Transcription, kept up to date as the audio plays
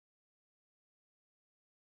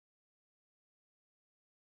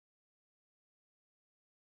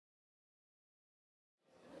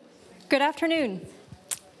Good afternoon.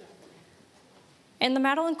 In the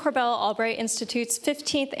Madeleine Corbell Albright Institute's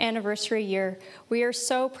 15th anniversary year, we are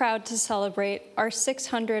so proud to celebrate our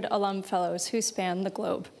 600 alum fellows who span the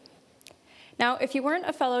globe. Now, if you weren't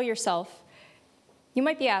a fellow yourself, you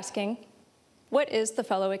might be asking, what is the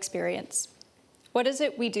fellow experience? What is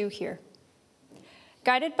it we do here?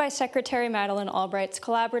 Guided by Secretary Madeleine Albright's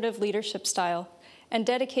collaborative leadership style and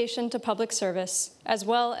dedication to public service, as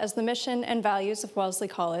well as the mission and values of Wellesley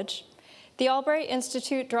College, the Albright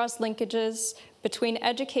Institute draws linkages between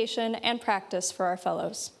education and practice for our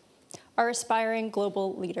fellows, our aspiring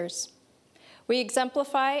global leaders. We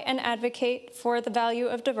exemplify and advocate for the value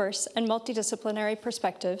of diverse and multidisciplinary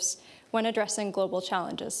perspectives when addressing global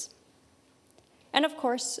challenges. And of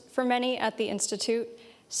course, for many at the Institute,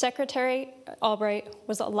 Secretary Albright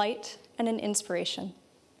was a light and an inspiration.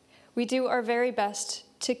 We do our very best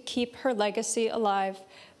to keep her legacy alive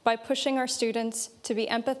by pushing our students to be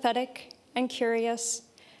empathetic and curious,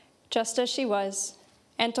 just as she was,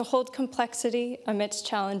 and to hold complexity amidst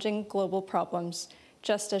challenging global problems,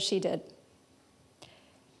 just as she did.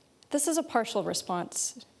 This is a partial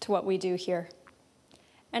response to what we do here.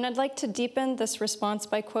 And I'd like to deepen this response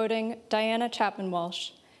by quoting Diana Chapman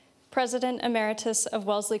Walsh, President Emeritus of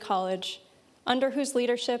Wellesley College, under whose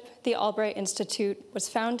leadership the Albright Institute was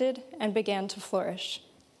founded and began to flourish.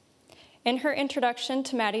 In her introduction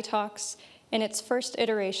to Maddy Talks, in its first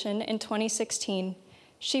iteration in 2016,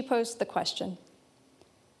 she posed the question,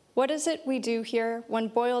 what is it we do here when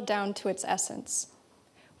boiled down to its essence?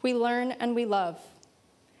 We learn and we love.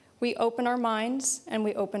 We open our minds and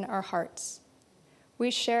we open our hearts.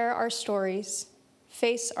 We share our stories,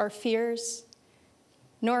 face our fears,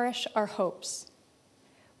 nourish our hopes.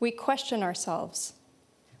 We question ourselves.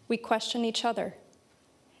 We question each other.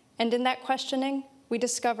 And in that questioning, we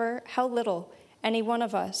discover how little any one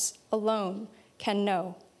of us alone can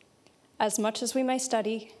know, as much as we may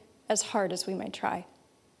study, as hard as we may try.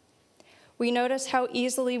 We notice how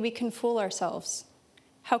easily we can fool ourselves,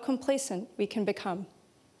 how complacent we can become.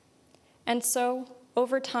 And so,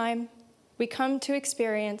 over time, we come to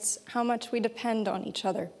experience how much we depend on each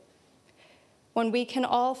other. When we can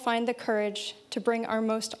all find the courage to bring our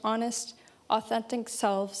most honest, authentic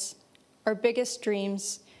selves, our biggest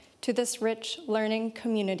dreams, to this rich learning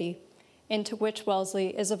community into which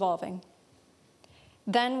Wellesley is evolving.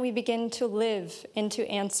 Then we begin to live into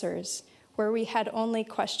answers where we had only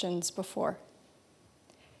questions before.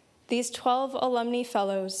 These 12 alumni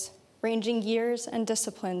fellows, ranging years and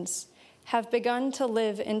disciplines, have begun to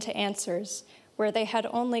live into answers where they had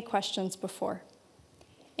only questions before.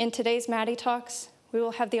 In today's Maddy Talks, we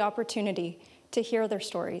will have the opportunity to hear their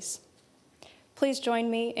stories. Please join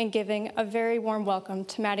me in giving a very warm welcome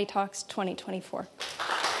to Maddy Talks 2024.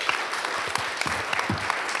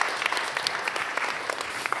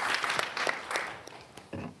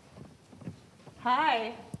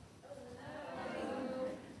 Hi.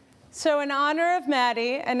 So in honor of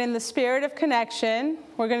Maddy and in the spirit of connection,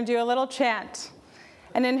 we're going to do a little chant.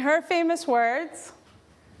 And in her famous words,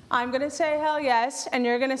 I'm going to say hell yes, and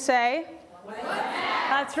you're going to say? What's next?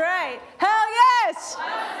 That's right. Hell yes!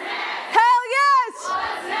 What's next? Hell yes!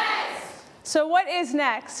 What's next? So what is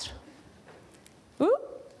next? Ooh.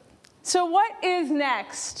 So what is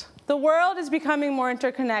next? The world is becoming more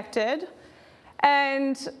interconnected,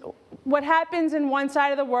 and what happens in one side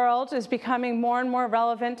of the world is becoming more and more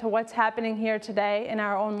relevant to what's happening here today in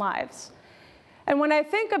our own lives. And when I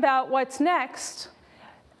think about what's next,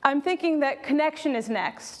 I'm thinking that connection is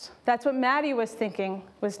next. That's what Maddy was thinking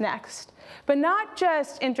was next. But not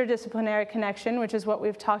just interdisciplinary connection, which is what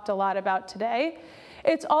we've talked a lot about today.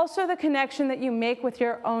 It's also the connection that you make with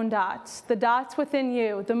your own dots, the dots within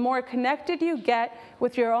you. The more connected you get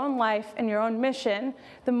with your own life and your own mission,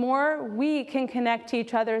 the more we can connect to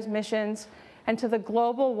each other's missions and to the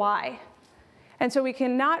global why. And so we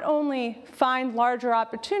can not only find larger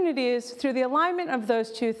opportunities through the alignment of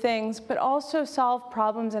those two things, but also solve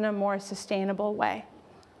problems in a more sustainable way.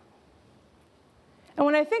 And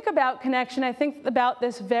when I think about connection, I think about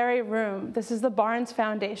this very room. This is the Barnes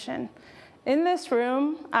Foundation. In this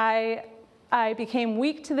room, I became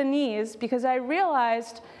weak to the knees because I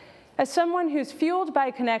realized, as someone who's fueled by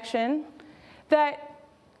connection, that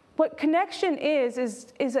what connection is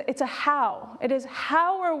it's a how. It is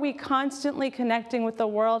how are we constantly connecting with the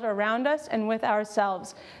world around us and with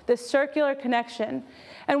ourselves, this circular connection.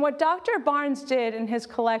 And what Dr. Barnes did in his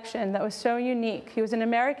collection that was so unique, he was an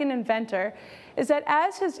American inventor, is that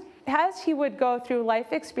as he would go through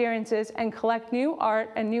life experiences and collect new art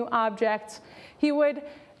and new objects, he would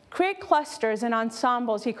create clusters and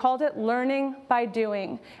ensembles. He called it learning by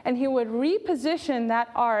doing. And he would reposition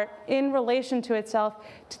that art in relation to itself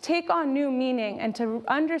to take on new meaning and to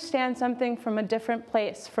understand something from a different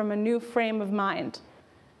place, from a new frame of mind.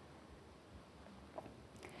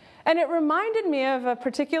 And it reminded me of a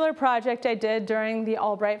particular project I did during the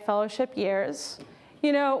Albright Fellowship years.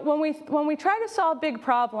 You know, when we try to solve big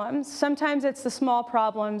problems, sometimes it's the small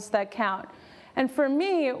problems that count. And for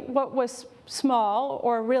me, what was small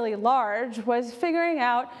or really large was figuring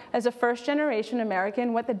out, as a first-generation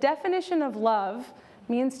American, what the definition of love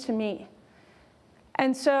means to me.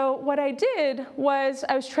 And so what I did was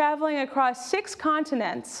I was traveling across 6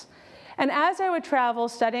 continents. And as I would travel,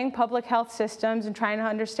 studying public health systems and trying to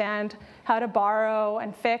understand how to borrow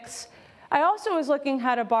and fix, I also was looking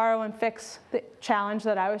how to borrow and fix the challenge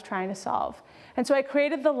that I was trying to solve. And so I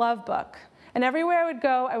created the Love Book. And everywhere I would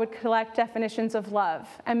go, I would collect definitions of love.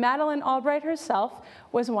 And Madeleine Albright herself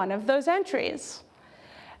was one of those entries.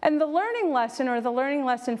 And the learning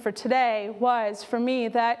lesson for today was, for me,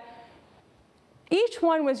 that each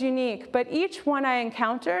one was unique, but each one I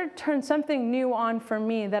encountered turned something new on for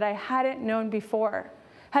me that I hadn't known before.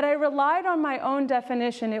 Had I relied on my own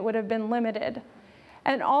definition, it would have been limited.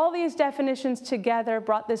 And all these definitions together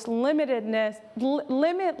brought this limitless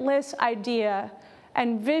idea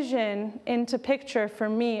and vision into picture for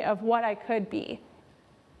me of what I could be.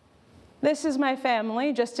 This is my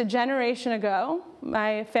family just a generation ago.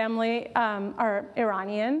 My family are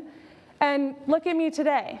Iranian. And look at me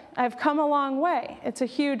today. I've come a long way. It's a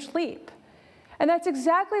huge leap. And that's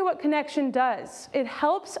exactly what connection does. It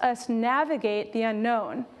helps us navigate the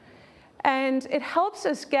unknown. And it helps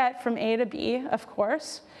us get from A to B, of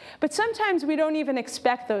course. But sometimes we don't even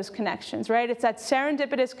expect those connections, right? It's that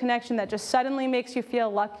serendipitous connection that just suddenly makes you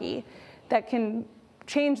feel lucky, that can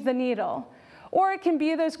change the needle. Or it can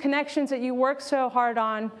be those connections that you work so hard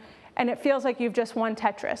on, and it feels like you've just won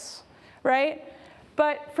Tetris, right?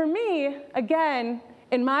 But for me, again,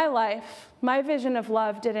 in my life, my vision of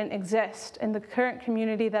love didn't exist in the current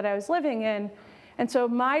community that I was living in. And so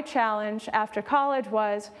my challenge after college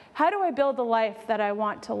was, how do I build the life that I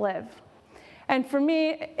want to live? And for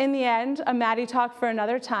me, in the end, a Maddy talk for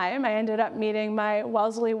another time, I ended up meeting my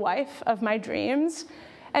Wellesley wife of my dreams.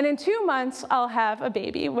 And in 2 months, I'll have a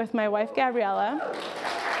baby with my wife, Gabriella.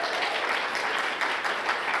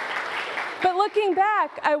 But looking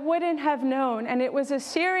back, I wouldn't have known. And it was a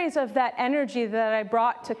series of that energy that I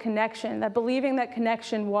brought to connection, that believing that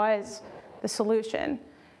connection was the solution,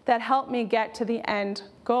 that helped me get to the end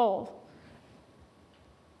goal.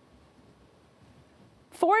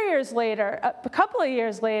 4 years later, a couple of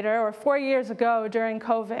years later, or 4 years ago during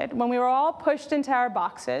COVID, when we were all pushed into our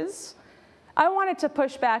boxes, I wanted to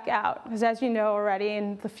push back out. Because as you know already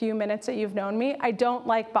in the few minutes that you've known me, I don't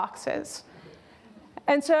like boxes.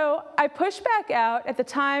 And so I pushed back out. At the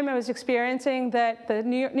time, I was experiencing that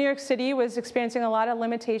New York City was experiencing a lot of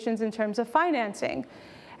limitations in terms of financing.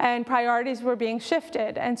 And priorities were being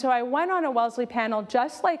shifted. And so I went on a Wellesley panel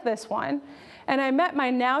just like this one, and I met my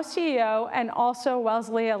now CEO and also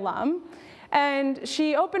Wellesley alum, and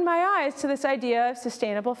she opened my eyes to this idea of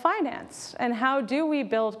sustainable finance, and how do we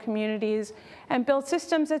build communities and build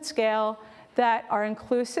systems at scale that are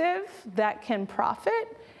inclusive, that can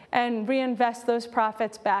profit, and reinvest those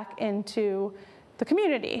profits back into the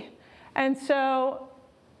community. And so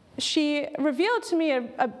she revealed to me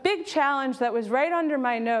a big challenge that was right under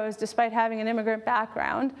my nose, despite having an immigrant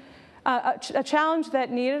background, a challenge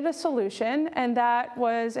that needed a solution, and that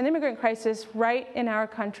was an immigrant crisis right in our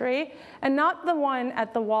country, and not the one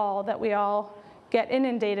at the wall that we all get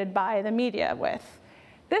inundated by the media with.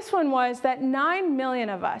 This one was that 9 million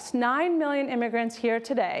of us, 9 million immigrants here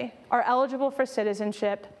today, are eligible for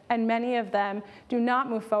citizenship, and many of them do not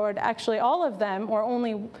move forward. Actually, all of them, or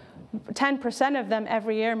only 10% of them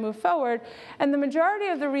every year, move forward. And the majority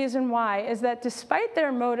of the reason why is that despite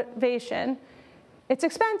their motivation, it's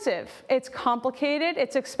expensive. It's complicated.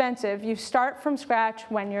 It's expensive. You start from scratch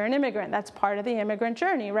when you're an immigrant. That's part of the immigrant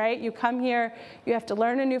journey, right? You come here. You have to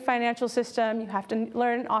learn a new financial system. You have to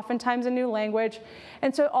learn oftentimes a new language.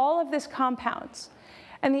 And so all of this compounds.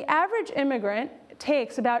 And the average immigrant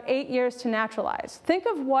takes about 8 years to naturalize. Think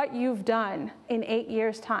of what you've done in 8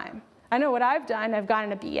 years' time. I know what I've done. I've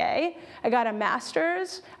gotten a BA. I got a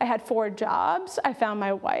master's. I had 4 jobs. I found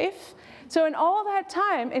my wife. So in all that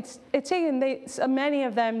time, it's taken, many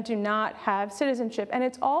of them do not have citizenship. And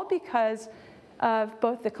it's all because of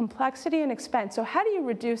both the complexity and expense. So how do you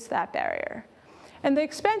reduce that barrier? And the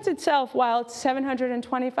expense itself, while it's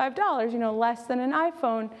 $725, less than an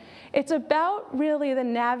iPhone, it's about really the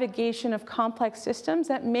navigation of complex systems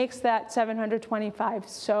that makes that $725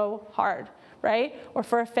 so hard, right? Or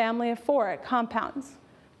for a family of 4, it compounds.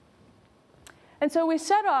 And so we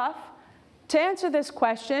set off to answer this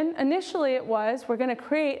question. Initially it was, we're going to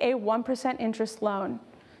create a 1% interest loan.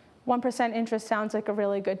 1% interest sounds like a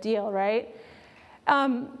really good deal, right?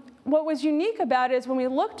 What was unique about it is when we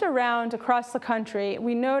looked around across the country,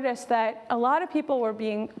 we noticed that a lot of people were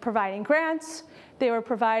providing grants, they were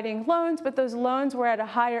providing loans, but those loans were at a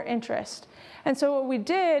higher interest. And so what we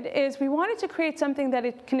did is we wanted to create something that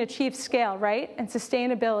it can achieve scale, right, and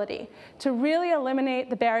sustainability, to really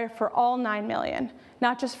eliminate the barrier for all 9 million,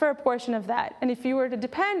 not just for a portion of that. And if you were to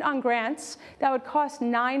depend on grants, that would cost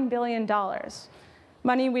 $9 billion,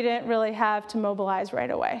 money we didn't really have to mobilize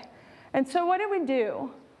right away. And so what did we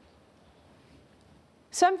do?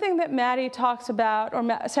 Something that Maddy talks about,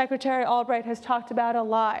 or Secretary Albright has talked about a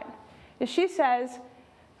lot, is she says,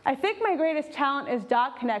 I think my greatest talent is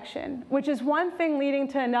dot connection, which is one thing leading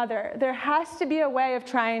to another. There has to be a way of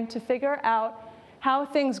trying to figure out how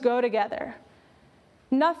things go together.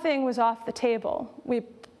 Nothing was off the table. We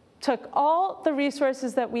took all the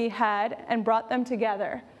resources that we had and brought them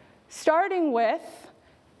together, starting with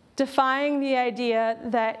defying the idea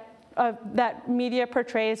that that media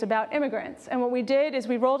portrays about immigrants. And what we did is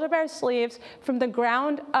we rolled up our sleeves from the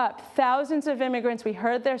ground up. Thousands of immigrants, we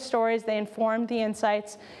heard their stories, they informed the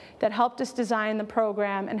insights that helped us design the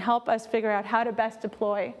program and help us figure out how to best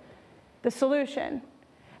deploy the solution.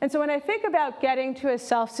 And so when I think about getting to a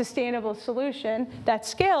self-sustainable solution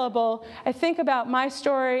that's scalable, I think about my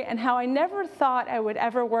story and how I never thought I would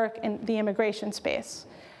ever work in the immigration space.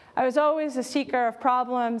 I was always a seeker of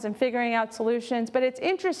problems and figuring out solutions, but it's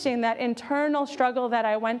interesting that internal struggle that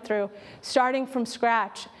I went through, starting from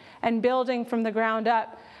scratch and building from the ground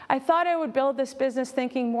up. I thought I would build this business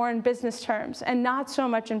thinking more in business terms and not so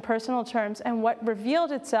much in personal terms, and what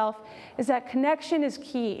revealed itself is that connection is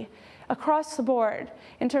key across the board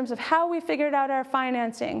in terms of how we figured out our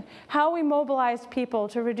financing, how we mobilized people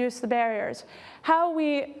to reduce the barriers, how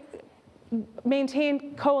we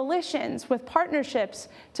maintain coalitions with partnerships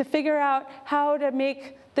to figure out how to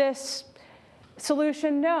make this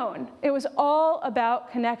solution known. It was all about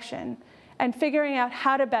connection and figuring out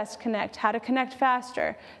how to best connect, how to connect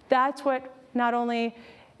faster. That's what not only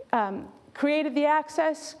created the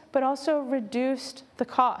access, but also reduced the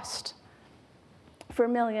cost for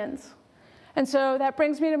millions. And so that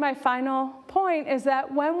brings me to my final point, is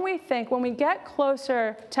that when we get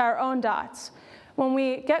closer to our own dots, when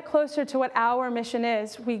we get closer to what our mission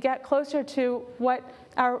is, we get closer to what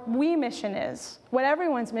our we mission is, what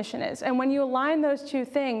everyone's mission is. And when you align those two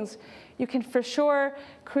things, you can for sure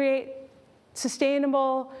create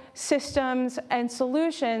sustainable systems and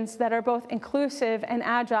solutions that are both inclusive and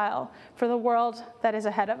agile for the world that is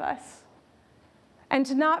ahead of us. And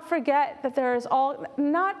to not forget that there is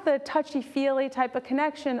not the touchy-feely type of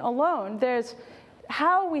connection alone. There's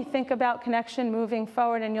how we think about connection moving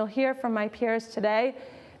forward, and you'll hear from my peers today,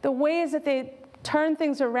 the ways that they turned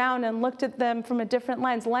things around and looked at them from a different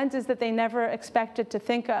lenses that they never expected to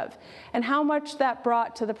think of, and how much that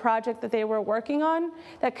brought to the project that they were working on.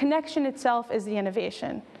 That connection itself is the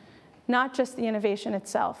innovation, not just the innovation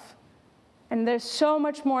itself. And there's so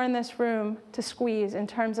much more in this room to squeeze in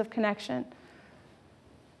terms of connection.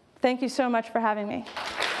 Thank you so much for having me.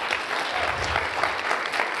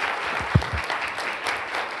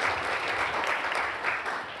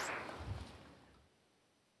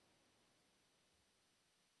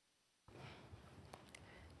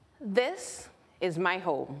 This is my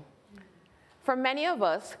home. For many of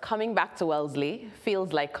us, coming back to Wellesley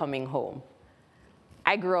feels like coming home.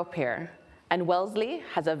 I grew up here, and Wellesley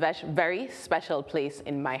has a very special place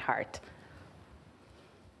in my heart.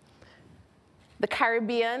 The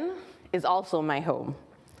Caribbean is also my home.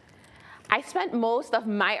 I spent most of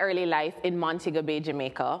my early life in Montego Bay,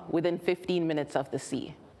 Jamaica, within 15 minutes of the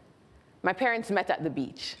sea. My parents met at the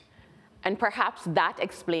beach. And perhaps that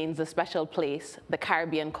explains the special place the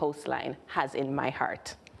Caribbean coastline has in my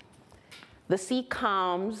heart. The sea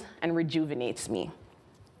calms and rejuvenates me.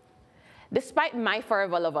 Despite my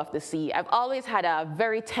forever love of the sea, I've always had a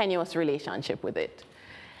very tenuous relationship with it.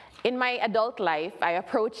 In my adult life, I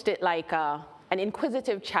approached it like an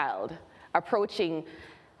inquisitive child approaching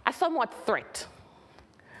a somewhat threat.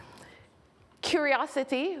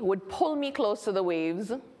 Curiosity would pull me close to the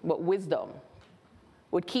waves, but wisdom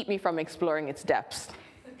would keep me from exploring its depths.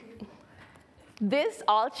 This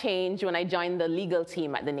all changed when I joined the legal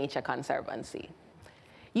team at the Nature Conservancy.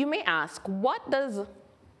 You may ask, what does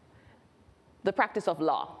the practice of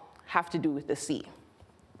law have to do with the sea?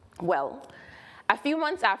 Well, a few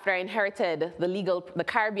months after I inherited the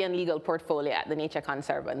Caribbean legal portfolio at the Nature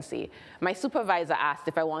Conservancy, my supervisor asked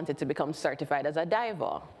if I wanted to become certified as a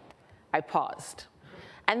diver. I paused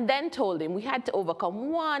and then told him we had to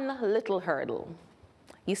overcome one little hurdle.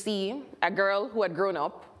 You see, a girl who had grown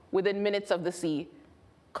up within minutes of the sea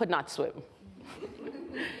could not swim.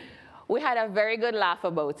 We had a very good laugh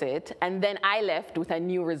about it, and then I left with a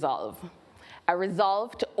new resolve. A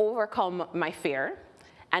resolve to overcome my fear,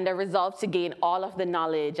 and a resolve to gain all of the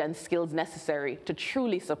knowledge and skills necessary to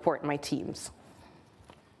truly support my teams.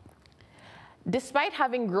 Despite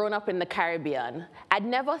having grown up in the Caribbean, I'd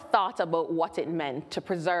never thought about what it meant to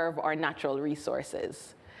preserve our natural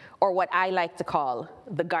resources, or what I like to call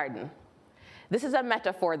the garden. This is a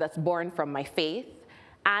metaphor that's born from my faith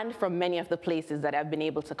and from many of the places that I've been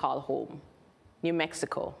able to call home: New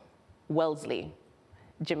Mexico, Wellesley,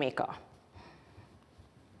 Jamaica.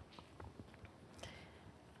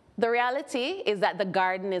 The reality is that the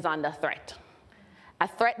garden is under threat. A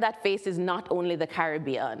threat that faces not only the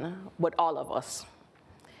Caribbean, but all of us.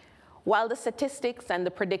 While the statistics and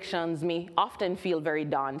the predictions may often feel very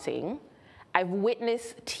daunting, I've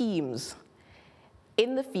witnessed teams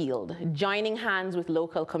in the field joining hands with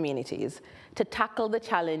local communities to tackle the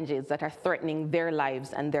challenges that are threatening their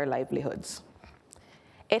lives and their livelihoods.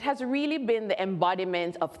 It has really been the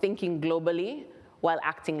embodiment of thinking globally while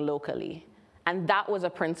acting locally. And that was a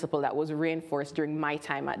principle that was reinforced during my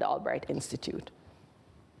time at the Albright Institute.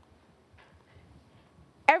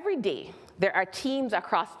 Every day, there are teams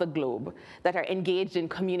across the globe that are engaged in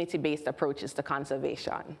community-based approaches to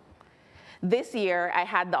conservation. This year, I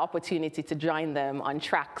had the opportunity to join them on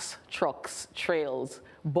tracks, trucks, trails,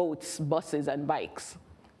 boats, buses, and bikes.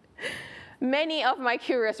 Many of my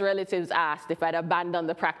curious relatives asked if I'd abandoned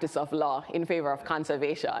the practice of law in favor of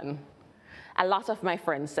conservation. A lot of my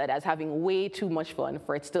friends said I was having way too much fun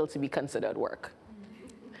for it still to be considered work.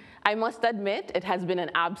 I must admit, it has been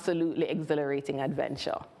an absolutely exhilarating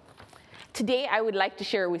adventure. Today, I would like to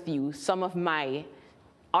share with you some of my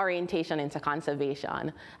orientation into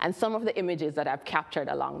conservation and some of the images that I've captured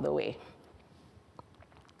along the way.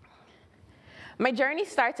 My journey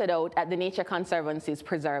started out at the Nature Conservancy's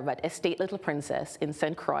preserve at Estate Little Princess in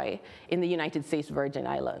St. Croix in the United States Virgin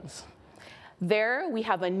Islands. There, we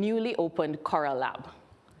have a newly opened coral lab.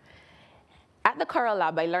 At the coral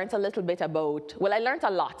lab, I learned a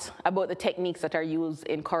lot about the techniques that are used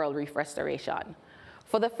in coral reef restoration.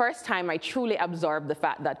 For the first time, I truly absorbed the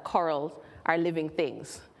fact that corals are living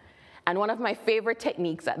things. And one of my favorite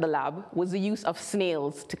techniques at the lab was the use of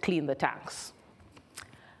snails to clean the tanks.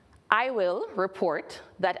 I will report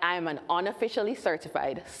that I am an unofficially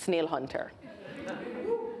certified snail hunter.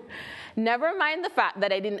 Never mind the fact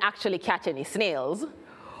that I didn't actually catch any snails,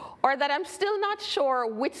 or that I'm still not sure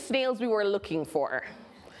which snails we were looking for.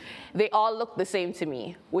 They all look the same to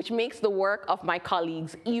me, which makes the work of my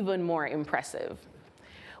colleagues even more impressive.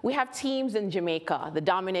 We have teams in Jamaica, the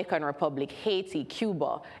Dominican Republic, Haiti,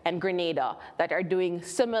 Cuba, and Grenada that are doing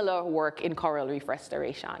similar work in coral reef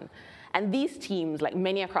restoration. And these teams, like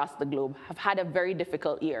many across the globe, have had a very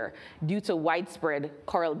difficult year due to widespread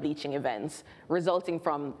coral bleaching events resulting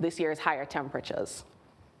from this year's higher temperatures.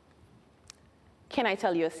 Can I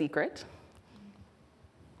tell you a secret?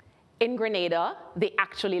 In Grenada, they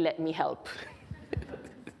actually let me help.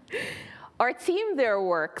 Our team there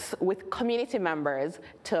works with community members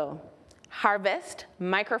to harvest,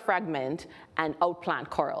 microfragment, and outplant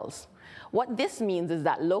corals. What this means is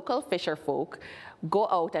that local fisher folk go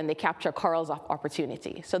out and they capture corals of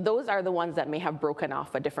opportunity. So those are the ones that may have broken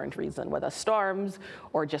off for a different reason, whether storms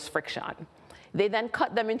or just friction. They then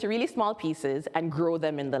cut them into really small pieces and grow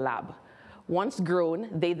them in the lab. Once grown,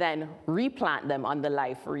 they then replant them on the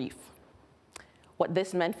live reef. What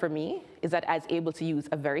this meant for me is that I was able to use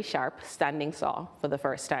a very sharp standing saw for the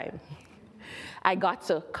first time. I got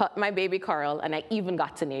to cut my baby coral, and I even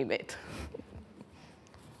got to name it.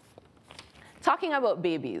 Talking about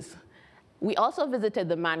babies, we also visited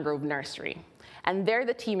the mangrove nursery. And there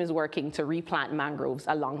the team is working to replant mangroves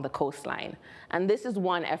along the coastline. And this is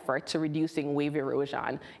one effort to reducing wave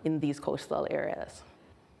erosion in these coastal areas.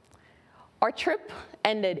 Our trip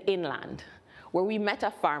ended inland, where we met a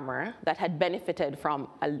farmer that had benefited from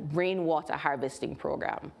a rainwater harvesting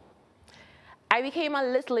program. I became a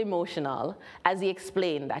little emotional as he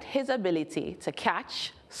explained that his ability to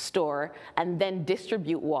catch, store, and then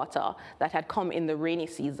distribute water that had come in the rainy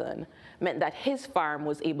season meant that his farm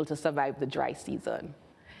was able to survive the dry season.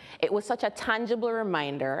 It was such a tangible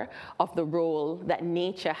reminder of the role that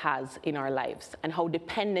nature has in our lives and how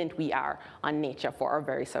dependent we are on nature for our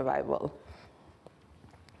very survival.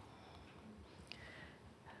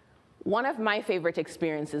 One of my favorite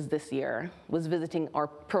experiences this year was visiting our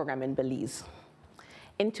program in Belize.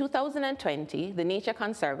 In 2020, the Nature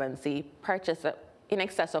Conservancy purchased in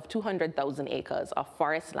excess of 200,000 acres of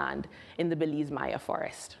forest land in the Belize Maya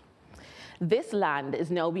forest. This land is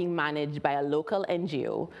now being managed by a local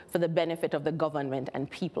NGO for the benefit of the government and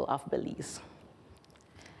people of Belize.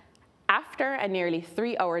 After a nearly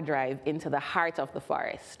 3-hour drive into the heart of the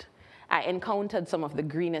forest, I encountered some of the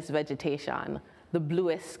greenest vegetation, the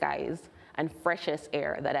bluest skies, and freshest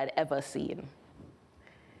air that I'd ever seen.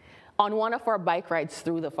 On one of our bike rides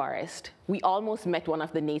through the forest, we almost met one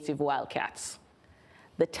of the native wildcats.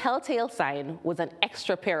 The telltale sign was an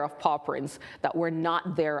extra pair of paw prints that were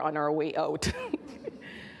not there on our way out.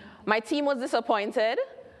 My team was disappointed,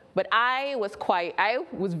 but I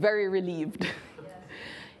was very relieved.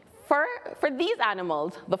 For these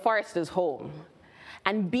animals, the forest is home.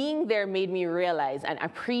 And being there made me realize and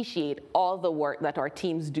appreciate all the work that our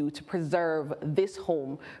teams do to preserve this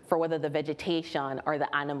home for whether the vegetation or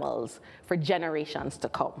the animals for generations to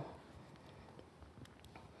come.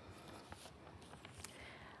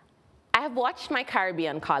 I have watched my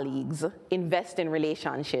Caribbean colleagues invest in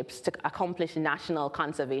relationships to accomplish national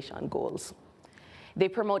conservation goals. They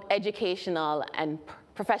promote educational and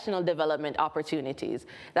professional development opportunities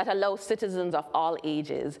that allow citizens of all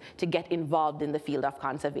ages to get involved in the field of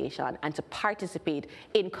conservation and to participate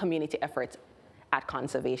in community efforts at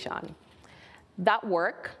conservation. That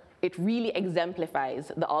work, it really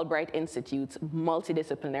exemplifies the Albright Institute's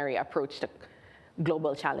multidisciplinary approach to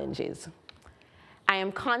global challenges. I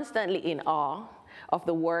am constantly in awe of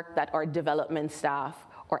the work that our development staff,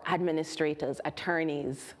 or administrators,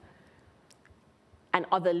 attorneys, and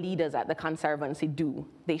other leaders at the Conservancy do.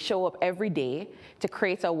 They show up every day to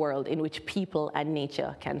create a world in which people and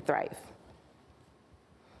nature can thrive.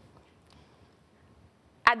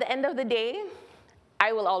 At the end of the day,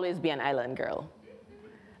 I will always be an island girl.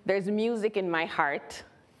 There's music in my heart,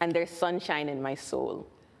 and there's sunshine in my soul.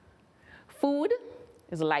 Food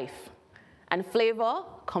is life, and flavor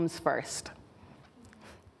comes first.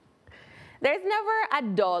 There's never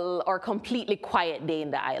a dull or completely quiet day in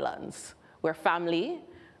the islands. We're family,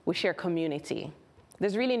 we share community.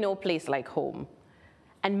 There's really no place like home.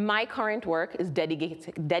 And my current work is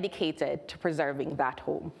dedicated to preserving that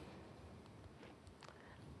home.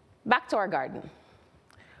 Back to our garden.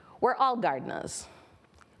 We're all gardeners.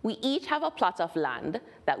 We each have a plot of land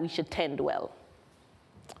that we should tend well.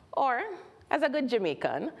 Or, as a good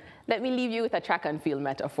Jamaican, let me leave you with a track and field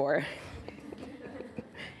metaphor.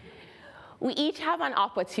 We each have an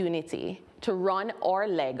opportunity to run our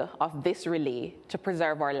leg of this relay to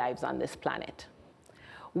preserve our lives on this planet.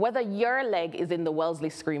 Whether your leg is in the Wellesley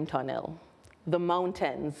Scream Tunnel, the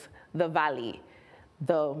mountains, the valley,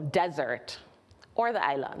 the desert, or the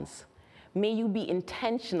islands, may you be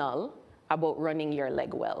intentional about running your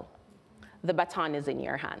leg well. The baton is in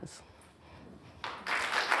your hands.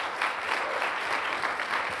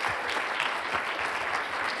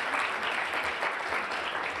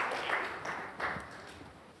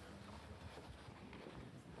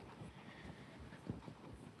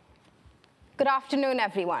 Good afternoon,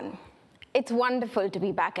 everyone. It's wonderful to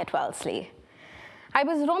be back at Wellesley. I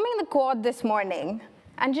was roaming the quad this morning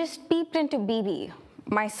and just peeped into BB,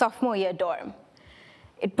 my sophomore year dorm.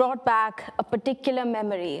 It brought back a particular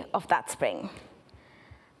memory of that spring.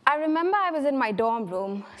 I remember I was in my dorm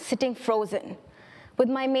room, sitting frozen, with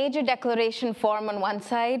my major declaration form on one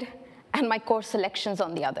side and my course selections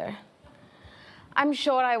on the other. I'm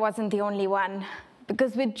sure I wasn't the only one,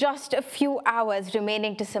 because with just a few hours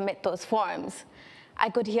remaining to submit those forms, I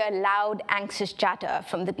could hear loud, anxious chatter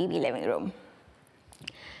from the BB living room.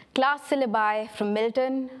 Class syllabi from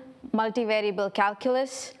Milton, multivariable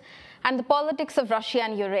calculus, and the politics of Russia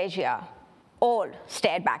and Eurasia all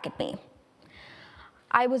stared back at me.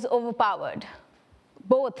 I was overpowered,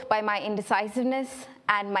 both by my indecisiveness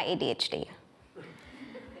and my ADHD.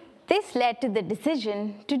 This led to the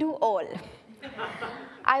decision to do all.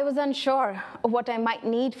 I was unsure of what I might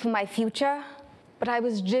need for my future, but I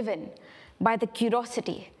was driven by the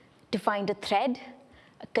curiosity to find a thread,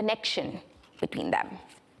 a connection between them.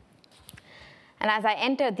 And as I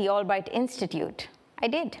entered the Albright Institute, I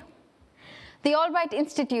did. The Albright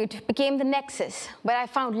Institute became the nexus where I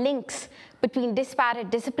found links between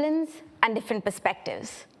disparate disciplines and different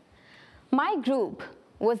perspectives. My group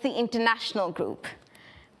was the international group,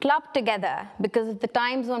 clubbed together because of the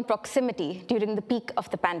time zone proximity during the peak of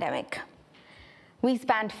the pandemic. We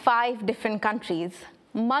spanned 5 different countries,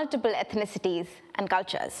 multiple ethnicities and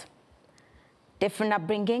cultures, different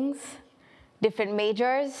upbringings, different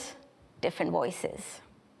majors, different voices.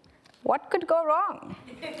 What could go wrong?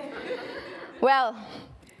 Well,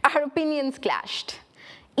 our opinions clashed.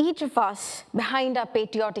 Each of us, behind our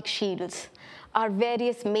patriotic shields, our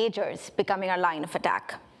various majors becoming our line of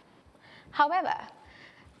attack. However,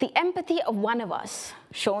 the empathy of one of us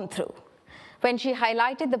shone through when she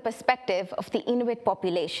highlighted the perspective of the Inuit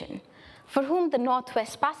population, for whom the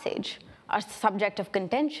Northwest Passage, our subject of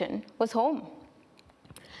contention, was home.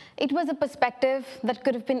 It was a perspective that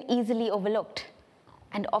could have been easily overlooked,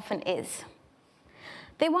 and often is.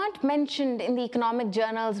 They weren't mentioned in the economic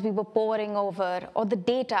journals we were poring over or the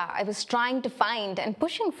data I was trying to find and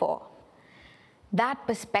pushing for. That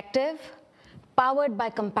perspective, powered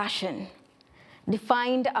by compassion,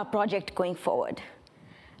 defined our project going forward.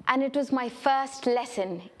 And it was my first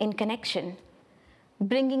lesson in connection,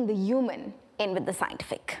 bringing the human in with the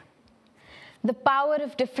scientific. The power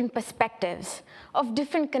of different perspectives, of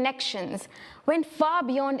different connections, went far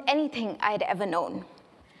beyond anything I'd ever known.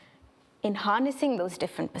 In harnessing those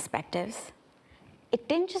different perspectives, it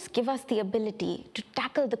didn't just give us the ability to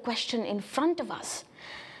tackle the question in front of us.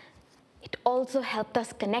 It also helped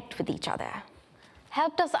us connect with each other,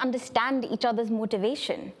 helped us understand each other's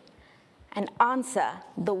motivation, and answer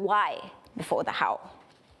the why before the how.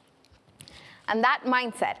 And that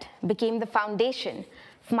mindset became the foundation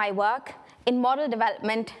for my work in model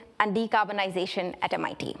development and decarbonization at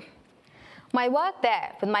MIT. My work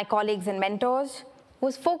there with my colleagues and mentors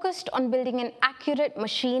was focused on building an accurate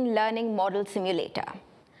machine learning model simulator,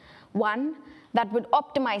 one that would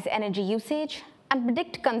optimize energy usage and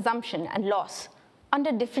predict consumption and loss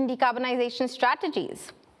under different decarbonization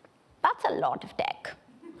strategies. That's a lot of tech.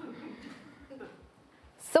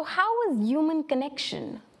 So how is human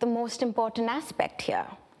connection the most important aspect here?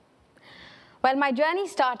 Well, my journey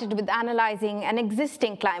started with analyzing an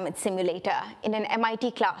existing climate simulator in an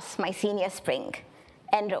MIT class my senior spring,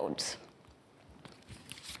 En-ROADS.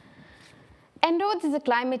 En-ROADS is a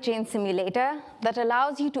climate change simulator that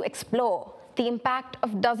allows you to explore the impact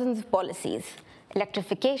of dozens of policies: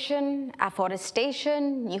 electrification,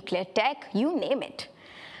 afforestation, nuclear tech, you name it,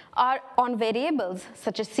 are on variables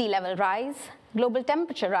such as sea level rise, global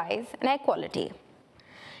temperature rise, and air quality.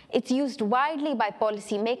 It's used widely by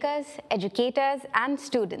policymakers, educators, and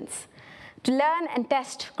students to learn and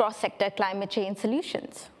test cross-sector climate change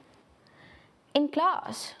solutions. In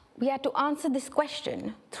class, we had to answer this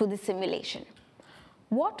question through the simulation.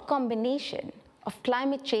 What combination of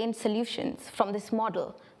climate change solutions from this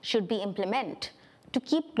model should we implement to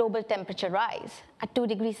keep global temperature rise at 2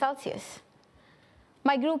 degrees Celsius?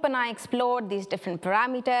 My group and I explored these different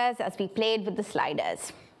parameters as we played with the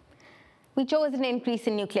sliders. We chose an increase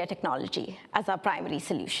in nuclear technology as our primary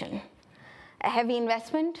solution. A heavy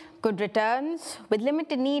investment, good returns, with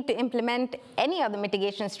limited need to implement any other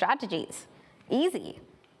mitigation strategies. Easy.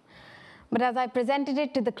 But as I presented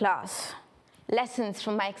it to the class, lessons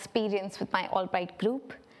from my experience with my Albright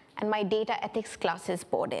group and my data ethics classes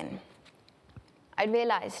poured in. I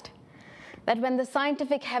realized that when the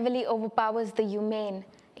scientific heavily overpowers the humane,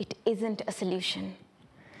 it isn't a solution.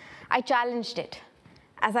 I challenged it,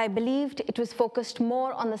 as I believed it was focused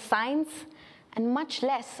more on the science and much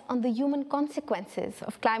less on the human consequences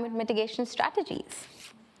of climate mitigation strategies.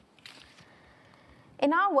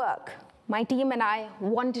 In our work, my team and I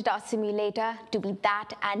wanted our simulator to be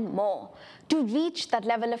that and more, to reach that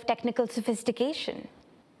level of technical sophistication.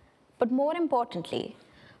 But more importantly,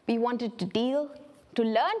 we wanted to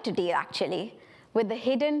learn to deal actually, with the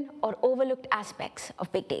hidden or overlooked aspects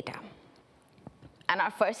of big data. And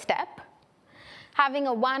our first step, having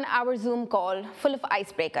a 1-hour Zoom call full of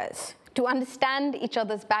icebreakers to understand each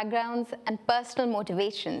other's backgrounds and personal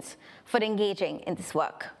motivations for engaging in this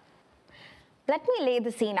work. Let me lay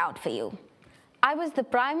the scene out for you. I was the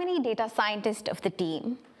primary data scientist of the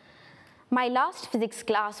team. My last physics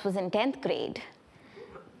class was in 10th grade,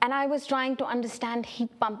 and I was trying to understand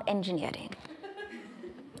heat pump engineering.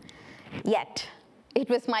 Yet, it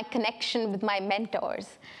was my connection with my mentors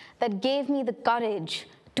that gave me the courage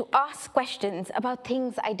to ask questions about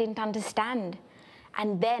things I didn't understand,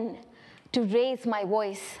 and then to raise my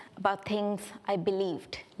voice about things I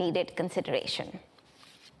believed needed consideration.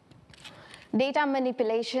 Data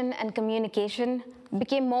manipulation and communication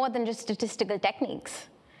became more than just statistical techniques.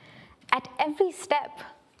 At every step,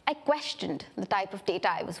 I questioned the type of data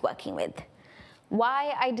I was working with,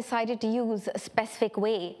 why I decided to use a specific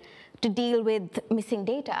way to deal with missing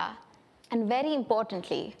data, and very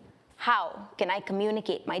importantly, how can I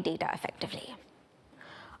communicate my data effectively?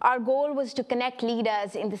 Our goal was to connect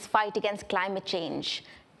leaders in this fight against climate change.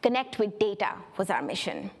 Connect with data was our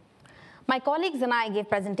mission. My colleagues and I gave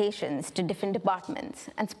presentations to different departments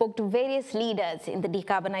and spoke to various leaders in the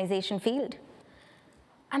decarbonization field.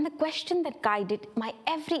 And the question that guided my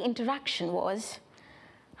every interaction was,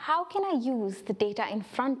 how can I use the data in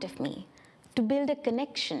front of me to build a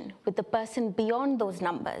connection with the person beyond those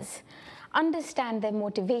numbers, understand their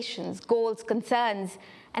motivations, goals, concerns,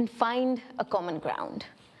 and find a common ground.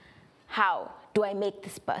 How do I make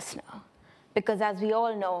this personal? Because as we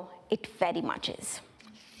all know, it very much is.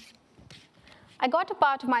 I got a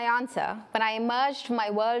part of my answer when I emerged from my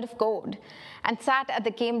world of code and sat at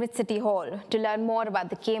the Cambridge City Hall to learn more about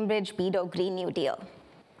the Cambridge Bedo Green New Deal.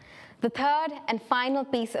 The third and final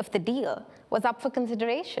piece of the deal was up for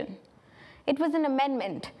consideration. It was an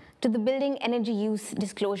amendment to the Building Energy Use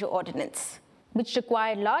Disclosure Ordinance, which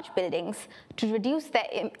required large buildings to reduce their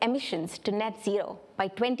emissions to net zero by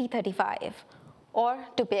 2035, or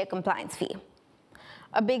to pay a compliance fee.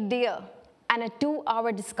 A big deal, and a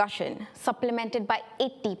 2-hour discussion supplemented by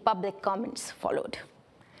 80 public comments followed.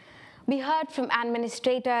 We heard from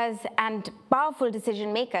administrators and powerful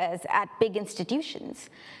decision makers at big institutions,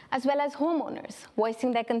 as well as homeowners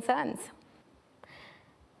voicing their concerns.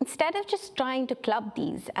 Instead of just trying to club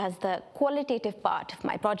these as the qualitative part of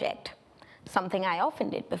my project, something I often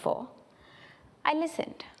did before, I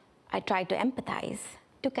listened. I tried to empathize,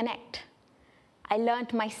 to connect. I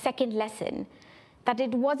learned my second lesson, that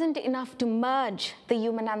it wasn't enough to merge the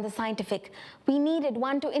human and the scientific. We needed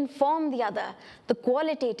one to inform the other. The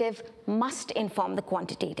qualitative must inform the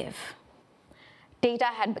quantitative. Data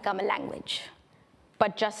had become a language,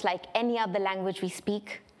 but just like any other language we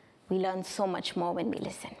speak, we learn so much more when we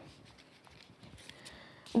listen.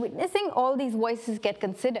 Witnessing all these voices get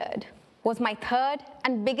considered was my third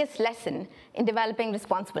and biggest lesson in developing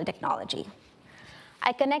responsible technology.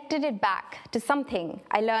 I connected it back to something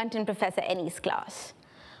I learned in Professor Ennie's class,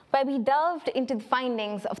 where we delved into the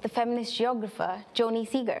findings of the feminist geographer Joni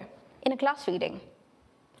Seeger in a class reading.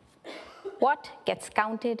 What gets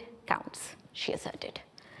counted counts, she asserted.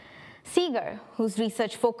 Seeger, whose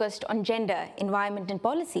research focused on gender, environment, and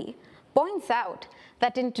policy, points out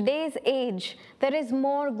that in today's age, there is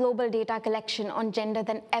more global data collection on gender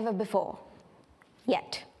than ever before.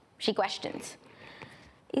 Yet, she questions,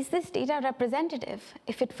 is this data representative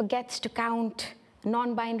if it forgets to count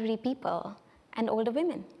non-binary people and older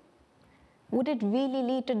women? Would it really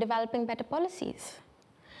lead to developing better policies?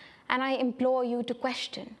 And I implore you to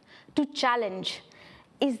question, to challenge,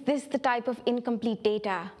 is this the type of incomplete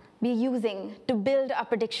data we're using to build our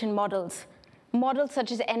prediction models, models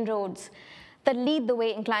such as En-ROADS, that lead the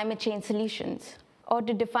way in climate change solutions, or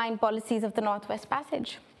to define policies of the Northwest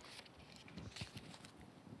Passage?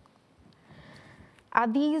 Are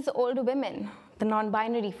these older women, the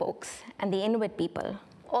non-binary folks, and the Inuit people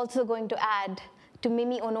also going to add to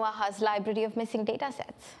Mimi Onuaha's library of missing data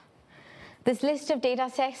sets? This list of data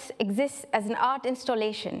sets exists as an art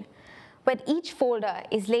installation, but each folder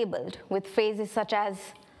is labeled with phrases such as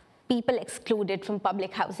people excluded from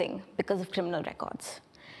public housing because of criminal records,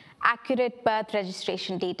 accurate birth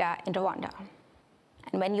registration data in Rwanda.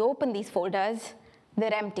 And when you open these folders,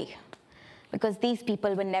 they're empty because these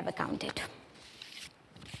people were never counted.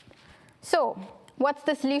 So, what's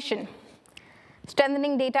the solution?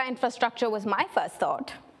 Strengthening data infrastructure was my first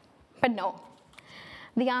thought, but no.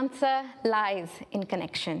 The answer lies in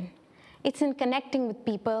connection. It's in connecting with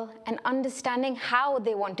people and understanding how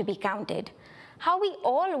they want to be counted, how we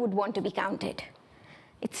all would want to be counted.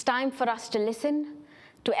 It's time for us to listen,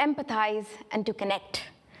 to empathize, and to connect.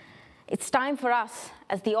 It's time for us,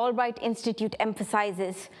 as the Albright Institute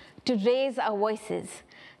emphasizes, to raise our voices,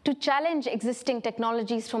 to challenge existing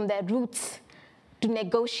technologies from their roots, to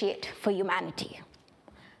negotiate for humanity.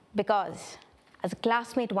 Because, as a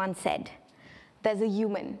classmate once said, there's a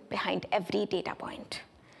human behind every data point,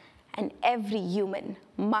 and every human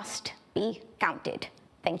must be counted.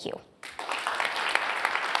 Thank you.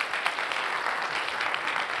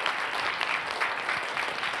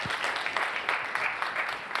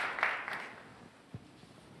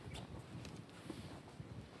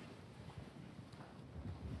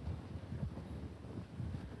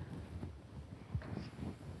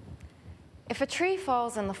 If a tree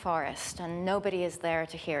falls in the forest and nobody is there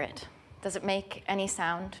to hear it, does it make any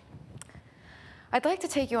sound? I'd like to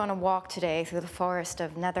take you on a walk today through the forest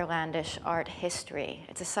of Netherlandish art history.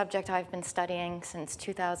 It's a subject I've been studying since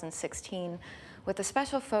 2016 with a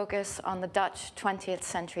special focus on the Dutch 20th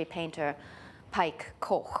century painter Pijk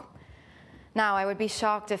Koch. Now, I would be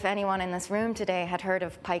shocked if anyone in this room today had heard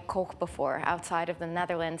of Pijk Koch before. Outside of the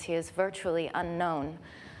Netherlands, he is virtually unknown.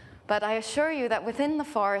 But I assure you that within the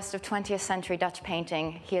forest of 20th century Dutch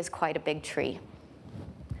painting, he is quite a big tree.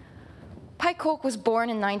 Pijk Koch was born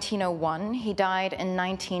in 1901. He died in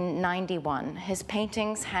 1991. His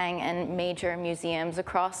paintings hang in major museums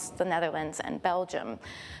across the Netherlands and Belgium.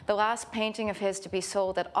 The last painting of his to be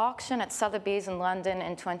sold at auction at Sotheby's in London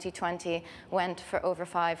in 2020 went for over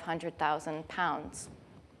 £500,000.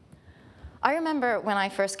 I remember when I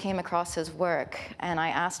first came across his work and I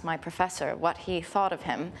asked my professor what he thought of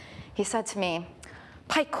him, he said to me,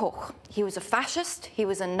 Pike Koch, he was a fascist, he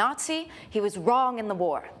was a Nazi, he was wrong in the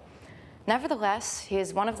war. Nevertheless, he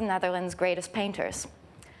is one of the Netherlands' greatest painters.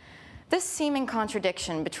 This seeming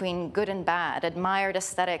contradiction between good and bad, admired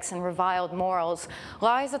aesthetics and reviled morals,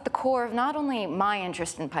 lies at the core of not only my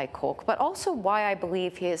interest in Pike Koch, but also why I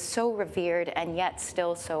believe he is so revered and yet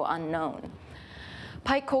still so unknown.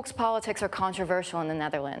 Pike Koch's politics are controversial in the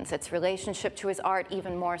Netherlands, its relationship to his art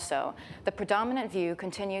even more so. The predominant view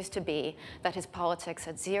continues to be that his politics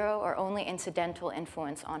had zero or only incidental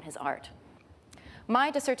influence on his art. My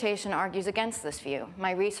dissertation argues against this view. My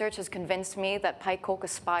research has convinced me that Pike Koch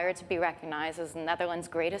aspired to be recognized as the Netherlands'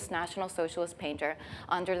 greatest National Socialist painter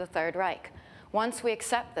under the Third Reich. Once we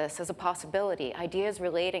accept this as a possibility, ideas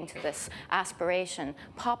relating to this aspiration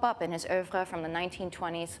pop up in his oeuvre from the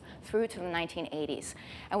 1920s through to the 1980s.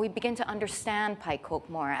 And we begin to understand Pike Koch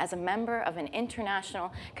more as a member of an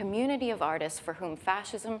international community of artists for whom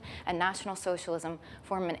fascism and National Socialism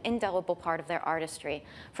form an indelible part of their artistry,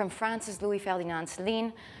 from France's Louis Ferdinand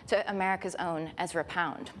Céline to America's own Ezra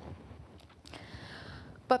Pound.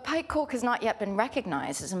 But Pike Koch has not yet been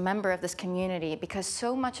recognized as a member of this community because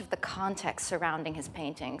so much of the context surrounding his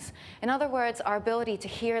paintings, in other words, our ability to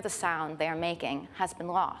hear the sound they are making, has been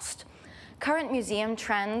lost. Current museum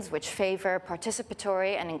trends, which favor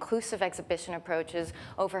participatory and inclusive exhibition approaches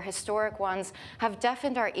over historic ones, have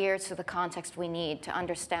deafened our ears to the context we need to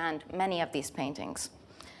understand many of these paintings.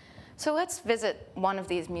 So let's visit one of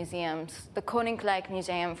these museums, the Koninklijk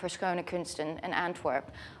Museum voor Schone Kunsten in Antwerp,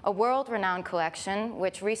 a world-renowned collection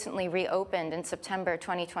which recently reopened in September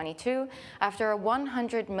 2022 after a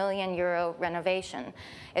 €100 million renovation.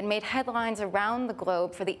 It made headlines around the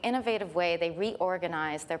globe for the innovative way they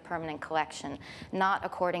reorganized their permanent collection, not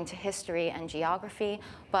according to history and geography,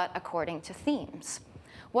 but according to themes.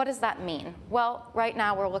 What does that mean? Well, right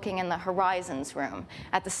now we're looking in the Horizons room.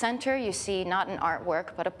 At the center, you see not an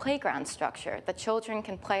artwork, but a playground structure that children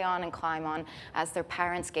can play on and climb on as their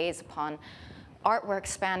parents gaze upon artwork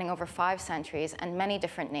spanning over 5 centuries and many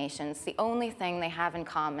different nations. The only thing they have in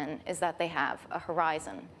common is that they have a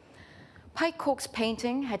horizon. Pike Koch's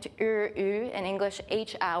painting, Het Uur U, in English,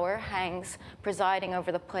 H hour, hangs presiding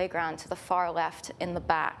over the playground to the far left in the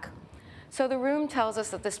back. So the room tells us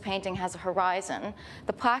that this painting has a horizon.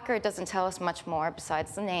 The placard doesn't tell us much more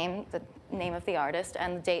besides the name of the artist,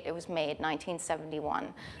 and the date it was made,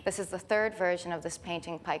 1971. This is the third version of this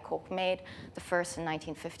painting Pike Koch made, the first in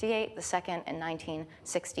 1958, the second in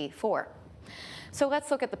 1964. So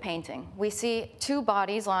let's look at the painting. We see 2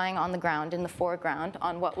 bodies lying on the ground in the foreground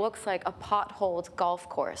on what looks like a potholed golf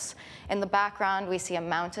course. In the background, we see a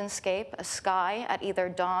mountainscape, a sky at either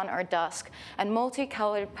dawn or dusk, and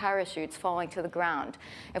multicolored parachutes falling to the ground.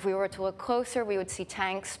 If we were to look closer, we would see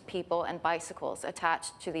tanks, people, and bicycles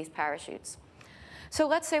attached to these parachutes. So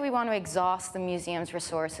let's say we want to exhaust the museum's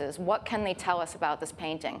resources. What can they tell us about this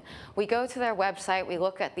painting? We go to their website, we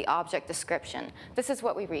look at the object description. This is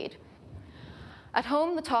what we read. At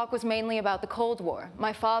home, the talk was mainly about the Cold War.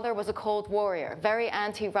 My father was a Cold Warrior, very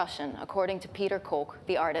anti-Russian, according to Peter Koch,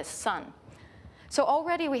 the artist's son. So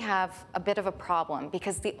already we have a bit of a problem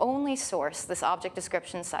because the only source this object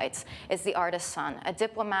description cites is the artist's son, a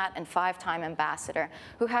diplomat and 5-time ambassador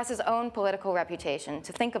who has his own political reputation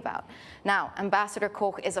to think about. Now, Ambassador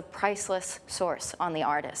Koch is a priceless source on the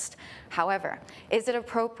artist. However, is it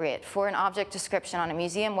appropriate for an object description on a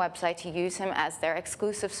museum website to use him as their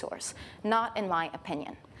exclusive source? Not in my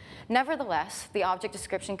opinion. Nevertheless, the object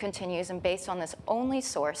description continues, and based on this only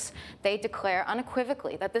source, they declare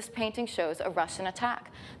unequivocally that this painting shows a Russian attack.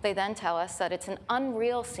 They then tell us that it's an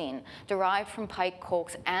unreal scene derived from Pike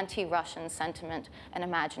Koch's anti-Russian sentiment and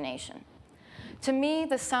imagination. To me,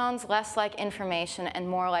 this sounds less like information and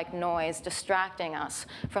more like noise distracting us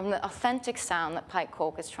from the authentic sound that Pike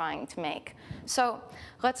Koch is trying to make. So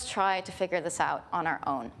let's try to figure this out on our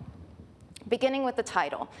own. Beginning with the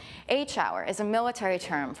title, H-hour is a military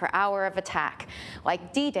term for hour of attack,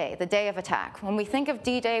 like D-Day, the day of attack. When we think of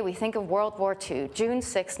D-Day, we think of World War II, June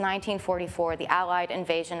 6, 1944, the Allied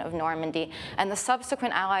invasion of Normandy, and the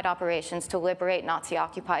subsequent Allied operations to liberate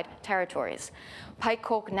Nazi-occupied territories. Pike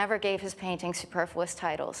Koch never gave his painting superfluous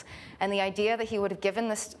titles, and the idea that he would have given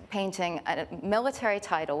this painting a military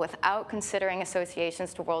title without considering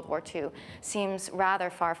associations to World War II seems rather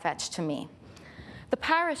far-fetched to me. The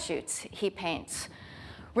parachutes he paints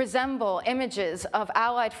resemble images of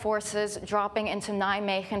Allied forces dropping into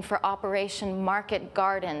Nijmegen for Operation Market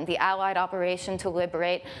Garden, the Allied operation to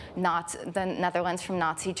liberate the Netherlands from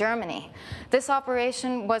Nazi Germany. This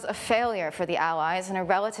operation was a failure for the Allies and a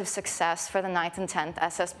relative success for the 9th and 10th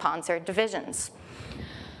SS Panzer divisions.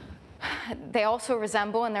 They also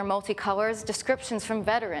resemble, in their multicolors, descriptions from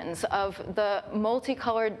veterans of the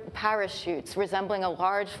multicolored parachutes resembling a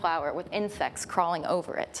large flower with insects crawling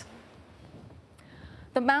over it.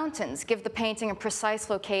 The mountains give the painting a precise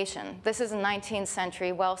location. This is a 19th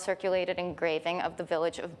century well-circulated engraving of the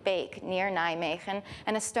village of Beek near Nijmegen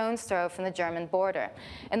and a stone's throw from the German border.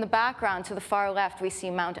 In the background, to the far left, we see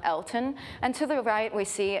Mount Elton, and to the right, we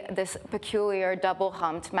see this peculiar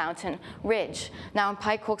double-humped mountain ridge. Now, in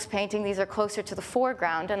Pike Kolk's painting, these are closer to the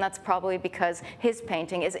foreground, and that's probably because his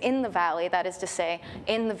painting is in the valley, that is to say,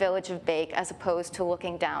 in the village of Beek, as opposed to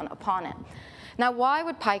looking down upon it. Now, why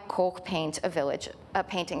would Pike Kolk paint a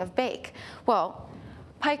painting of Beek? Well,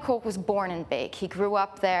 Pike Kolk was born in Beek. He grew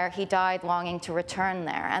up there. He died longing to return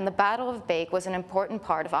there. And the Battle of Beek was an important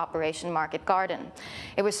part of Operation Market Garden.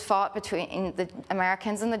 It was fought between the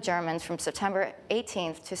Americans and the Germans from September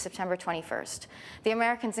 18th to September 21st. The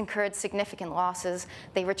Americans incurred significant losses.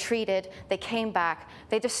 They retreated. They came back.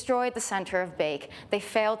 They destroyed the center of Beek. They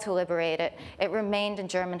failed to liberate it. It remained in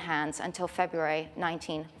German hands until February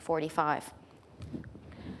 1945.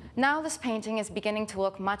 Now this painting is beginning to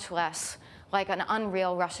look much less like an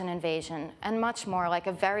unreal Russian invasion and much more like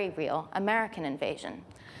a very real American invasion.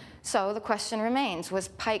 So the question remains, was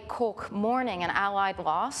Pike Kolk mourning an Allied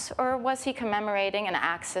loss, or was he commemorating an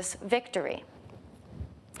Axis victory?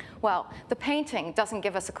 Well, the painting doesn't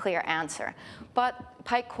give us a clear answer, but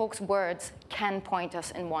Pike Kolk's words can point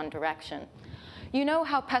us in one direction. You know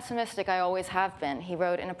how pessimistic I always have been, he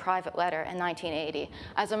wrote in a private letter in 1980.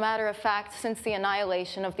 As a matter of fact, since the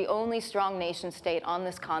annihilation of the only strong nation state on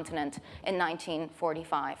this continent in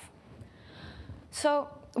 1945. So,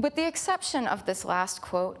 with the exception of this last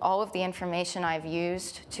quote, all of the information I've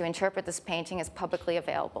used to interpret this painting is publicly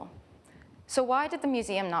available. So why did the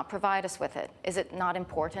museum not provide us with it? Is it not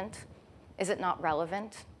important? Is it not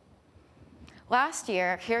relevant? Last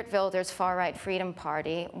year, Geert Wilders' far-right Freedom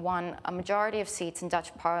Party won a majority of seats in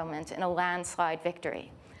Dutch Parliament in a landslide victory.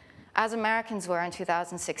 As Americans were in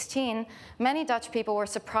 2016, many Dutch people were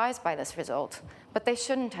surprised by this result, but they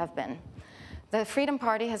shouldn't have been. The Freedom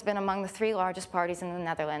Party has been among the 3 largest parties in the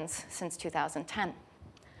Netherlands since 2010.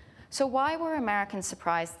 So why were Americans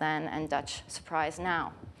surprised then and Dutch surprised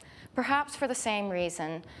now? Perhaps for the same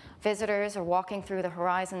reason visitors are walking through the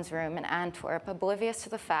Horizons room in Antwerp, oblivious to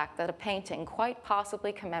the fact that a painting quite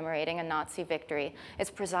possibly commemorating a Nazi victory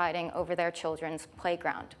is presiding over their children's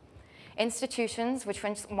playground. Institutions which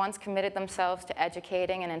once committed themselves to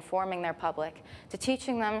educating and informing their public, to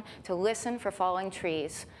teaching them to listen for falling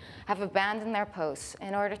trees, have abandoned their posts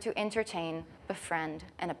in order to entertain, befriend,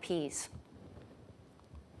 and appease.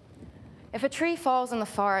 If a tree falls in the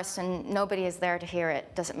forest and nobody is there to hear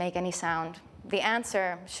it, does it make any sound? The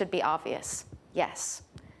answer should be obvious, yes.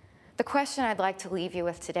 The question I'd like to leave you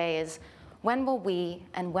with today is, when will we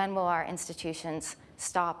and when will our institutions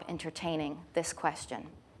stop entertaining this question?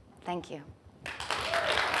 Thank you.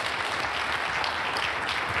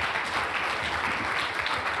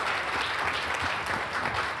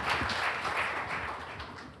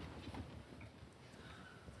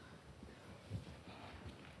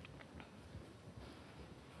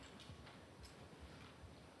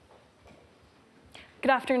 Good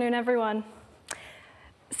afternoon, everyone.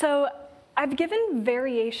 So I've given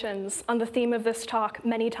variations on the theme of this talk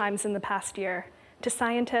many times in the past year, to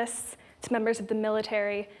scientists, to members of the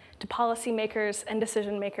military, to policymakers and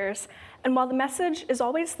decision makers. And while the message is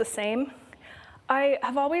always the same, I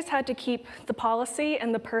have always had to keep the policy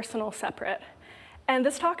and the personal separate. And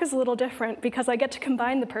this talk is a little different because I get to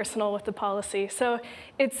combine the personal with the policy. So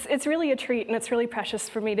it's really a treat, and it's really precious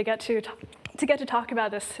for me to get to talk about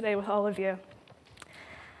this today with all of you.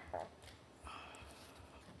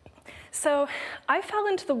 So I fell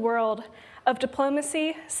into the world of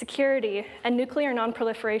diplomacy, security, and nuclear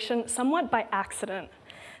nonproliferation somewhat by accident.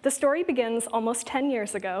 The story begins almost 10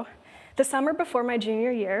 years ago, the summer before my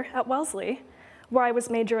junior year at Wellesley, where I was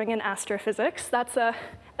majoring in astrophysics. That's a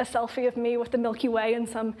selfie of me with the Milky Way and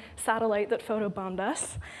some satellite that photobombed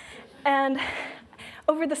us. And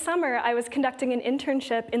over the summer, I was conducting an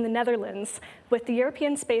internship in the Netherlands with the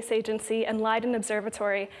European Space Agency and Leiden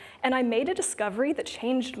Observatory, and I made a discovery that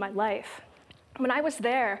changed my life. When I was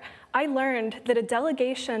there, I learned that a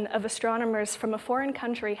delegation of astronomers from a foreign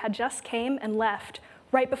country had just came and left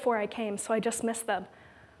right before I came, so I just missed them.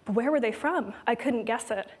 But where were they from? I couldn't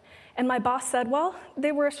guess it. And my boss said, well,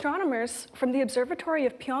 they were astronomers from the observatory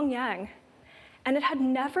of Pyongyang. And it had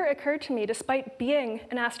never occurred to me, despite being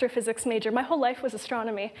an astrophysics major, my whole life was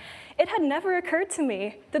astronomy, it had never occurred to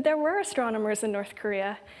me that there were astronomers in North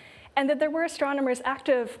Korea and that there were astronomers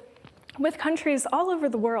active with countries all over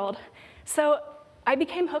the world. So I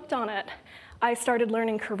became hooked on it. I started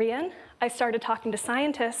learning Korean. I started talking to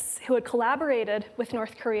scientists who had collaborated with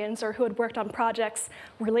North Koreans or who had worked on projects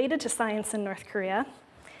related to science in North Korea.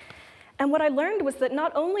 And what I learned was that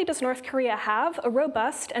not only does North Korea have a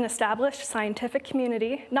robust and established scientific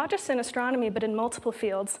community, not just in astronomy, but in multiple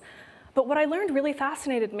fields, but what I learned really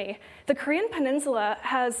fascinated me. The Korean Peninsula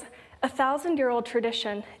has a 1,000-year-old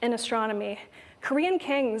tradition in astronomy. Korean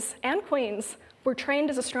kings and queens were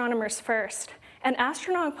trained as astronomers first, and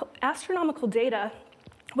astronomical data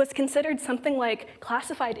was considered something like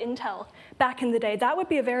classified intel back in the day. That would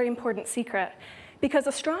be a very important secret, because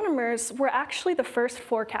astronomers were actually the first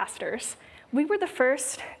forecasters. We were the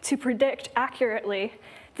first to predict accurately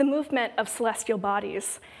the movement of celestial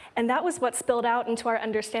bodies. And that was what spilled out into our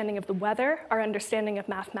understanding of the weather, our understanding of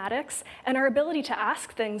mathematics, and our ability to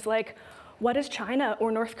ask things like, what is China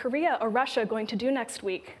or North Korea or Russia going to do next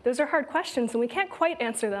week? Those are hard questions, and we can't quite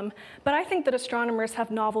answer them, but I think that astronomers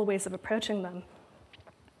have novel ways of approaching them.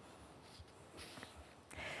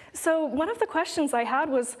 So one of the questions I had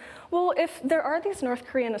was, well, if there are these North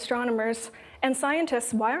Korean astronomers and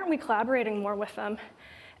scientists, why aren't we collaborating more with them?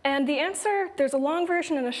 And the answer, there's a long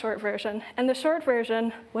version and a short version. And the short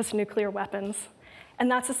version was nuclear weapons.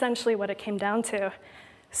 And that's essentially what it came down to.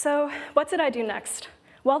 So what did I do next?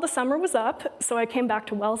 Well, the summer was up, so I came back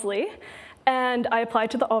to Wellesley. And I applied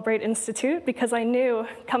to the Albright Institute because I knew,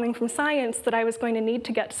 coming from science, that I was going to need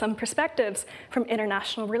to get some perspectives from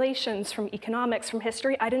international relations, from economics, from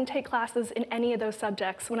history. I didn't take classes in any of those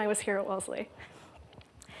subjects when I was here at Wellesley.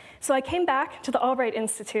 So I came back to the Albright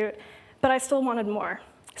Institute, but I still wanted more.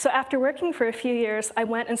 So after working for a few years, I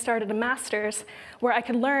went and started a master's where I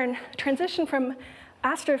could transition from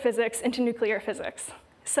astrophysics into nuclear physics.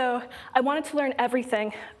 So I wanted to learn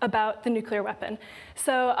everything about the nuclear weapon.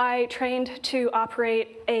 So I trained to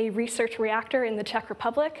operate a research reactor in the Czech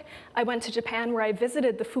Republic. I went to Japan where I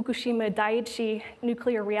visited the Fukushima Daiichi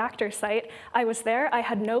nuclear reactor site. I was there. I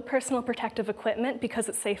had no personal protective equipment because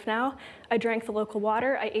it's safe now. I drank the local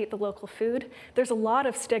water. I ate the local food. There's a lot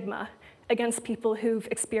of stigma against people who've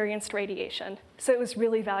experienced radiation. So it was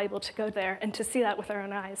really valuable to go there and to see that with our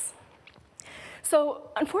own eyes. So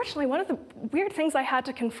unfortunately, one of the weird things I had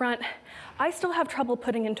to confront, I still have trouble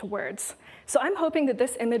putting into words. So I'm hoping that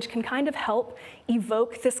this image can kind of help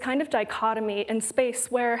evoke this kind of dichotomy in space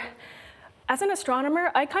where, as an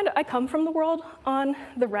astronomer, I come from the world on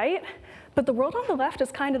the right, but the world on the left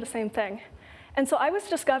is kind of the same thing. And so I was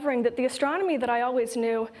discovering that the astronomy that I always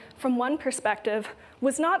knew from one perspective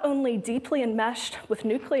was not only deeply enmeshed with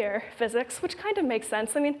nuclear physics, which kind of makes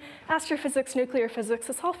sense. I mean, astrophysics, nuclear physics,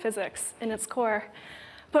 it's all physics in its core,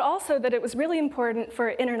 but also that it was really important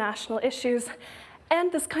for international issues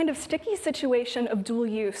and this kind of sticky situation of dual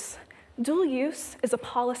use. Dual use is a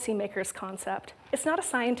policymaker's concept. It's not a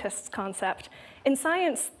scientist's concept. In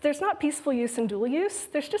science, there's not peaceful use and dual use,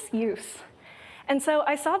 there's just use. And so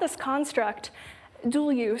I saw this construct,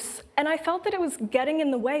 dual use, and I felt that it was getting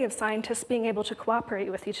in the way of scientists being able to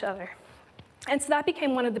cooperate with each other. And so that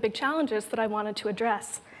became one of the big challenges that I wanted to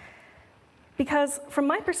address. Because from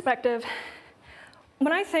my perspective,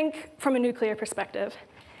 when I think from a nuclear perspective,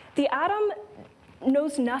 the atom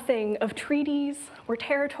knows nothing of treaties or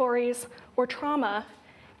territories or trauma.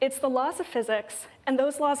 It's the laws of physics and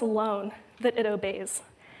those laws alone that it obeys.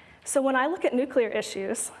 So when I look at nuclear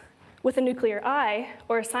issues, with a nuclear eye,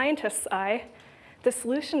 or a scientist's eye, the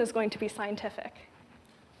solution is going to be scientific.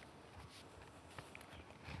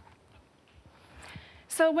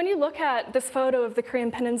 So when you look at this photo of the Korean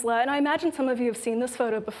Peninsula, and I imagine some of you have seen this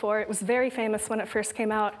photo before, it was very famous when it first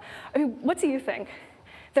came out. I mean, what do you think?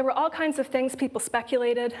 There were all kinds of things people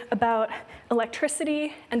speculated about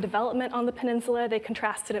electricity and development on the peninsula. They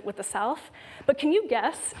contrasted it with the South. But can you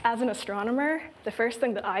guess, as an astronomer, the first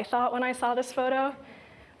thing that I thought when I saw this photo?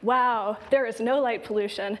 Wow, there is no light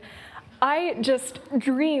pollution. I just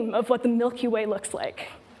dream of what the Milky Way looks like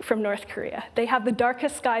from North Korea. They have the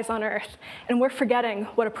darkest skies on Earth, and we're forgetting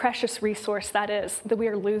what a precious resource that is that we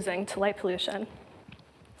are losing to light pollution.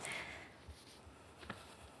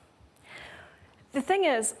 The thing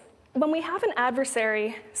is, when we have an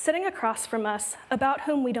adversary sitting across from us about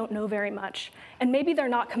whom we don't know very much, and maybe they're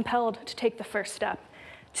not compelled to take the first step,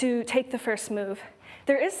 to take the first move,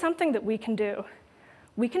 there is something that we can do.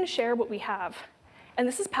 We can share what we have. And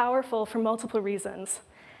this is powerful for multiple reasons.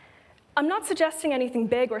 I'm not suggesting anything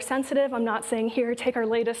big or sensitive. I'm not saying, here, take our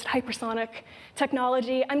latest hypersonic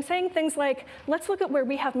technology. I'm saying things like, let's look at where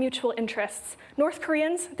we have mutual interests. North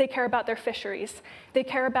Koreans, they care about their fisheries. They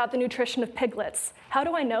care about the nutrition of piglets. How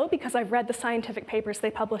do I know? Because I've read the scientific papers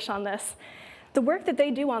they publish on this. The work that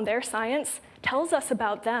they do on their science tells us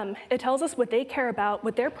about them. It tells us what they care about,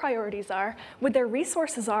 what their priorities are, what their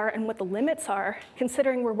resources are, and what the limits are,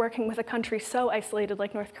 considering we're working with a country so isolated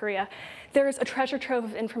like North Korea. There's a treasure trove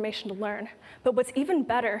of information to learn. But what's even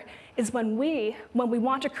better is when we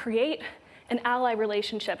want to create an ally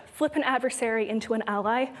relationship, flip an adversary into an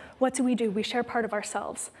ally, what do? We share part of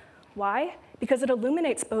ourselves. Why? Because it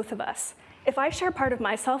illuminates both of us. If I share part of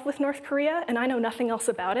myself with North Korea and I know nothing else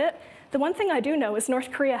about it, the one thing I do know is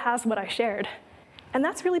North Korea has what I shared. And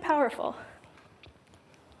that's really powerful.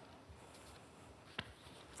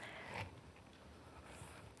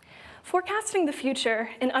 Forecasting the future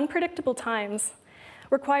in unpredictable times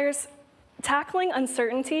requires tackling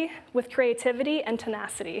uncertainty with creativity and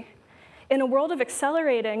tenacity. In a world of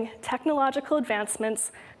accelerating technological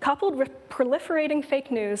advancements, coupled with proliferating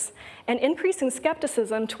fake news and increasing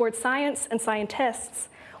skepticism towards science and scientists,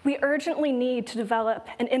 we urgently need to develop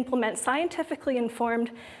and implement scientifically informed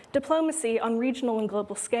diplomacy on regional and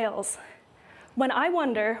global scales. When I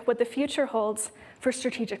wonder what the future holds for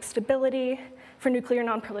strategic stability, for nuclear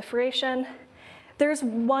nonproliferation, there's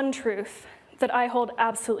one truth that I hold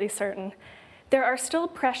absolutely certain. There are still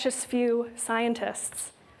precious few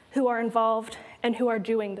scientists who are involved and who are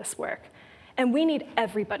doing this work, and we need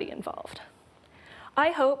everybody involved. I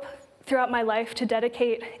hope throughout my life to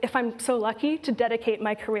dedicate, if I'm so lucky, to dedicate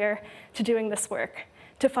my career to doing this work,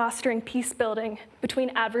 to fostering peace building between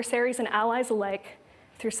adversaries and allies alike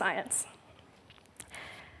through science.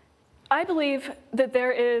 I believe that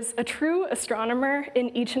there is a true astronomer in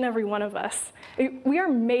each and every one of us. We are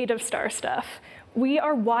made of star stuff. We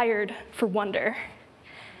are wired for wonder.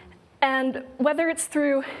 And whether it's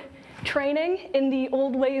through training in the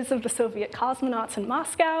old ways of the Soviet cosmonauts in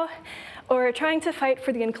Moscow, or trying to fight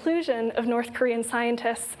for the inclusion of North Korean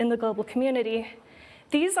scientists in the global community,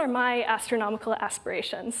 these are my astronomical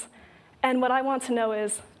aspirations. And what I want to know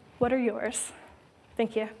is, what are yours?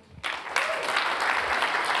 Thank you.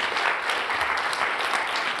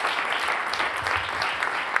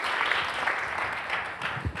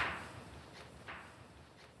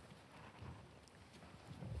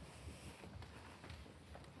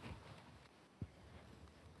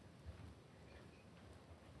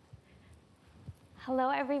 Hello,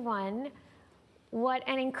 everyone. What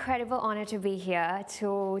an incredible honor to be here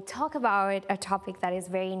to talk about a topic that is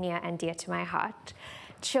very near and dear to my heart,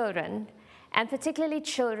 children, and particularly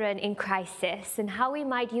children in crisis, and how we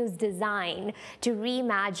might use design to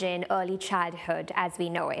reimagine early childhood as we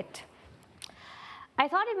know it. I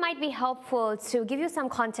thought it might be helpful to give you some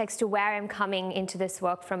context to where I'm coming into this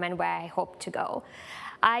work from and where I hope to go.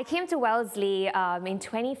 I came to Wellesley in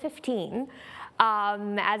 2015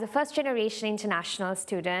 as a first-generation international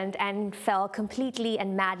student and fell completely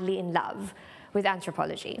and madly in love with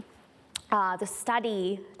anthropology.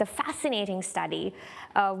 The fascinating study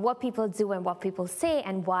of what people do and what people say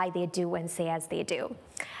and why they do and say as they do.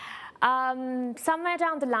 Somewhere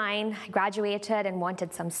down the line, I graduated and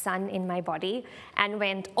wanted some sun in my body and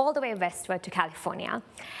went all the way westward to California.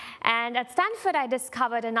 And at Stanford, I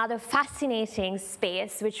discovered another fascinating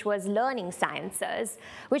space, which was learning sciences,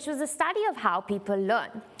 which was the study of how people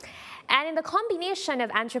learn. And in the combination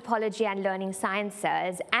of anthropology and learning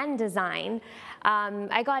sciences and design,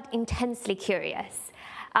 I got intensely curious.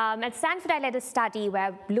 At Stanford, I led a study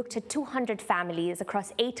where I looked at 200 families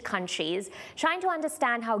across 8 countries, trying to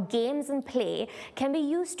understand how games and play can be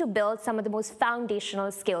used to build some of the most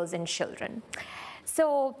foundational skills in children.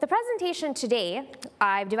 So the presentation today,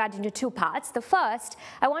 I've divided into 2 parts. The first,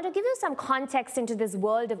 I want to give you some context into this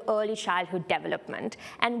world of early childhood development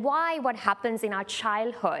and why what happens in our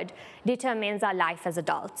childhood determines our life as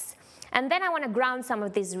adults. And then I want to ground some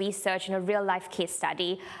of this research in a real-life case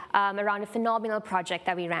study around a phenomenal project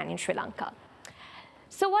that we ran in Sri Lanka.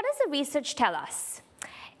 So what does the research tell us?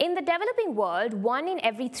 In the developing world, 1 in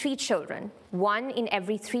every 3 children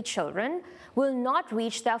will not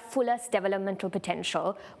reach their fullest developmental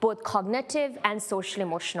potential, both cognitive and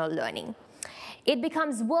social-emotional learning. It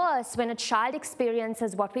becomes worse when a child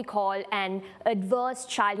experiences what we call an adverse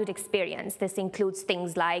childhood experience. This includes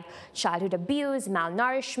things like childhood abuse,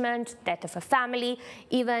 malnourishment, death of a family,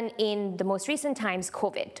 even in the most recent times,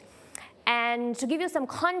 COVID. And to give you some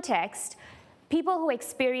context, people who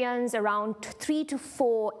experience around 3 to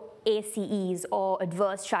 4 ACEs or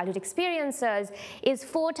adverse childhood experiences is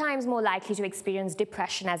 4 times more likely to experience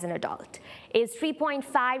depression as an adult, is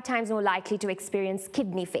 3.5 times more likely to experience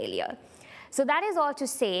kidney failure. So that is all to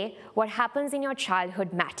say what happens in your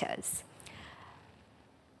childhood matters.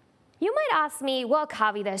 You might ask me, well,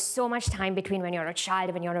 Kavi, there's so much time between when you're a child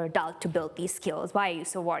and when you're an adult to build these skills. Why are you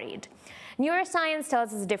so worried? Neuroscience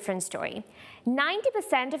tells us a different story.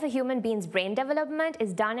 90% of a human being's brain development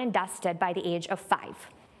is done and dusted by the age of 5.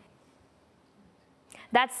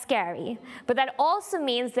 That's scary, but that also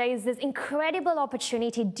means there is this incredible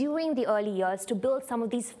opportunity during the early years to build some of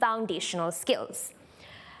these foundational skills.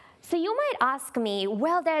 So you might ask me,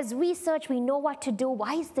 well, there's research, we know what to do,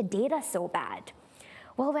 why is the data so bad?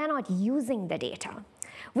 Well, we're not using the data.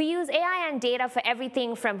 We use AI and data for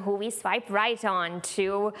everything from who we swipe right on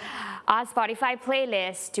to our Spotify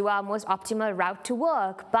playlist to our most optimal route to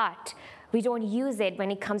work, but we don't use it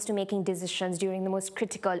when it comes to making decisions during the most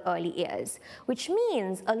critical early years, which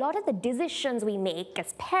means a lot of the decisions we make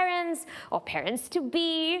as parents or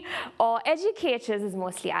parents-to-be or educators is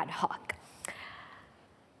mostly ad hoc.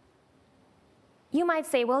 You might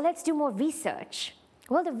say, well, let's do more research.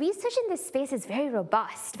 Well, the research in this space is very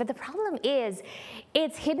robust, but the problem is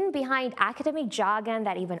it's hidden behind academic jargon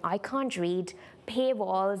that even I can't read,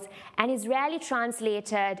 paywalls, and is rarely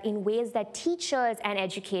translated in ways that teachers and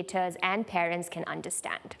educators and parents can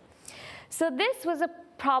understand. So this was a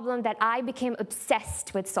problem that I became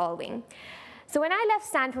obsessed with solving. So when I left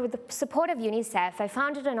Stanford with the support of UNICEF, I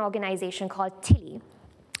founded an organization called TILI.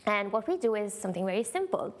 And what we do is something very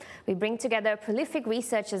simple. We bring together prolific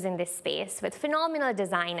researchers in this space with phenomenal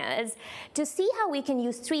designers to see how we can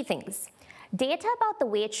use 3 things: data about the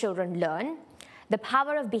way children learn, the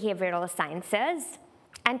power of behavioral sciences,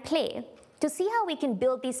 and play, to see how we can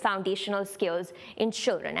build these foundational skills in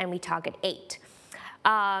children, and we target 8.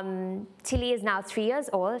 Tilly is now 3 years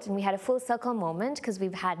old, and we had a full circle moment because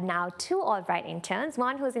we've had now 2 Albright interns,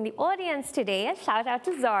 one who's in the audience today, shout out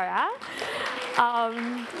to Zora,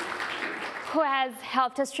 who has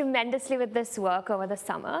helped us tremendously with this work over the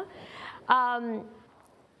summer. And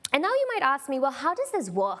now you might ask me, well, how does this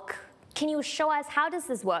work? Can you show us how does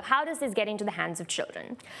this work? How does this get into the hands of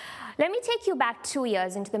children? Let me take you back 2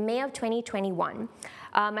 years into the May of 2021.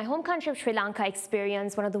 My home country of Sri Lanka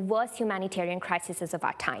experienced one of the worst humanitarian crises of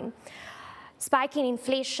our time. Spiking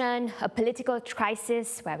inflation, a political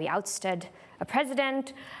crisis where we ousted a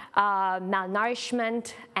president,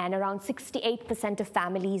 malnourishment, and around 68% of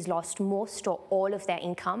families lost most or all of their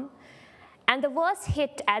income. And the worst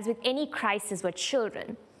hit, as with any crisis, were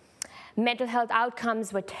children. Mental health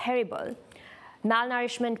outcomes were terrible.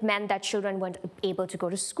 Malnourishment meant that children weren't able to go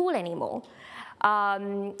to school anymore.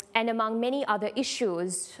 And among many other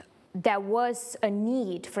issues, there was a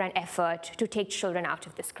need for an effort to take children out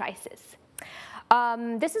of this crisis.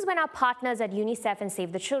 This is when our partners at UNICEF and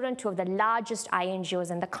Save the Children, 2 of the largest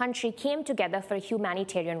INGOs in the country, came together for a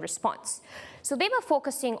humanitarian response. So they were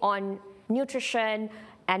focusing on nutrition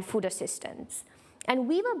and food assistance. And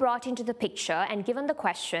we were brought into the picture and given the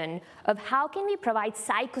question of how can we provide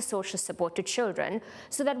psychosocial support to children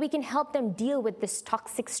so that we can help them deal with this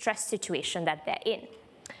toxic stress situation that they're in.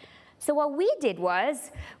 So what we did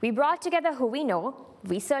was we brought together who we know,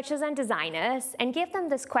 researchers and designers, and gave them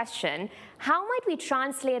this question: how might we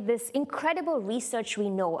translate this incredible research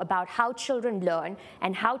we know about how children learn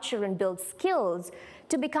and how children build skills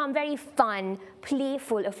to become very fun,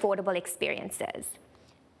 playful, affordable experiences?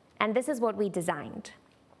 And this is what we designed.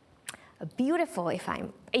 A beautiful,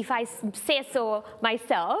 if I say so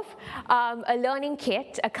myself, a learning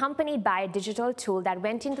kit accompanied by a digital tool that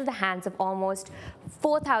went into the hands of almost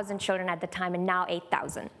 4,000 children at the time and now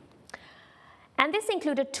 8,000. And this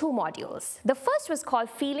included 2 modules. The first was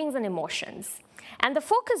called Feelings and Emotions. And the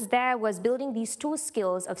focus there was building these 2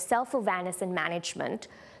 skills of self-awareness and management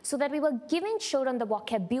so that we were giving children the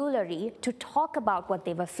vocabulary to talk about what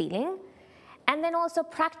they were feeling, and then also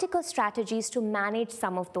practical strategies to manage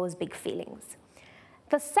some of those big feelings.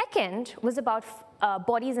 The second was about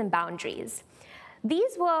bodies and boundaries.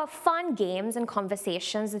 These were fun games and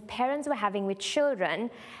conversations that parents were having with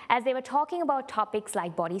children as they were talking about topics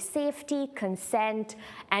like body safety, consent,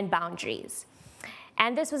 and boundaries.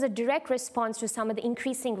 And this was a direct response to some of the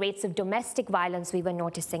increasing rates of domestic violence we were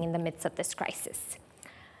noticing in the midst of this crisis.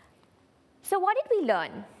 So what did we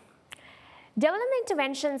learn? Development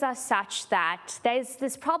interventions are such that there's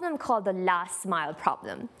this problem called the last mile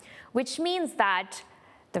problem, which means that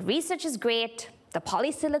the research is great, the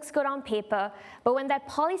policy looks good on paper, but when that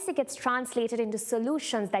policy gets translated into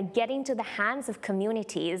solutions that get into the hands of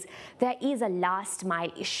communities, there is a last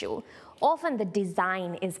mile issue. Often the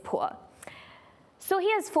design is poor. So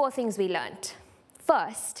here's 4 things we learned.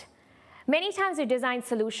 First, Many times we design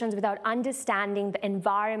solutions without understanding the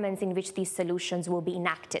environments in which these solutions will be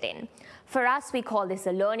enacted in. For us, we call this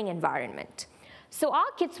a learning environment. So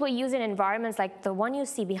our kits were used in environments like the one you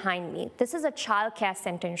see behind me. This is a childcare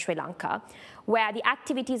center in Sri Lanka, where the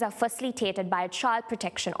activities are facilitated by a child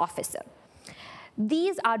protection officer.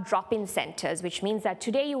 These are drop-in centers, which means that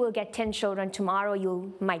today you will get 10 children, tomorrow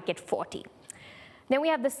you might get 40. Then we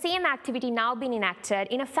have the same activity now being enacted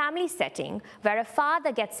in a family setting where a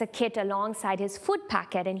father gets a kit alongside his food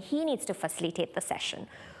packet and he needs to facilitate the session.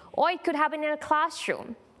 Or it could happen in a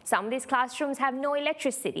classroom. Some of these classrooms have no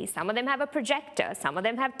electricity. Some of them have a projector. Some of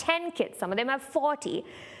them have 10 kits. Some of them have 40.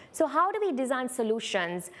 So how do we design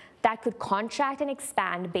solutions that could contract and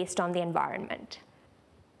expand based on the environment?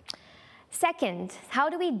 Second, how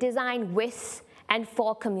do we design with and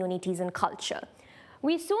for communities and culture?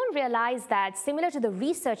 We soon realized that similar to the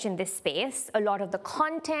research in this space, a lot of the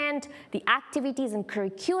content, the activities and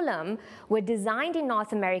curriculum were designed in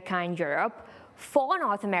North America and Europe for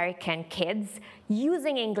North American kids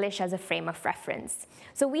using English as a frame of reference.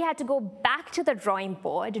 So we had to go back to the drawing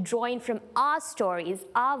board, drawing from our stories,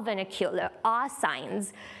 our vernacular, our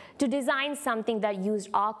signs, to design something that used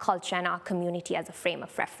our culture and our community as a frame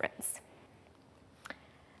of reference.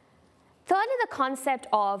 Thirdly, the concept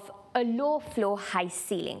of a low flow, high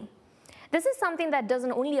ceiling. This is something that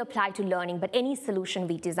doesn't only apply to learning, but any solution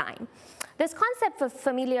we design. This concept was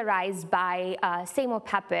familiarized by Seymour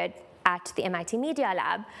Papert at the MIT Media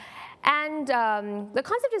Lab. And the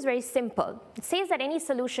concept is very simple. It says that any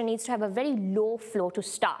solution needs to have a very low flow to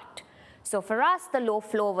start. So for us, the low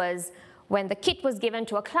flow was when the kit was given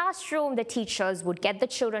to a classroom, the teachers would get the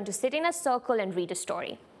children to sit in a circle and read a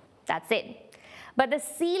story. That's it. But the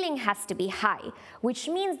ceiling has to be high, which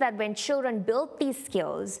means that when children build these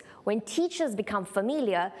skills, when teachers become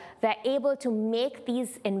familiar, they're able to make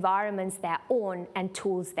these environments their own and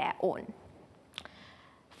tools their own.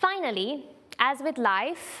 Finally, as with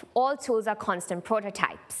life, all tools are constant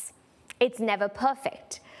prototypes. It's never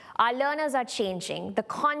perfect. Our learners are changing. The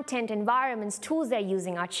content, environments, tools they're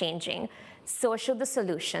using are changing. So should the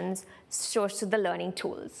solutions, so should the learning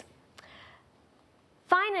tools.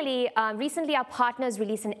 Finally, recently our partners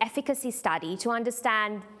released an efficacy study to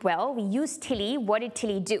understand, well, we used Tilly, what did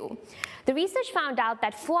Tilly do? The research found out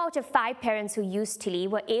that 4 out of 5 parents who used Tilly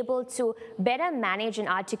were able to better manage and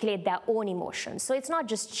articulate their own emotions. So it's not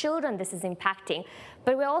just children this is impacting,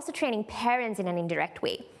 but we're also training parents in an indirect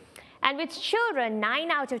way. And with children,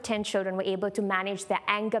 9 out of 10 children were able to manage their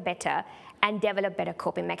anger better and develop better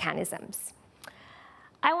coping mechanisms.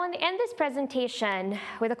 I want to end this presentation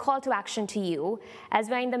with a call to action to you, as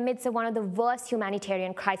we're in the midst of one of the worst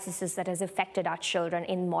humanitarian crises that has affected our children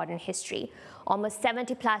in modern history. Almost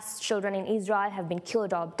 70+ children in Israel have been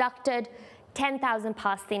killed or abducted. 10,000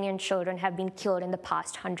 Palestinian children have been killed in the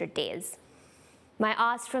past 100 days. My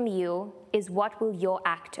ask from you is, what will your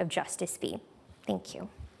act of justice be? Thank you.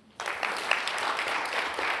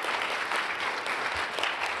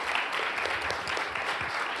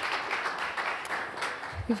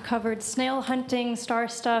 We've covered snail hunting, star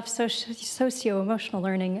stuff, socio-emotional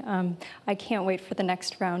learning. I can't wait for the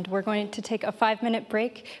next round. We're going to take a 5-minute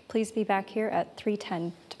break. Please be back here at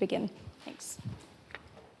 3:10 to begin. Thanks.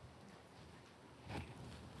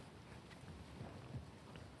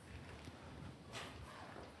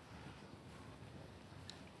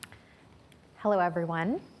 Hello,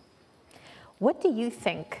 everyone. What do you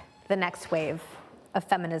think the next wave of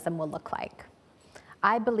feminism will look like?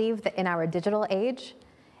 I believe that in our digital age,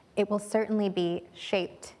 it will certainly be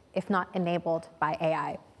shaped, if not enabled, by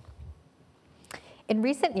AI. In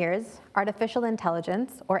recent years, artificial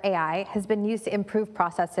intelligence, or AI, has been used to improve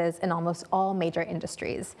processes in almost all major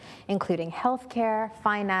industries, including healthcare,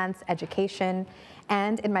 finance, education,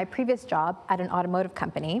 and in my previous job at an automotive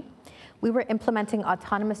company, we were implementing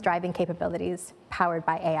autonomous driving capabilities powered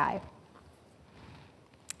by AI.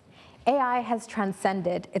 AI has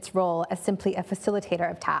transcended its role as simply a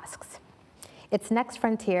facilitator of tasks. Its next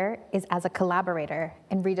frontier is as a collaborator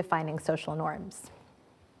in redefining social norms.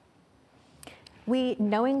 We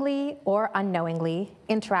knowingly or unknowingly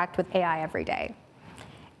interact with AI every day.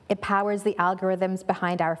 It powers the algorithms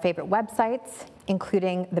behind our favorite websites,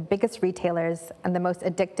 including the biggest retailers and the most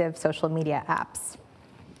addictive social media apps.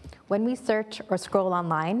 When we search or scroll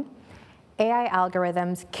online, AI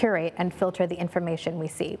algorithms curate and filter the information we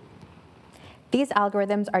see. These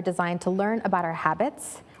algorithms are designed to learn about our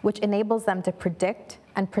habits, which enables them to predict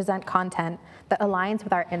and present content that aligns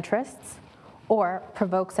with our interests or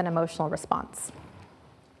provokes an emotional response.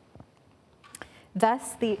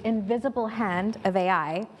 Thus, the invisible hand of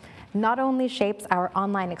AI not only shapes our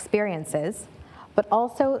online experiences, but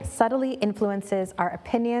also subtly influences our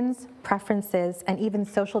opinions, preferences, and even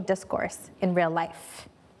social discourse in real life.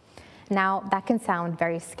 Now, that can sound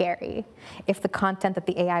very scary if the content that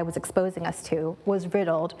the AI was exposing us to was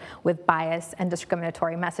riddled with bias and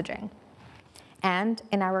discriminatory messaging. And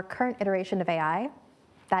in our current iteration of AI,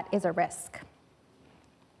 that is a risk.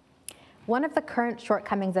 One of the current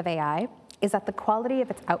shortcomings of AI is that the quality of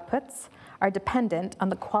its outputs are dependent on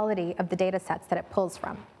the quality of the data sets that it pulls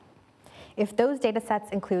from. If those data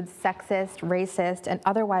sets include sexist, racist, and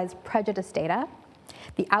otherwise prejudiced data,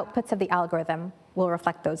 the outputs of the algorithm will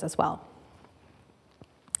reflect those as well.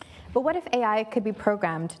 But what if AI could be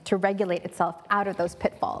programmed to regulate itself out of those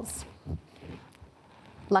pitfalls?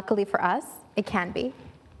 Luckily for us, it can be.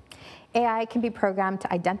 AI can be programmed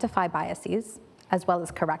to identify biases as well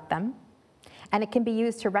as correct them, and it can be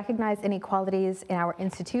used to recognize inequalities in our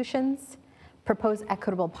institutions, propose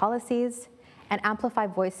equitable policies, and amplify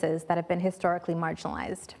voices that have been historically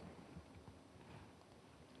marginalized.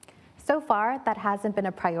 So far, that hasn't been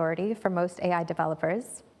a priority for most AI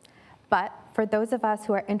developers, but for those of us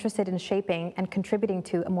who are interested in shaping and contributing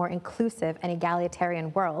to a more inclusive and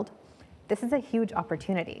egalitarian world, this is a huge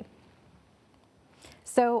opportunity.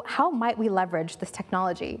 So how might we leverage this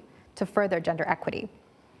technology to further gender equity?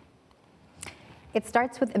 It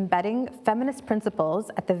starts with embedding feminist principles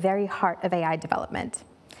at the very heart of AI development.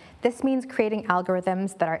 This means creating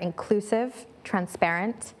algorithms that are inclusive,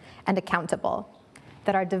 transparent, and accountable,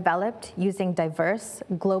 that are developed using diverse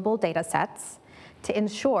global data sets to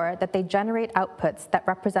ensure that they generate outputs that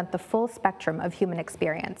represent the full spectrum of human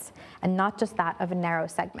experience, and not just that of a narrow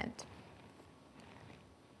segment.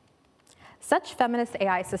 Such feminist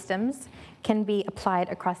AI systems can be applied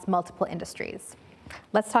across multiple industries.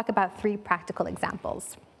 Let's talk about 3 practical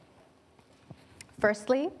examples.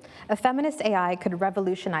 Firstly, a feminist AI could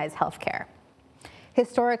revolutionize healthcare.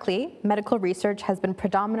 Historically, medical research has been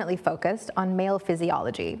predominantly focused on male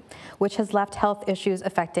physiology, which has left health issues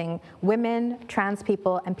affecting women, trans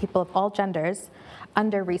people, and people of all genders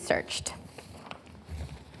under-researched.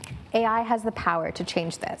 AI has the power to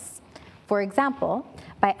change this. For example,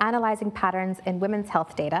 by analyzing patterns in women's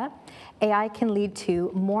health data, AI can lead to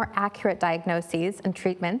more accurate diagnoses and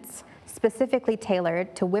treatments specifically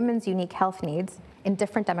tailored to women's unique health needs in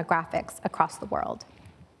different demographics across the world.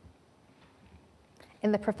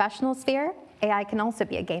 In the professional sphere, AI can also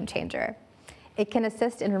be a game changer. It can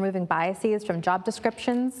assist in removing biases from job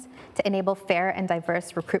descriptions to enable fair and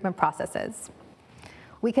diverse recruitment processes.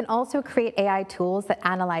 We can also create AI tools that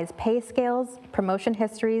analyze pay scales, promotion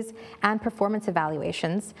histories, and performance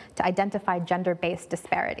evaluations to identify gender-based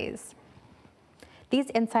disparities.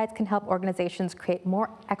 These insights can help organizations create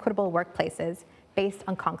more equitable workplaces based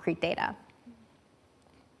on concrete data.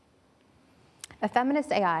 A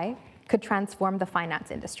feminist AI could transform the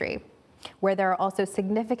finance industry, where there are also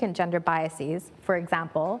significant gender biases, for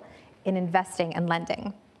example, in investing and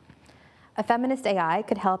lending. A feminist AI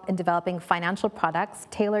could help in developing financial products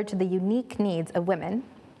tailored to the unique needs of women,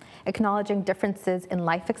 acknowledging differences in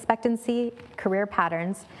life expectancy, career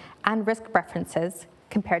patterns, and risk preferences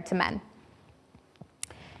compared to men.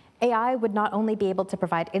 AI would not only be able to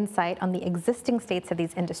provide insight on the existing states of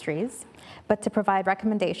these industries, but to provide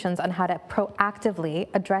recommendations on how to proactively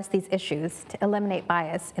address these issues to eliminate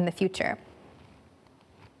bias in the future.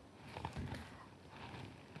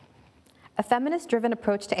 A feminist-driven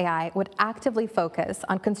approach to AI would actively focus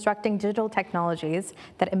on constructing digital technologies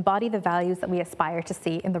that embody the values that we aspire to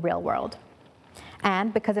see in the real world.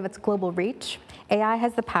 And because of its global reach, AI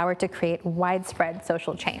has the power to create widespread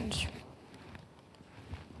social change.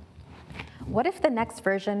 What if the next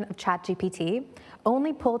version of ChatGPT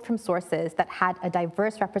only pulled from sources that had a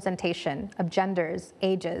diverse representation of genders,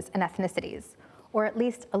 ages, and ethnicities, or at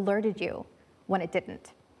least alerted you when it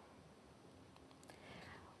didn't?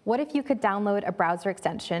 What if you could download a browser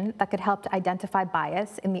extension that could help to identify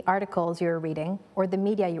bias in the articles you were reading or the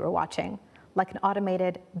media you were watching, like an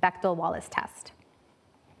automated Bechdel-Wallace test?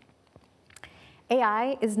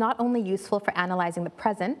 AI is not only useful for analyzing the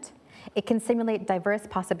present, it can simulate diverse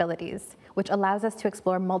possibilities, which allows us to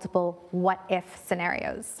explore multiple what-if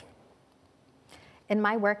scenarios. In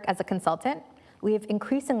my work as a consultant, we have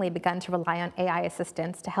increasingly begun to rely on AI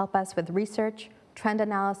assistants to help us with research, trend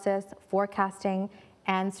analysis, forecasting,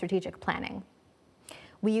 and strategic planning.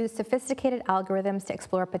 We use sophisticated algorithms to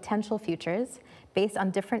explore potential futures based on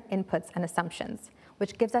different inputs and assumptions,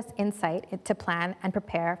 which gives us insight to plan and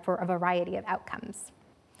prepare for a variety of outcomes.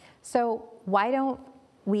 So why don't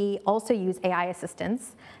we also use AI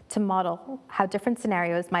assistants to model how different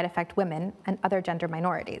scenarios might affect women and other gender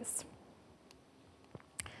minorities?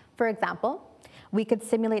 For example, we could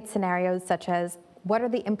simulate scenarios such as, what are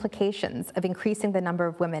the implications of increasing the number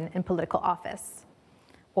of women in political office?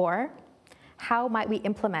 Or, how might we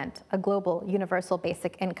implement a global universal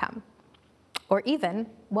basic income? Or even,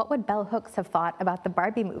 what would bell hooks have thought about the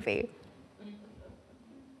Barbie movie?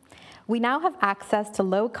 We now have access to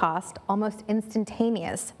low-cost, almost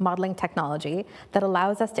instantaneous modeling technology that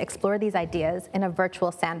allows us to explore these ideas in a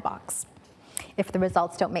virtual sandbox. If the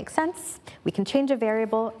results don't make sense, we can change a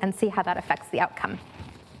variable and see how that affects the outcome.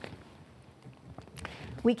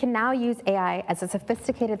 We can now use AI as a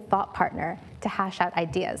sophisticated thought partner to hash out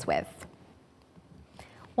ideas with.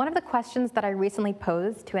 One of the questions that I recently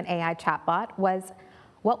posed to an AI chatbot was,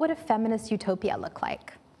 what would a feminist utopia look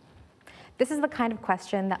like? This is the kind of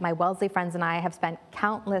question that my Wellesley friends and I have spent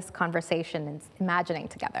countless conversations imagining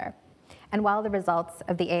together. And while the results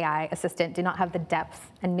of the AI assistant do not have the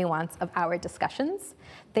depth and nuance of our discussions,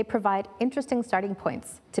 they provide interesting starting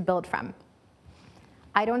points to build from.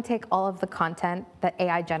 I don't take all of the content that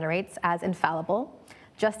AI generates as infallible,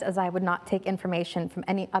 just as I would not take information from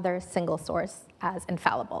any other single source as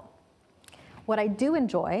infallible. What I do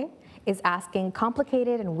enjoy is asking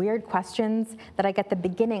complicated and weird questions that I get the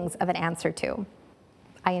beginnings of an answer to.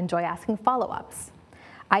 I enjoy asking follow-ups.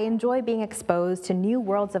 I enjoy being exposed to new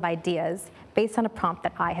worlds of ideas based on a prompt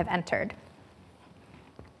that I have entered.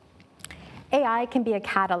 AI can be a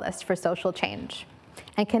catalyst for social change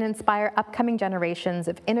and can inspire upcoming generations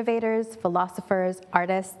of innovators, philosophers,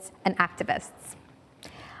 artists, and activists.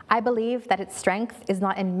 I believe that its strength is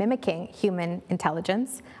not in mimicking human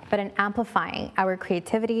intelligence, but in amplifying our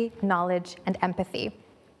creativity, knowledge, and empathy.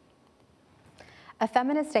 A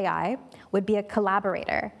feminist AI would be a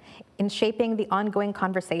collaborator in shaping the ongoing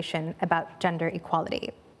conversation about gender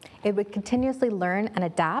equality. It would continuously learn and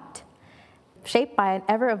adapt, shaped by an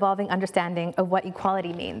ever-evolving understanding of what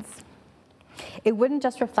equality means. It wouldn't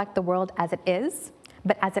just reflect the world as it is,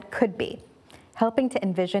 but as it could be, helping to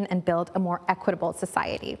envision and build a more equitable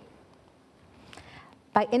society.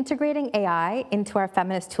 By integrating AI into our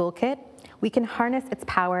feminist toolkit, we can harness its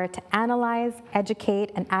power to analyze,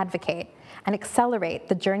 educate, and advocate, and accelerate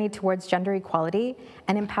the journey towards gender equality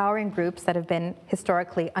and empowering groups that have been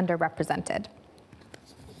historically underrepresented.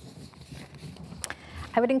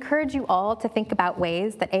 I would encourage you all to think about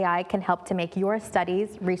ways that AI can help to make your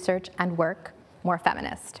studies, research, and work more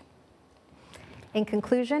feminist. In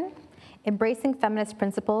conclusion, embracing feminist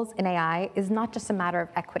principles in AI is not just a matter of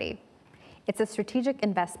equity. It's a strategic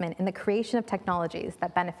investment in the creation of technologies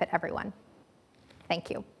that benefit everyone. Thank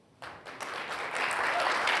you.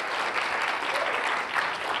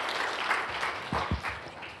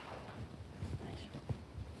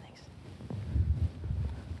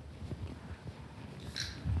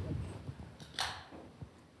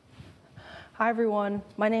 Hi everyone,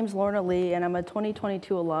 my name's Lorna Lee and I'm a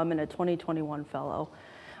 2022 alum and a 2021 fellow.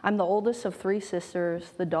 I'm the oldest of 3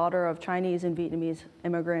 sisters, the daughter of Chinese and Vietnamese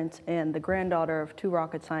immigrants, and the granddaughter of 2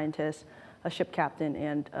 rocket scientists, a ship captain,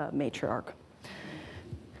 and a matriarch.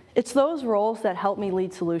 It's those roles that help me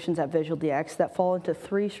lead solutions at VisualDX that fall into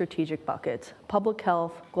 3 strategic buckets: public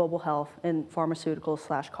health, global health, and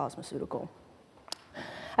pharmaceutical/cosmeceutical.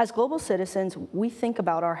 As global citizens, we think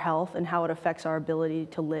about our health and how it affects our ability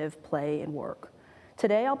to live, play, and work.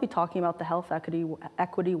 Today, I'll be talking about the health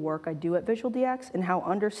equity work I do at VisualDX and how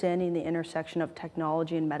understanding the intersection of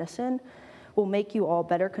technology and medicine will make you all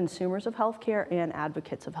better consumers of healthcare and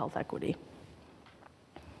advocates of health equity.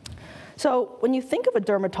 So when you think of a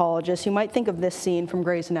dermatologist, you might think of this scene from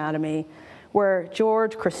Grey's Anatomy, where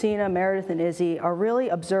George, Christina, Meredith, and Izzy are really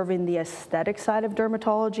observing the aesthetic side of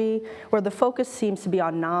dermatology, where the focus seems to be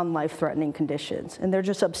on non-life-threatening conditions. And they're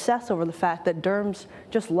just obsessed over the fact that derms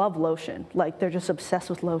just love lotion, like they're just obsessed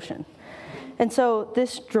with lotion. And so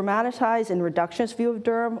this dramatized and reductionist view of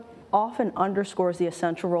derm often underscores the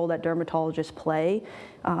essential role that dermatologists play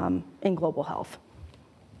in global health.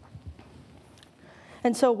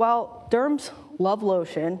 And so while derms love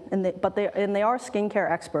lotion, and they are skincare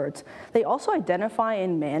experts, they also identify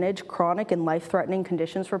and manage chronic and life-threatening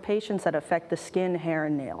conditions for patients that affect the skin, hair,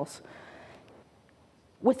 and nails.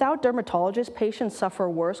 Without dermatologists, patients suffer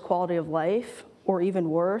worse quality of life, or even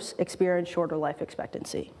worse, experience shorter life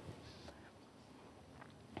expectancy.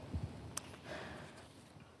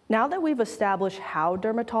 Now that we've established how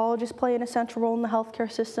dermatologists play an essential role in the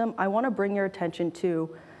healthcare system, I want to bring your attention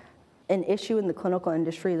to an issue in the clinical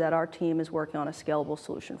industry that our team is working on a scalable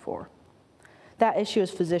solution for. That issue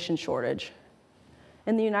is physician shortage.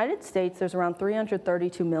 In the United States, there's around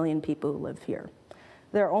 332 million people who live here.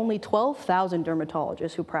 There are only 12,000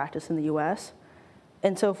 dermatologists who practice in the US.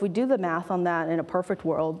 And so if we do the math on that in a perfect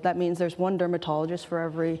world, that means there's 1 dermatologist for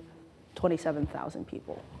every 27,000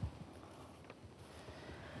 people.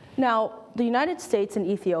 Now, the United States and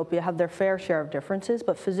Ethiopia have their fair share of differences,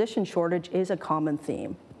 but physician shortage is a common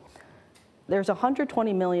theme. There's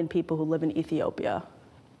 120 million people who live in Ethiopia.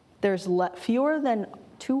 There's fewer than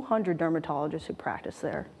 200 dermatologists who practice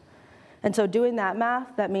there. And so doing that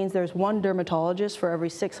math, that means there's one dermatologist for every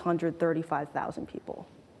 635,000 people.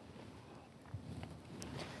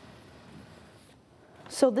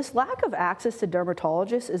 So this lack of access to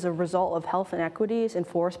dermatologists is a result of health inequities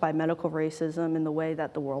enforced by medical racism in the way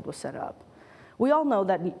that the world was set up. We all know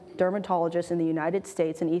that dermatologists in the United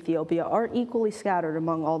States and Ethiopia aren't equally scattered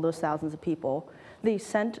among all those thousands of people.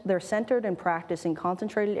 They're centered and practice in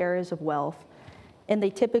concentrated areas of wealth, and they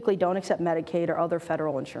typically don't accept Medicaid or other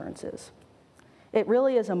federal insurances. It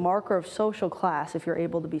really is a marker of social class if you're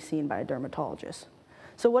able to be seen by a dermatologist.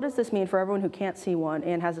 So what does this mean for everyone who can't see one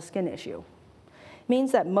and has a skin issue? It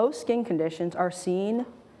means that most skin conditions are seen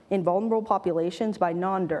in vulnerable populations by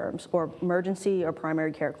non-derms or emergency or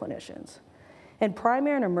primary care clinicians. And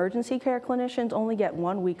primary and emergency care clinicians only get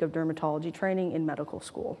 1 week of dermatology training in medical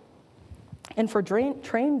school. And for trained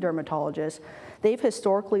dermatologists, they've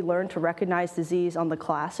historically learned to recognize disease on the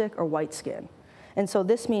classic or white skin. And so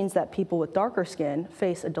this means that people with darker skin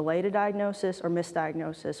face a delayed diagnosis or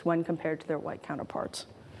misdiagnosis when compared to their white counterparts.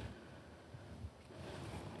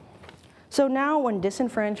 So now when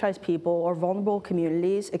disenfranchised people or vulnerable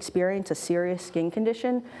communities experience a serious skin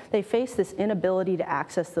condition, they face this inability to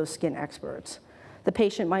access those skin experts. The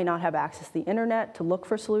patient might not have access to the internet to look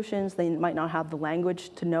for solutions, they might not have the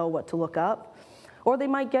language to know what to look up, or they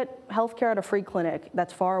might get healthcare at a free clinic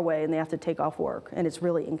that's far away and they have to take off work, and it's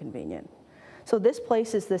really inconvenient. So this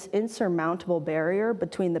places this insurmountable barrier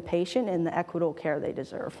between the patient and the equitable care they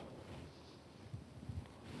deserve.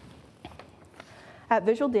 At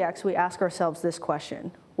Visual DX, we ask ourselves this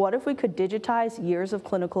question: what if we could digitize years of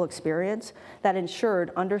clinical experience that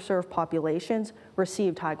ensured underserved populations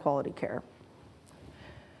received high-quality care?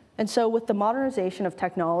 And so with the modernization of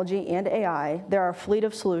technology and AI, there are a fleet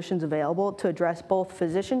of solutions available to address both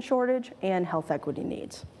physician shortage and health equity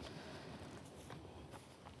needs.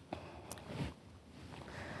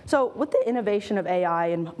 So with the innovation of AI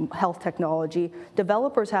and health technology,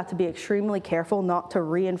 developers have to be extremely careful not to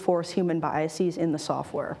reinforce human biases in the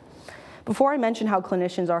software. Before I mention how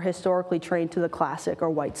clinicians are historically trained to the classic or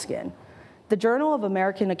white skin, the Journal of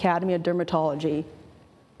American Academy of Dermatology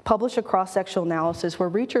published a cross-sectional analysis where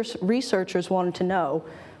researchers wanted to know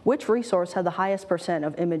which resource had the highest %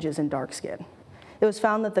 of images in dark skin. It was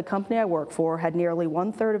found that the company I work for had nearly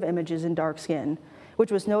 1/3 of images in dark skin,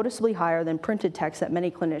 which was noticeably higher than printed text that many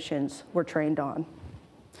clinicians were trained on.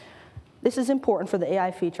 This is important for the AI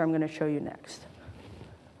feature I'm going to show you next.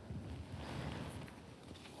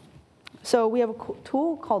 So we have a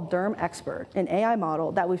tool called Derm Expert, an AI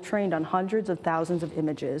model that we've trained on hundreds of thousands of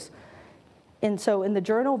images. And so in the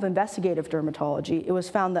Journal of Investigative Dermatology, it was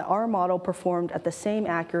found that our model performed at the same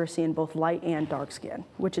accuracy in both light and dark skin,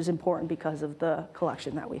 which is important because of the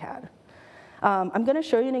collection that we had. I'm going to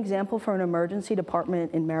show you an example from an emergency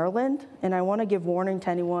department in Maryland, and I want to give warning to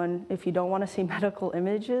anyone: if you don't want to see medical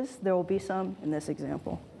images, there will be some in this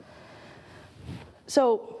example.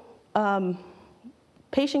 So,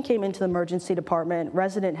 patient came into the emergency department.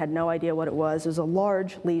 Resident had no idea what it was. It was a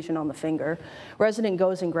large lesion on the finger. Resident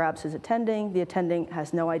goes and grabs his attending. The attending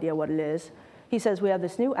has no idea what it is. He says, "We have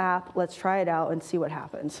this new app. Let's try it out and see what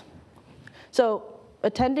happens." So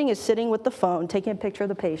attending is sitting with the phone, taking a picture of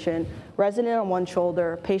the patient, resident on one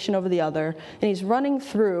shoulder, patient over the other, and he's running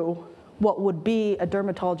through what would be a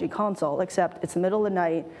dermatology consult, except it's the middle of the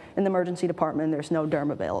night in the emergency department and there's no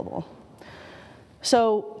derm available.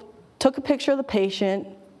 So took a picture of the patient,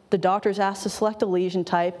 the doctor's asked to select a lesion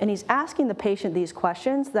type, and he's asking the patient these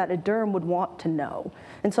questions that a derm would want to know.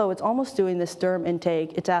 And so it's almost doing this derm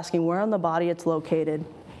intake. It's asking where on the body it's located.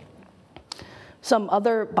 Some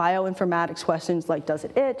other bioinformatics questions like, does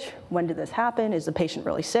it itch? When did this happen? Is the patient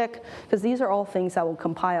really sick? Because these are all things that will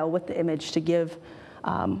compile with the image to give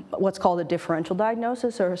what's called a differential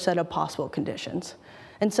diagnosis or a set of possible conditions.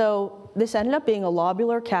 And so this ended up being a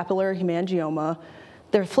lobular capillary hemangioma.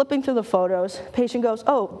 They're flipping through the photos. Patient goes,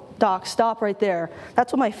 "Oh, doc, stop right there.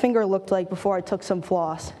 That's what my finger looked like before I took some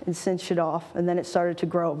floss and cinched it off, and then it started to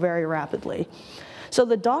grow very rapidly." So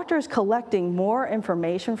the doctor is collecting more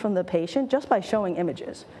information from the patient just by showing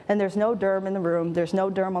images. And there's no derm in the room, there's no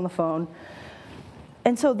derm on the phone.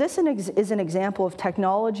 And so this is an example of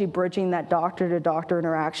technology bridging that doctor-to-doctor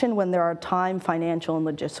interaction when there are time, financial, and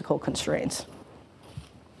logistical constraints.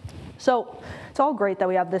 So it's all great that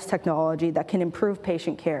we have this technology that can improve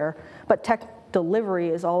patient care, but tech delivery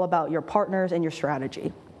is all about your partners and your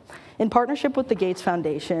strategy. In partnership with the Gates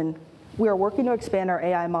Foundation, we are working to expand our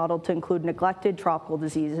AI model to include neglected tropical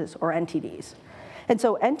diseases, or NTDs. And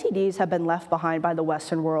so NTDs have been left behind by the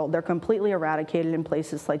Western world. They're completely eradicated in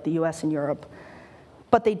places like the US and Europe.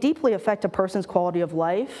 But they deeply affect a person's quality of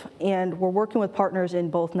life, and we're working with partners in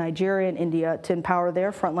both Nigeria and India to empower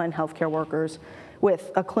their frontline healthcare workers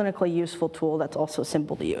with a clinically useful tool that's also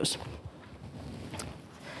simple to use.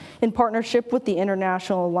 In partnership with the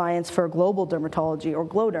International Alliance for Global Dermatology, or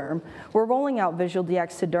GLODERM, we're rolling out Visual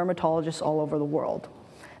DX to dermatologists all over the world.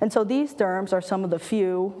 And so these derms are some of the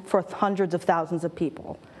few for hundreds of thousands of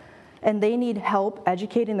people. And they need help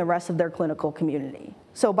educating the rest of their clinical community.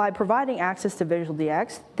 So by providing access to Visual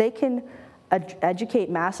DX, they can educate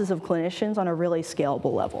masses of clinicians on a really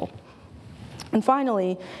scalable level. And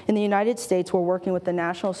finally, in the United States, we're working with the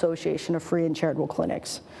National Association of Free and Charitable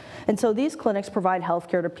Clinics. And so these clinics provide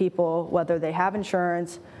healthcare to people, whether they have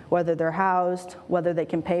insurance, whether they're housed, whether they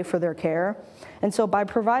can pay for their care. And so by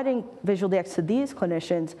providing Visual DX to these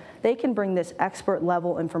clinicians, they can bring this expert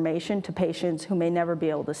level information to patients who may never be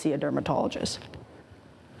able to see a dermatologist.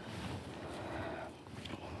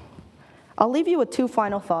 I'll leave you with two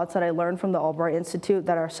final thoughts that I learned from the Albright Institute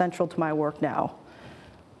that are central to my work now.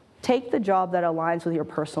 Take the job that aligns with your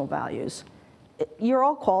personal values. You're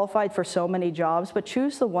all qualified for so many jobs, but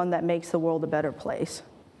choose the one that makes the world a better place.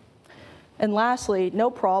 And lastly, no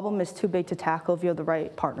problem is too big to tackle if you have the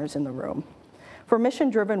right partners in the room. For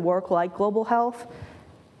mission-driven work like global health,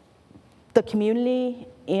 the community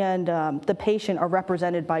and the patient are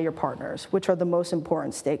represented by your partners, which are the most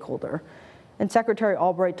important stakeholder. And Secretary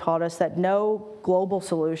Albright taught us that no global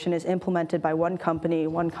solution is implemented by one company,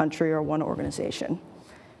 one country, or one organization.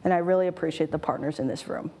 And I really appreciate the partners in this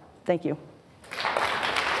room. Thank you.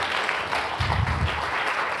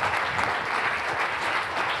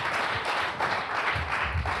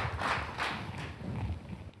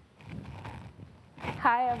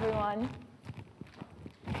 Hi, everyone.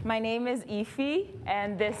 My name is Ify,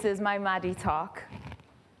 and this is my Maddy Talk.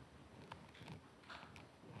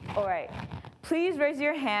 All right. Please raise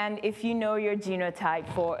your hand if you know your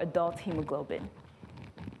genotype for adult hemoglobin.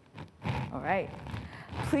 All right.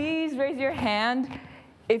 Please raise your hand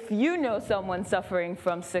if you know someone suffering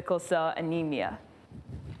from sickle cell anemia.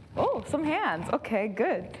 Oh, some hands. OK,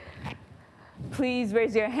 good. Please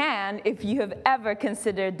raise your hand if you have ever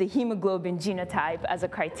considered the hemoglobin genotype as a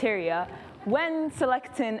criteria when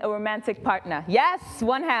selecting a romantic partner. Yes,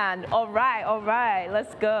 one hand. All right,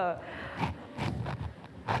 let's go.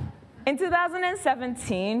 In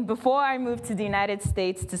 2017, before I moved to the United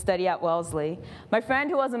States to study at Wellesley, my friend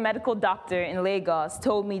who was a medical doctor in Lagos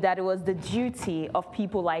told me that it was the duty of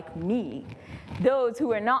people like me, those who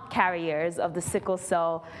were not carriers of the sickle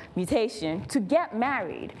cell mutation, to get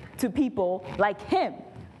married to people like him,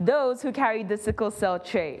 those who carried the sickle cell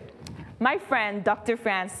trait. My friend, Dr.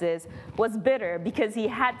 Francis, was bitter because he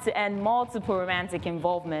had to end multiple romantic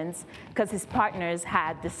involvements because his partners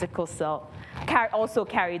had the sickle cell, also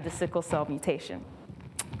carried the sickle cell mutation.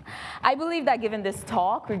 I believe that given this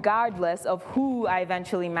talk, regardless of who I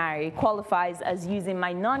eventually marry, qualifies as using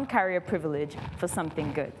my non-carrier privilege for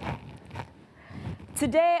something good.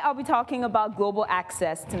 Today, I'll be talking about global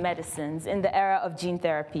access to medicines in the era of gene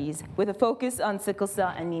therapies, with a focus on sickle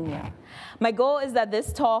cell anemia. My goal is that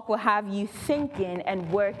this talk will have you thinking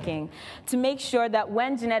and working to make sure that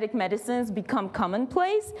when genetic medicines become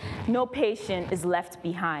commonplace, no patient is left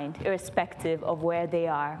behind, irrespective of where they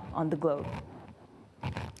are on the globe.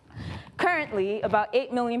 Currently, about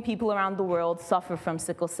 8 million people around the world suffer from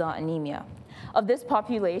sickle cell anemia. Of this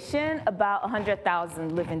population, about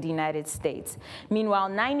 100,000 live in the United States. Meanwhile,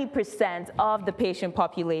 90% of the patient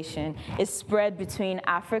population is spread between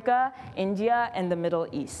Africa, India, and the Middle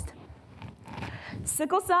East.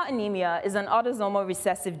 Sickle cell anemia is an autosomal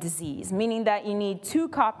recessive disease, meaning that you need 2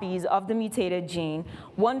 copies of the mutated gene,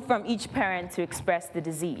 one from each parent to express the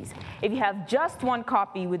disease. If you have just 1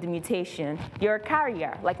 copy with the mutation, you're a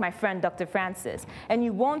carrier, like my friend Dr. Francis, and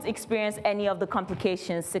you won't experience any of the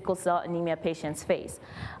complications sickle cell anemia patients face.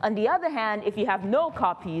 On the other hand, if you have no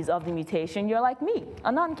copies of the mutation, you're like me,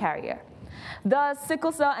 a non-carrier. Thus,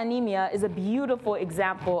 sickle cell anemia is a beautiful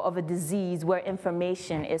example of a disease where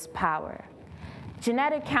information is power.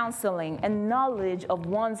 Genetic counseling and knowledge of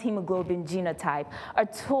one's hemoglobin genotype are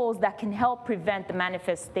tools that can help prevent the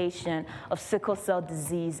manifestation of sickle cell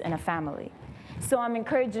disease in a family. So I'm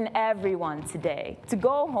encouraging everyone today to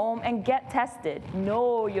go home and get tested.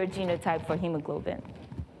 Know your genotype for hemoglobin.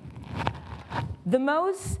 The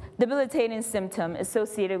most debilitating symptom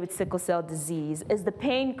associated with sickle cell disease is the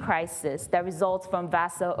pain crisis that results from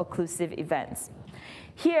vaso-occlusive events.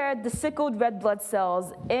 Here, the sickled red blood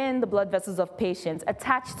cells in the blood vessels of patients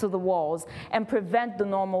attach to the walls and prevent the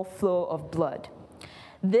normal flow of blood.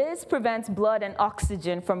 This prevents blood and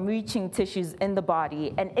oxygen from reaching tissues in the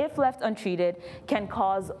body, and if left untreated, can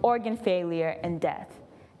cause organ failure and death.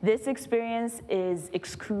 This experience is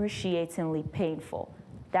excruciatingly painful.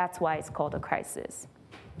 That's why it's called a crisis.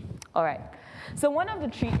 All right, so one of the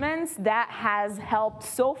treatments that has helped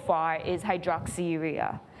so far is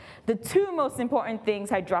hydroxyurea. The two most important things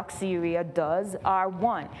hydroxyurea does are,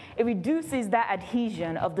 one, it reduces that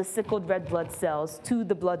adhesion of the sickled red blood cells to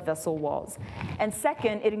the blood vessel walls. And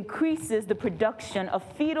second, it increases the production of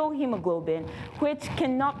fetal hemoglobin, which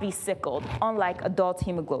cannot be sickled, unlike adult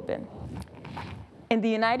hemoglobin. In the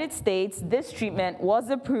United States, this treatment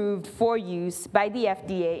was approved for use by the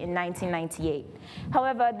FDA in 1998.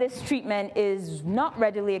 However, this treatment is not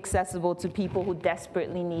readily accessible to people who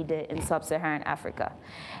desperately need it in sub-Saharan Africa.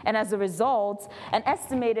 And as a result, an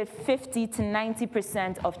estimated 50 to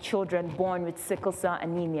 90% of children born with sickle cell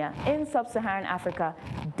anemia in sub-Saharan Africa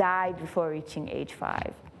died before reaching age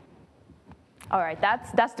 5. All right,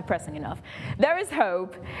 that's depressing enough. There is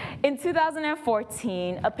hope. In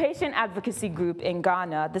 2014, a patient advocacy group in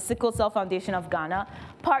Ghana, the Sickle Cell Foundation of Ghana,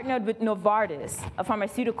 partnered with Novartis, a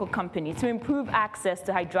pharmaceutical company, to improve access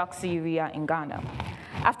to hydroxyurea in Ghana.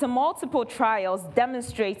 After multiple trials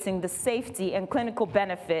demonstrating the safety and clinical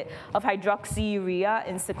benefit of hydroxyurea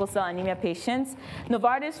in sickle cell anemia patients,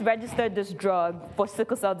 Novartis registered this drug for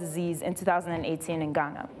sickle cell disease in 2018 in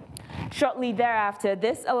Ghana. Shortly thereafter,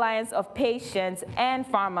 this alliance of patients and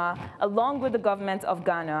pharma, along with the government of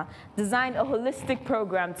Ghana, designed a holistic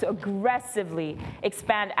program to aggressively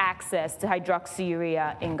expand access to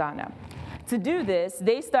hydroxyurea in Ghana. To do this,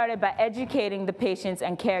 they started by educating the patients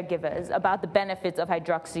and caregivers about the benefits of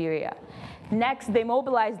hydroxyurea. Next, they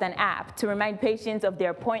mobilized an app to remind patients of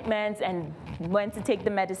their appointments and when to take the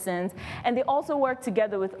medicines. And they also worked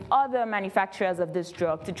together with other manufacturers of this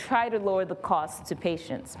drug to try to lower the cost to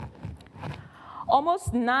patients.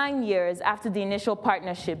 Almost 9 years after the initial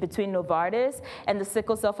partnership between Novartis and the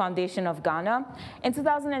Sickle Cell Foundation of Ghana, in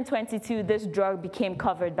 2022, this drug became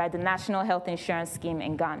covered by the National Health Insurance Scheme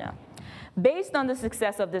in Ghana. Based on the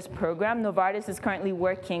success of this program, Novartis is currently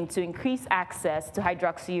working to increase access to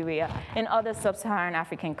hydroxyurea in other sub-Saharan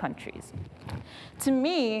African countries. To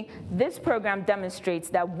me, this program demonstrates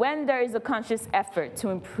that when there is a conscious effort to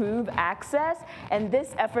improve access, and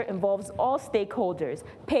this effort involves all stakeholders,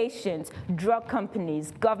 patients, drug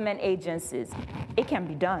companies, government agencies, it can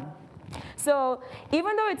be done. So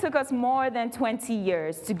even though it took us more than 20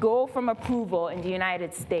 years to go from approval in the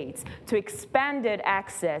United States to expanded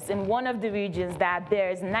access in one of the regions that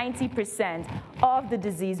bears 90% of the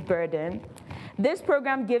disease burden, this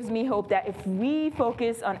program gives me hope that if we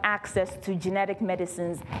focus on access to genetic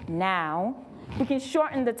medicines now, we can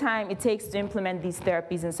shorten the time it takes to implement these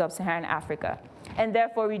therapies in sub-Saharan Africa, and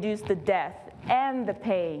therefore reduce the death and the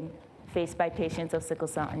pain faced by patients of sickle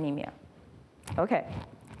cell anemia. Okay.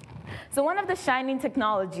 So one of the shining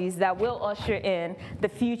technologies that will usher in the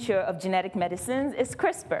future of genetic medicines is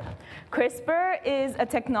CRISPR. CRISPR is a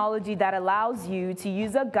technology that allows you to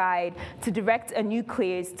use a guide to direct a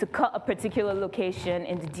nuclease to cut a particular location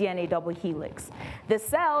in the DNA double helix. The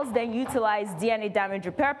cells then utilize DNA damage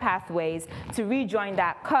repair pathways to rejoin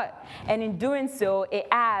that cut, and in doing so, it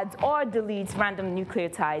adds or deletes random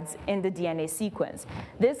nucleotides in the DNA sequence.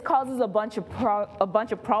 This causes a bunch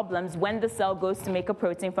of problems when the cell goes to make a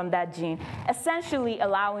protein from that gene, essentially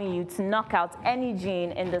allowing you to knock out any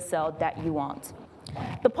gene in the cell that you want.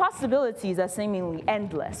 The possibilities are seemingly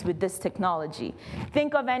endless with this technology.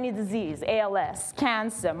 Think of any disease, ALS,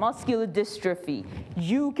 cancer, muscular dystrophy.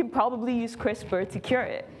 You can probably use CRISPR to cure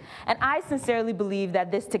it. And I sincerely believe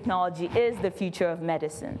that this technology is the future of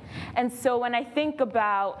medicine. And so when I think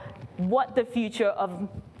about what the future of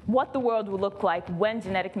what the world will look like when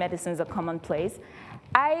genetic medicines are commonplace,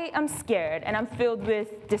 I am scared and I'm filled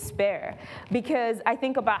with despair because I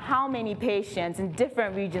think about how many patients in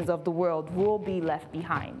different regions of the world will be left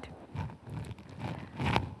behind.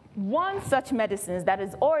 One such medicine that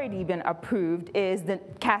has already been approved is the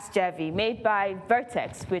Casgevy, made by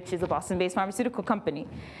Vertex, which is a Boston-based pharmaceutical company.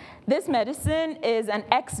 This medicine is an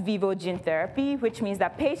ex vivo gene therapy, which means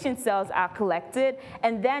that patient cells are collected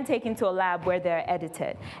and then taken to a lab where they're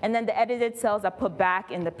edited. And then the edited cells are put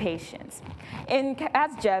back in the patients. In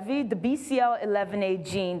Casgevy, the BCL11A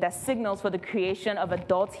gene that signals for the creation of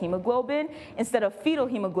adult hemoglobin instead of fetal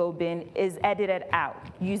hemoglobin is edited out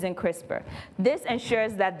using CRISPR. This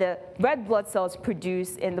ensures that the red blood cells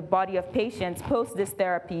produced in the body of patients post this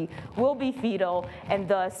therapy will be fetal and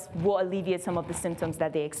thus will alleviate some of the symptoms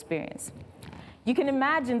that they experience. You can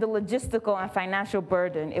imagine the logistical and financial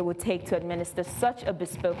burden it would take to administer such a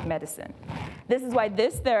bespoke medicine. This is why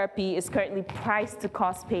this therapy is currently priced to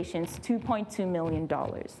cost patients $2.2 million.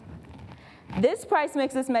 This price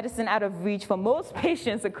makes this medicine out of reach for most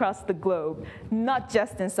patients across the globe, not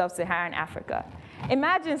just in sub-Saharan Africa.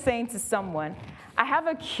 Imagine saying to someone, I have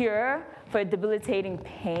a cure for debilitating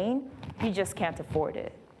pain, you just can't afford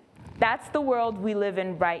it. That's the world we live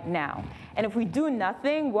in right now. And if we do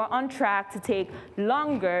nothing, we're on track to take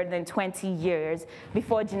longer than 20 years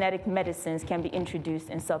before genetic medicines can be introduced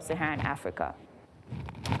in sub-Saharan Africa.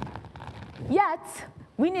 Yet,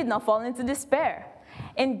 we need not fall into despair.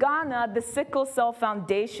 In Ghana, the Sickle Cell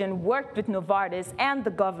Foundation worked with Novartis and the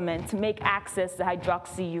government to make access to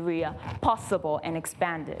hydroxyurea possible and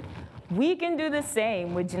expanded. We can do the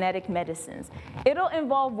same with genetic medicines. It'll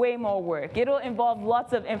involve way more work. It'll involve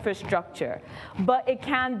lots of infrastructure, but it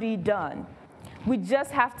can be done. We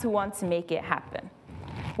just have to want to make it happen.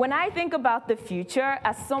 When I think about the future,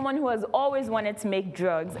 as someone who has always wanted to make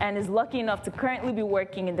drugs and is lucky enough to currently be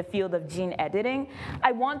working in the field of gene editing,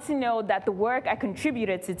 I want to know that the work I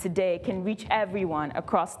contributed to today can reach everyone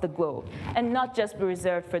across the globe and not just be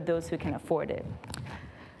reserved for those who can afford it.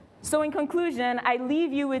 So in conclusion, I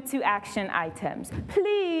leave you with 2 action items.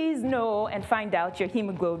 Please know and find out your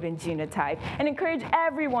hemoglobin genotype and encourage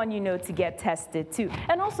everyone you know to get tested too.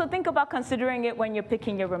 And also think about considering it when you're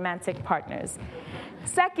picking your romantic partners.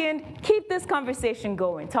 Second, keep this conversation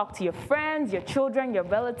going. Talk to your friends, your children, your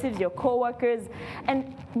relatives, your coworkers,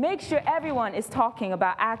 and make sure everyone is talking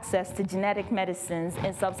about access to genetic medicines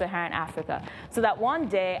in sub-Saharan Africa so that one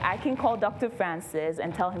day I can call Dr. Francis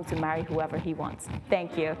and tell him to marry whoever he wants.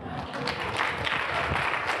 Thank you.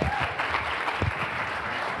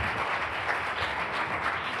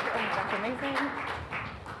 That's amazing.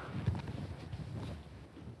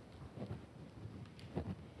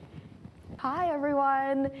 Hi,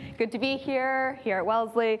 everyone. Good to be here at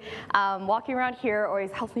Wellesley. Walking around here always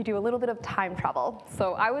helps me do a little bit of time travel.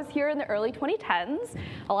 So I was here in the early 2010s.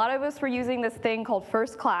 A lot of us were using this thing called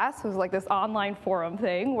First Class. It was like this online forum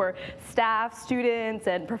thing where staff, students,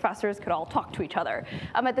 and professors could all talk to each other.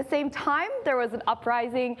 At the same time, there was an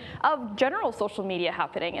uprising of general social media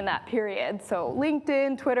happening in that period. So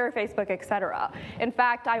LinkedIn, Twitter, Facebook, etc. In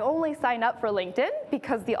fact, I only signed up for LinkedIn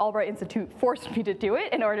because the Albright Institute forced me to do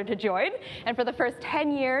it in order to join. And for the first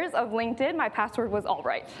 10 years of LinkedIn, my password was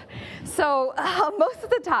Albright. So most of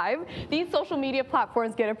the time, these social media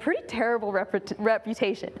platforms get a pretty terrible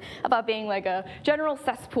reputation about being like a general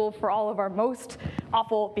cesspool for all of our most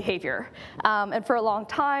awful behavior. And for a long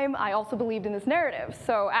time, I also believed in this narrative.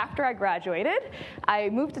 So after I graduated, I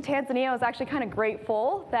moved to Tanzania. I was actually kind of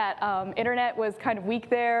grateful that internet was kind of weak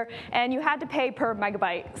there, and you had to pay per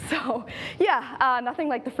megabyte. So yeah, nothing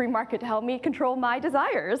like the free market to help me control my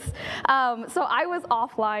desires. So I was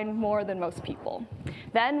offline more than most people.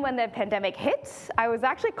 Then when the pandemic hit, I was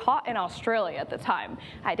actually caught in Australia at the time.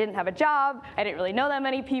 I didn't have a job. I didn't really know that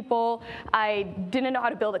many people. I didn't know how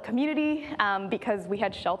to build a community because we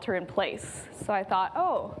had shelter in place. So I thought,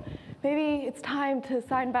 oh, maybe it's time to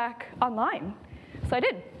sign back online. So I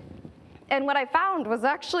did. And what I found was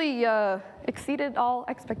actually exceeded all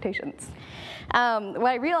expectations. What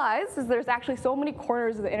I realized is there's actually so many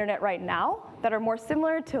corners of the internet right now that are more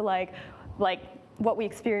similar to like what we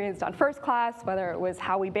experienced on First Class, whether it was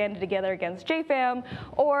how we banded together against JFAM,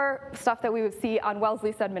 or stuff that we would see on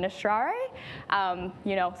Wellesley's Administrare,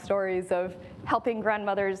 you know, stories of helping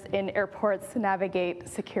grandmothers in airports navigate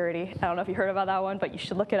security. I don't know if you heard about that one, but you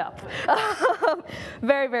should look it up.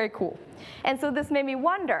 Very, very cool. And so this made me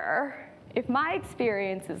wonder, if my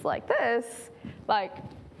experience is like this, like,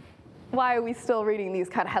 why are we still reading these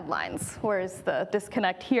kind of headlines? Where's the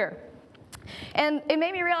disconnect here? And it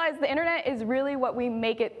made me realize the internet is really what we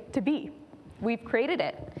make it to be. We've created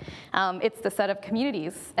it. It's the set of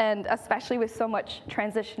communities, and especially with so much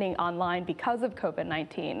transitioning online because of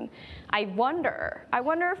COVID-19, I wonder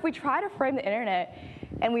if we try to frame the internet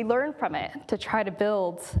and we learn from it to try to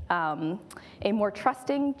build a more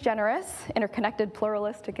trusting, generous, interconnected,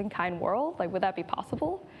 pluralistic, and kind world, like, would that be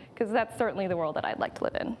possible? Because that's certainly the world that I'd like to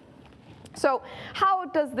live in. So how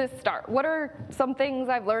does this start? What are some things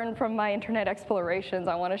I've learned from my internet explorations?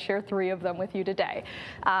 I want to share 3 of them with you today.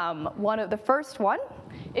 The first one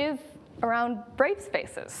is around brave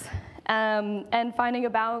spaces. And finding a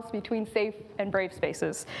balance between safe and brave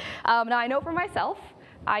spaces. Now, I know for myself,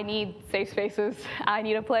 I need safe spaces. I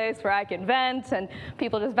need a place where I can vent and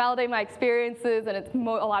people just validate my experiences, and it's a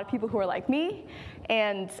lot of people who are like me,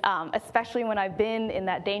 and especially when I've been in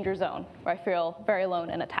that danger zone where I feel very alone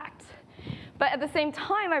and attacked. But at the same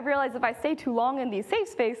time, I've realized if I stay too long in these safe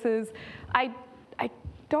spaces, I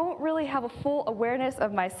don't really have a full awareness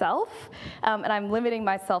of myself, and I'm limiting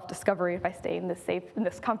my self-discovery if I stay in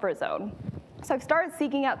this comfort zone. So I've started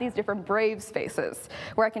seeking out these different brave spaces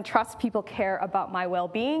where I can trust people care about my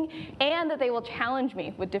well-being and that they will challenge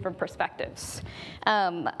me with different perspectives.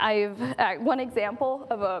 One example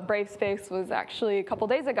of a brave space was actually a couple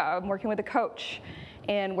days ago. I'm working with a coach,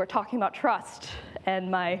 and we're talking about trust and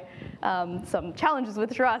some challenges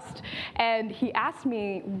with trust. And he asked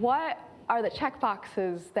me, what are the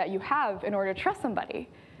checkboxes that you have in order to trust somebody?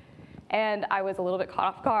 And I was a little bit caught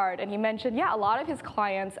off guard. And he mentioned, yeah, a lot of his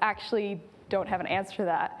clients actually don't have an answer to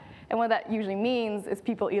that. And what that usually means is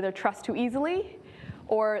people either trust too easily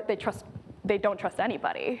or they don't trust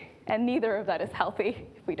anybody. And neither of that is healthy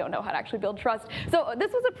if we don't know how to actually build trust. So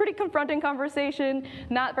this was a pretty confronting conversation,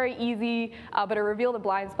 not very easy, but it revealed a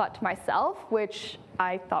blind spot to myself, which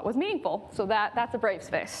I thought was meaningful. So that's a brave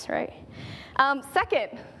space, right?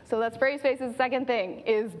 Second, so that's brave space's second thing,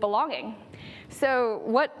 is belonging. So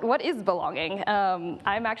what is belonging?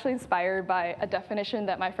 I'm actually inspired by a definition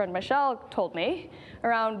that my friend Michelle told me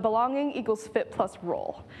around belonging equals fit plus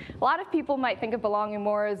role. A lot of people might think of belonging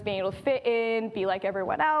more as being able to fit in, be like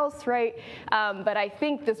everyone else, right? But I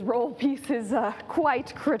think this role piece is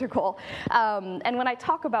quite critical. And when I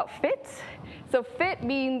talk about fit, so fit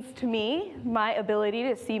means to me my ability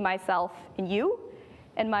to see myself in you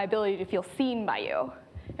and my ability to feel seen by you.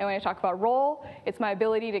 And when I talk about role, it's my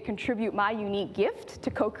ability to contribute my unique gift to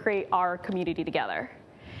co-create our community together,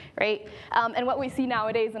 right? And what we see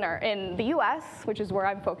nowadays in the US, which is where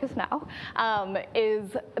I'm focused now,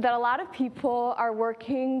 is that a lot of people are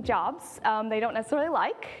working jobs they don't necessarily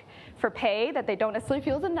like, for pay that they don't necessarily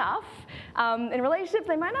feel is enough, in relationships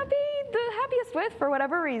they might not be the happiest with for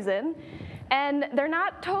whatever reason, and they're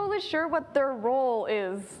not totally sure what their role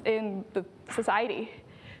is in the society.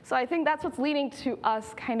 So I think that's what's leading to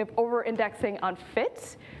us kind of over-indexing on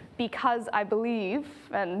fit, because I believe,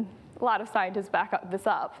 and a lot of scientists back this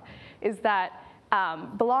up, is that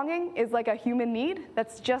belonging is like a human need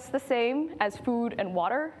that's just the same as food and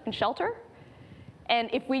water and shelter. And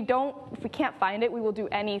if we can't find it, we will do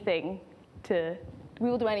anything to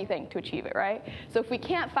achieve it, right? So if we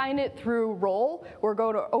can't find it through role, we're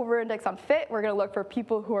going to over-index on fit. We're going to look for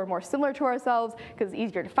people who are more similar to ourselves because it's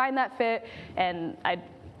easier to find that fit. And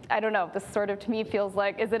I don't know, this sort of to me feels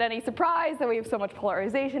like, is it any surprise that we have so much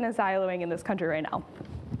polarization and siloing in this country right now?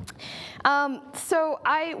 So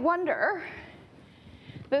I wonder,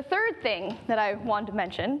 the third thing that I want to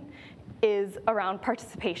mention is around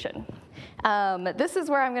participation. This is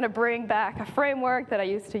where I'm going to bring back a framework that I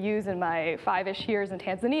used to use in my 5-ish years in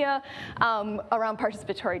Tanzania around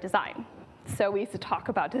participatory design. So we used to talk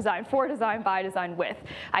about design for, design by, design with.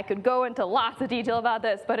 I could go into lots of detail about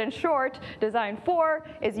this, but in short, design for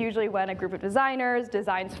is usually when a group of designers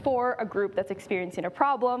designs for a group that's experiencing a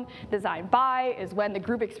problem. Design by is when the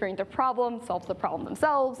group experiencing a problem solves the problem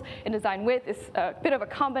themselves. And design with is a bit of a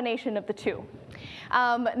combination of the two.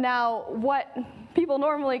 Now, what people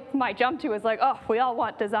normally might jump to is like, oh, we all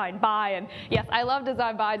want design by, and yes, I love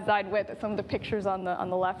design by, design with. Some of the pictures on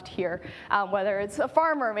the left here, whether it's a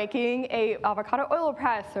farmer making a avocado oil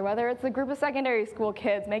press, or whether it's a group of secondary school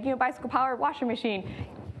kids making a bicycle-powered washing machine,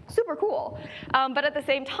 super cool. But at the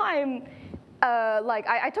same time,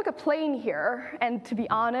 I took a plane here, and to be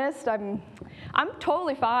honest, I'm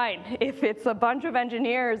totally fine if it's a bunch of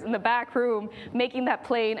engineers in the back room making that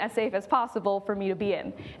plane as safe as possible for me to be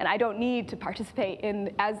in. And I don't need to participate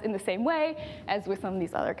in the same way as with some of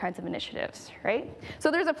these other kinds of initiatives, right? So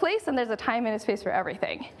there's a place and there's a time and a space for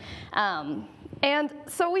everything. And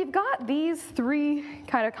so we've got these three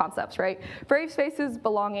kind of concepts, right? Brave spaces,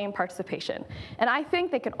 belonging, and participation. And I think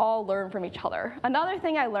they can all learn from each other. Another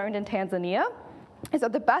thing I learned in Tanzania is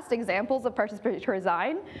that the best examples of participatory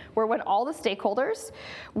design were when all the stakeholders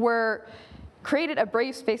created a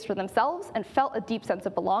brave space for themselves and felt a deep sense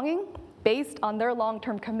of belonging based on their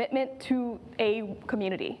long-term commitment to a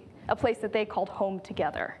community, a place that they called home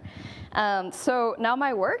together. So now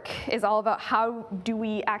my work is all about how do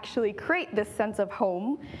we actually create this sense of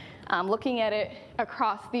home, looking at it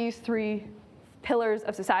across these three pillars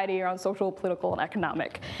of society around social, political, and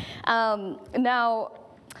economic. Now,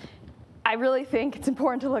 I really think it's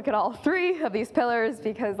important to look at all three of these pillars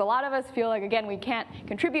because a lot of us feel like, again, we can't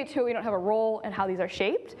contribute to it, we don't have a role in how these are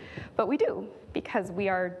shaped, but we do because we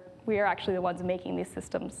are We are actually the ones making these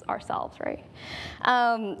systems ourselves, right?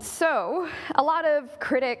 So a lot of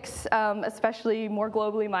critics, especially more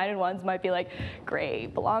globally minded ones, might be like,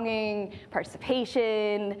 great, belonging,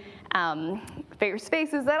 participation, favorite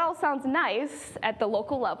spaces, that all sounds nice at the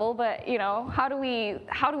local level, but how do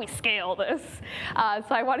we scale this?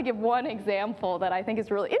 So I want to give one example that I think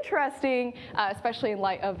is really interesting, especially in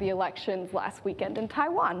light of the elections last weekend in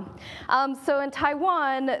Taiwan. So in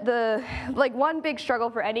Taiwan, one big struggle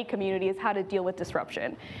for any community is how to deal with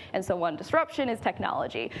disruption. And so one disruption is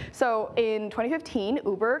technology. So in 2015,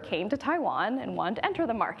 Uber came to Taiwan and wanted to enter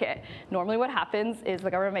the market. Normally what happens is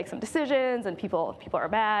the government makes some decisions and people are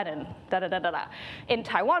mad and da-da-da-da-da. In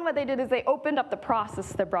Taiwan, what they did is they opened up the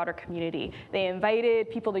process to the broader community. They invited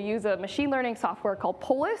people to use a machine learning software called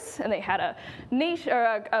Polis, and they had a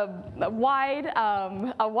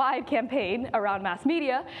wide campaign around mass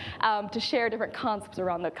media to share different concepts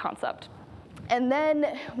around the concept. And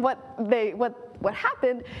then what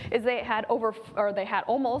happened is they had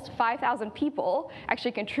almost 5,000 people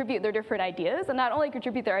actually contribute their different ideas, and not only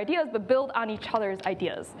contribute their ideas, but build on each other's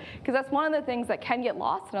ideas. Because that's one of the things that can get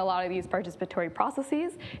lost in a lot of these participatory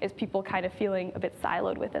processes, is people kind of feeling a bit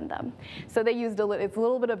siloed within them. So they used it's a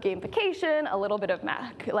little bit of gamification, a little bit of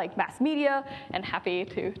mass media, and happy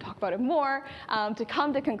to talk about it more, to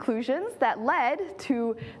come to conclusions that led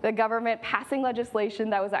to the government passing legislation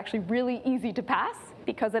that was actually really easy to pass,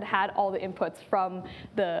 because it had all the inputs from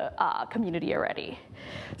the community already.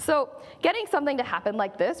 So getting something to happen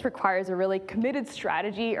like this requires a really committed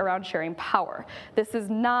strategy around sharing power. This is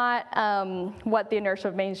not what the inertia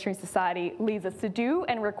of mainstream society leads us to do,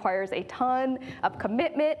 and requires a ton of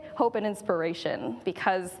commitment, hope, and inspiration,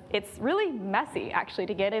 because it's really messy, actually,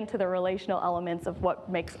 to get into the relational elements of what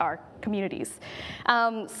makes our communities.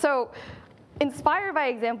 So inspired by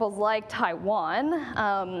examples like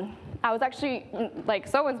Taiwan, I was actually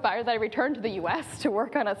so inspired that I returned to the US to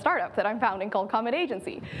work on a startup that I'm founding called Common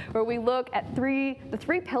Agency, where we look at the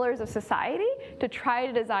three pillars of society to try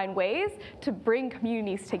to design ways to bring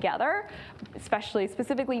communities together,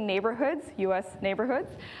 specifically neighborhoods, US neighborhoods,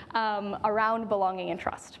 around belonging and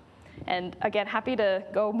trust. And again, happy to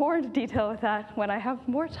go more into detail with that when I have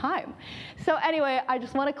more time. So anyway, I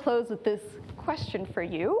just want to close with this question for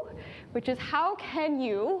you, which is, how can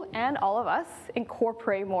you and all of us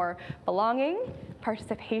incorporate more belonging,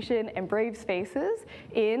 participation, and brave spaces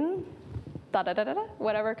in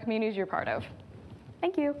whatever communities you're part of?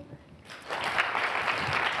 Thank you.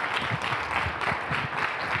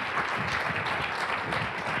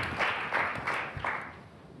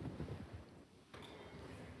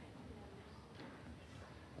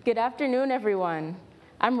 Good afternoon, everyone.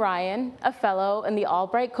 I'm Ryan, a fellow in the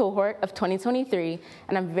Albright cohort of 2023,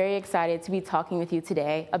 and I'm very excited to be talking with you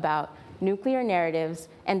today about nuclear narratives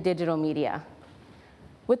and digital media.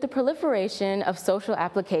 With the proliferation of social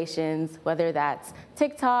applications, whether that's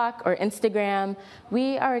TikTok or Instagram,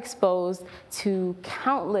 we are exposed to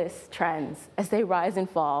countless trends as they rise and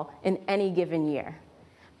fall in any given year.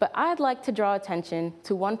 But I'd like to draw attention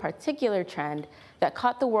to one particular trend that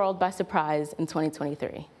caught the world by surprise in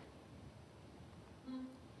 2023.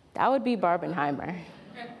 That would be Barbenheimer.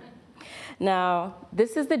 Now,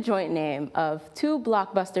 this is the joint name of two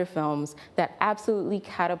blockbuster films that absolutely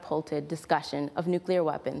catapulted discussion of nuclear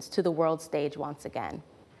weapons to the world stage once again.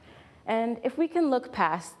 And if we can look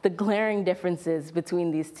past the glaring differences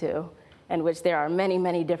between these two, in which there are many,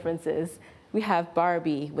 many differences, we have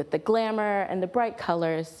Barbie with the glamour and the bright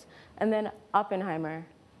colors, and then Oppenheimer,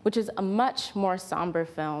 which is a much more somber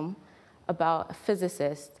film about a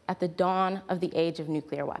physicist at the dawn of the age of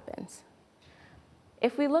nuclear weapons.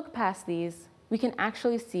 If we look past these, we can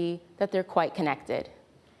actually see that they're quite connected.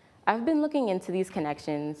 I've been looking into these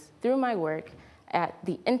connections through my work at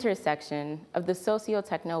the intersection of the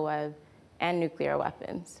socio-techno web and nuclear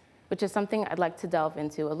weapons, which is something I'd like to delve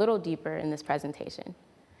into a little deeper in this presentation.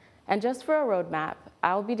 And just for a roadmap,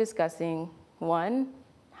 I'll be discussing, one,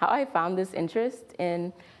 how I found this interest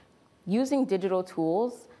in using digital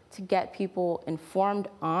tools to get people informed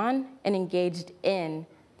on and engaged in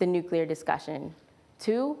the nuclear discussion.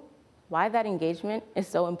 Two, why that engagement is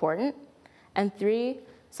so important. And three,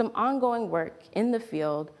 some ongoing work in the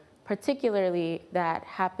field, particularly that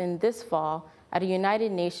happened this fall at a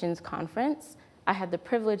United Nations conference I had the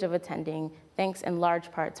privilege of attending, thanks in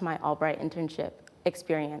large part to my Albright internship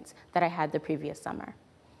experience that I had the previous summer.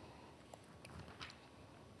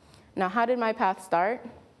 Now, how did my path start?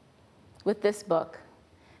 With this book.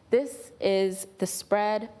 This is The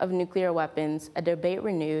Spread of Nuclear Weapons, A Debate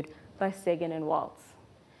Renewed by Sagan and Waltz.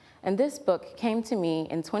 And this book came to me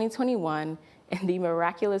in 2021 in the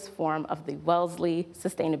miraculous form of the Wellesley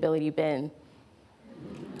Sustainability Bin.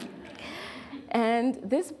 And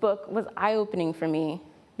this book was eye-opening for me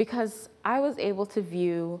because I was able to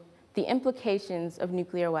view the implications of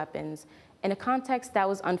nuclear weapons in a context that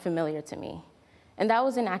was unfamiliar to me, and that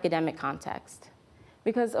was an academic context.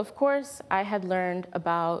 Because of course, I had learned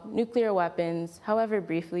about nuclear weapons, however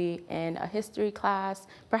briefly, in a history class,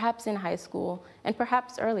 perhaps in high school, and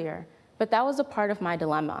perhaps earlier, but that was a part of my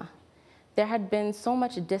dilemma. There had been so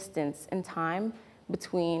much distance in time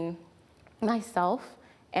between myself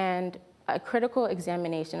and a critical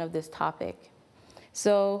examination of this topic.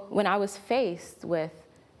 So when I was faced with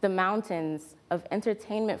the mountains of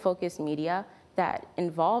entertainment-focused media that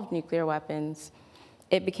involved nuclear weapons,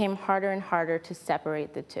 it became harder and harder to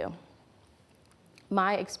separate the two.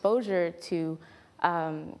 My exposure to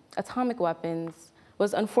atomic weapons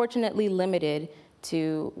was unfortunately limited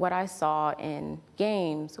to what I saw in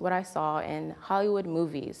games, what I saw in Hollywood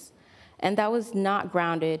movies, and that was not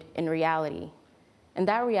grounded in reality. And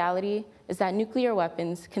that reality is that nuclear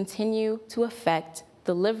weapons continue to affect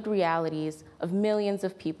the lived realities of millions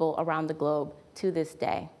of people around the globe to this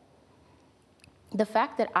day. The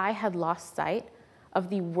fact that I had lost sight of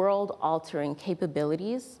the world-altering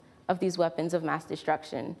capabilities of these weapons of mass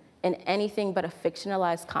destruction in anything but a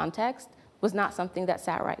fictionalized context was not something that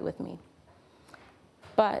sat right with me.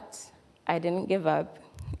 But I didn't give up.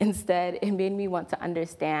 Instead, it made me want to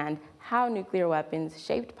understand how nuclear weapons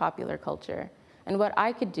shaped popular culture and what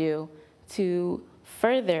I could do to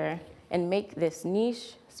further and make this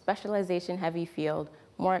niche, specialization-heavy field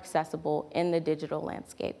more accessible in the digital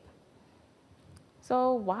landscape.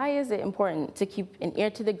 So why is it important to keep an ear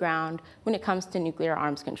to the ground when it comes to nuclear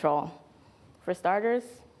arms control? For starters,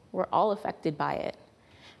 we're all affected by it,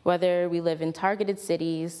 whether we live in targeted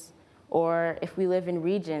cities or if we live in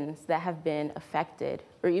regions that have been affected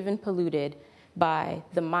or even polluted by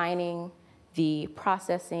the mining, the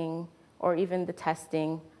processing, or even the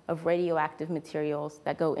testing of radioactive materials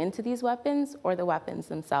that go into these weapons or the weapons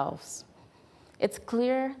themselves. It's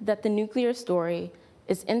clear that the nuclear story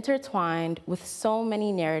is intertwined with so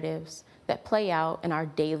many narratives that play out in our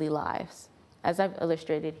daily lives, as I've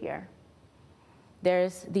illustrated here.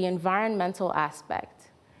 There's the environmental aspect,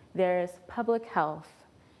 there's public health,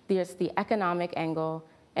 there's the economic angle,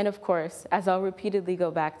 and of course, as I'll repeatedly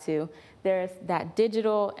go back to, there's that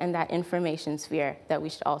digital and that information sphere that we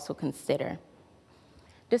should also consider.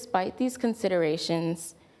 Despite these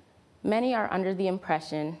considerations, many are under the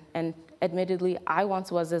impression, and admittedly I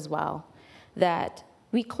once was as well, that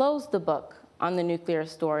we closed the book on the nuclear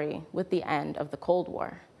story with the end of the Cold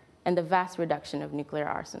War and the vast reduction of nuclear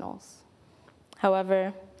arsenals.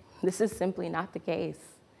 However, this is simply not the case.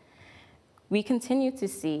 We continue to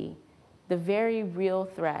see the very real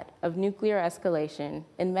threat of nuclear escalation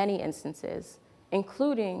in many instances,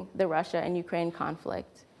 including the Russia and Ukraine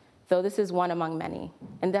conflict, though this is one among many,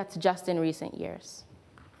 and that's just in recent years.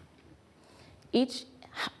 Each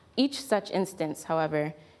such instance,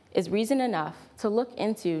 however, is reason enough to look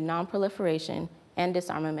into non-proliferation and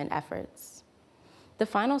disarmament efforts. The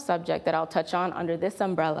final subject that I'll touch on under this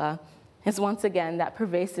umbrella is once again that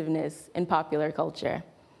pervasiveness in popular culture.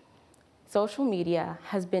 Social media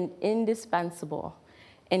has been indispensable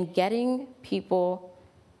in getting people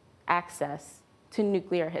access to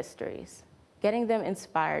nuclear histories, getting them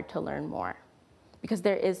inspired to learn more, because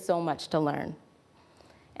there is so much to learn.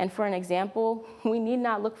 And for an example, we need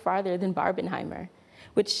not look farther than Barbenheimer,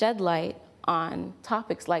 which shed light on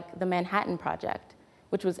topics like the Manhattan Project,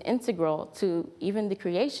 which was integral to even the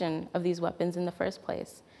creation of these weapons in the first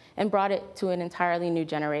place, and brought it to an entirely new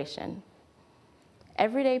generation.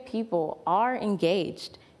 Everyday people are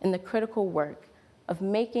engaged in the critical work of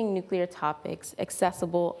making nuclear topics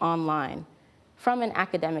accessible online from an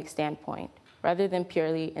academic standpoint, rather than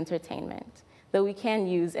purely entertainment, though we can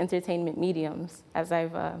use entertainment mediums, as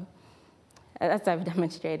I've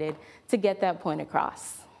demonstrated, to get that point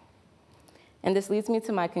across. And this leads me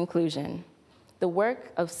to my conclusion. The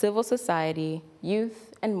work of civil society,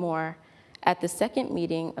 youth, and more at the second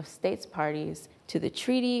meeting of states parties to the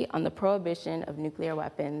Treaty on the Prohibition of Nuclear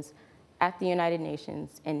Weapons at the United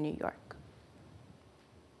Nations in New York.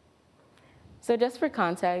 So just for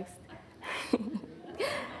context,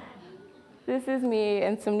 this is me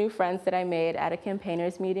and some new friends that I made at a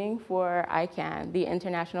campaigners meeting for ICAN, the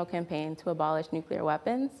international campaign to abolish nuclear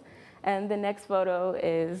weapons. And the next photo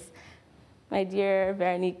is my dear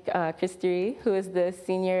Veronique Christery, who is the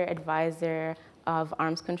senior advisor of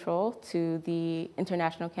arms control to the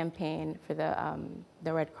international campaign for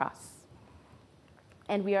the Red Cross.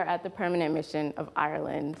 And we are at the permanent mission of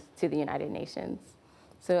Ireland to the United Nations.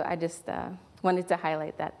 So I just wanted to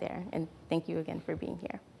highlight that there, and thank you again for being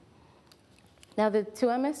here. Now, the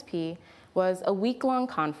 2MSP was a week-long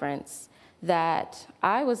conference that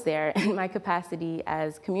I was there in my capacity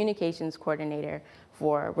as communications coordinator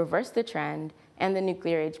for Reverse the Trend and the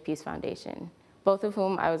Nuclear Age Peace Foundation, both of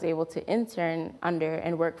whom I was able to intern under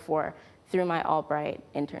and work for through my Albright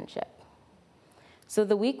internship. So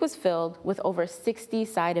the week was filled with over 60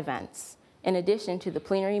 side events, in addition to the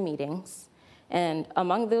plenary meetings. And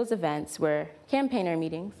among those events were campaigner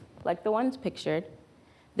meetings, like the ones pictured.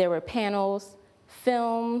 There were panels,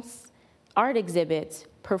 films, art exhibits,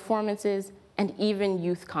 performances, and even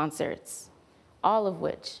youth concerts, all of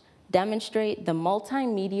which demonstrate the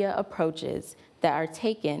multimedia approaches that are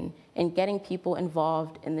taken in getting people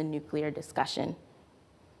involved in the nuclear discussion.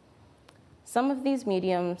 Some of these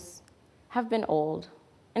mediums have been old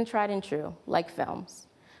and tried and true, like films,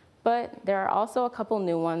 but there are also a couple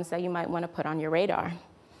new ones that you might want to put on your radar.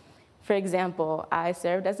 For example, I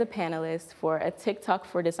served as a panelist for a TikTok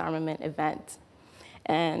for Disarmament event,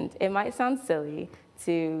 and it might sound silly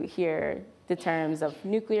to hear the terms of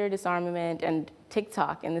nuclear disarmament and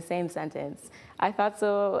TikTok in the same sentence. I thought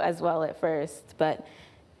so as well at first, but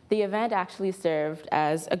the event actually served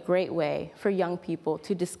as a great way for young people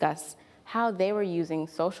to discuss how they were using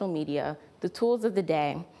social media, the tools of the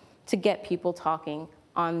day, to get people talking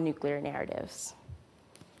on nuclear narratives.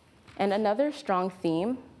 And another strong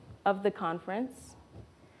theme of the conference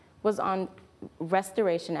was on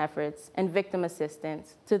restoration efforts and victim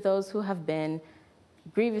assistance to those who have been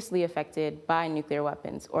grievously affected by nuclear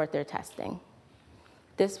weapons or their testing.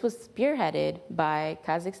 This was spearheaded by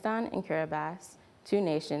Kazakhstan and Kiribati, two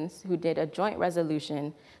nations who did a joint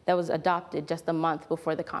resolution that was adopted just a month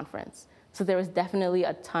before the conference. So there was definitely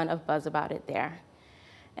a ton of buzz about it there.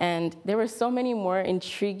 And there were so many more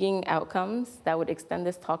intriguing outcomes that would extend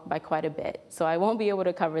this talk by quite a bit. So I won't be able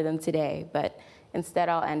to cover them today, but instead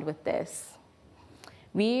I'll end with this.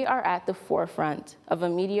 We are at the forefront of a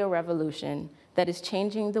media revolution that is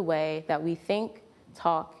changing the way that we think,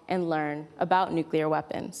 talk, and learn about nuclear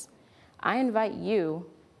weapons. I invite you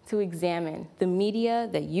to examine the media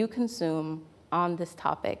that you consume on this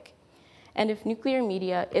topic. And if nuclear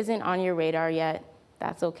media isn't on your radar yet,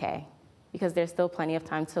 that's okay, because there's still plenty of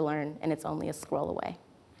time to learn, and it's only a scroll away.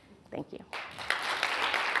 Thank you.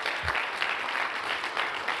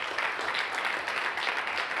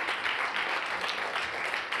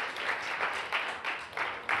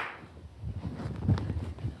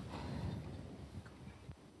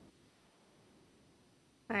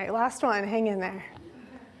 All right, last one, hang in there.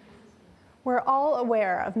 We're all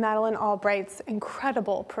aware of Madeleine Albright's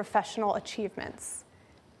incredible professional achievements.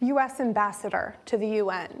 U.S. Ambassador to the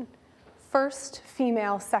UN, first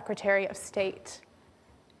female Secretary of State,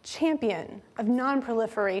 champion of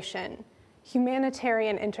nonproliferation,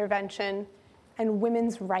 humanitarian intervention, and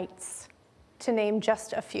women's rights, to name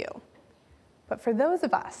just a few. But for those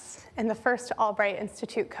of us in the first Albright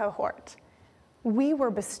Institute cohort, we were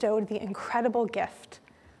bestowed the incredible gift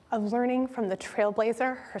of learning from the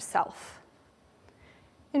trailblazer herself.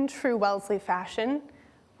 In true Wellesley fashion,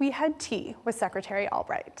 we had tea with Secretary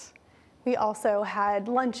Albright. We also had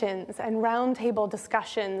luncheons and roundtable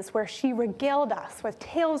discussions where she regaled us with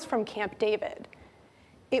tales from Camp David.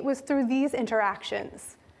 It was through these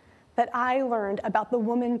interactions that I learned about the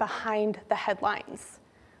woman behind the headlines,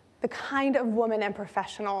 the kind of woman and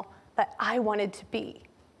professional that I wanted to be.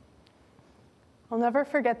 I'll never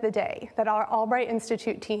forget the day that our Albright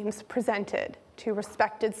Institute teams presented to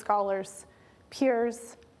respected scholars,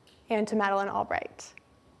 peers, and to Madeleine Albright.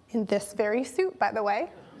 In this very suit, by the way.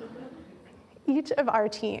 Each of our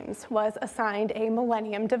teams was assigned a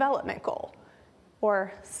Millennium Development Goal,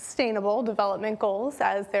 or Sustainable Development Goals,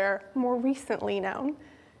 as they're more recently known.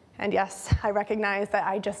 And yes, I recognize that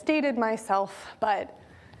I just dated myself, but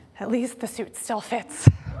at least the suit still fits.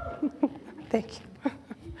 Thank you.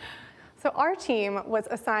 So our team was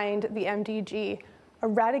assigned the MDG,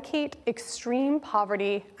 Eradicate Extreme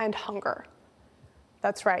Poverty and Hunger.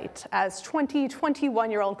 That's right, as 20,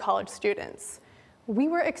 21-year-old college students, we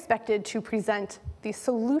were expected to present the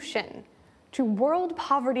solution to world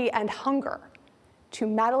poverty and hunger to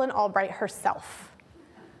Madeleine Albright herself,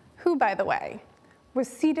 who, by the way, was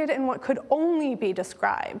seated in what could only be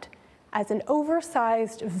described as an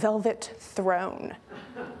oversized velvet throne.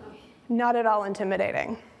 Not at all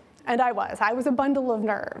intimidating. And I was a bundle of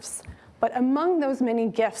nerves. But among those many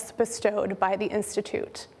gifts bestowed by the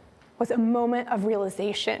Institute was a moment of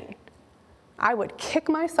realization. I would kick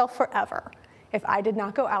myself forever if I did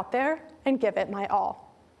not go out there and give it my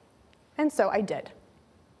all. And so I did.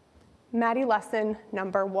 Maddy lesson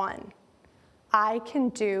number 1, I can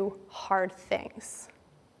do hard things.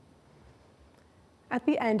 At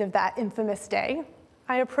the end of that infamous day,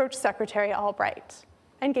 I approached Secretary Albright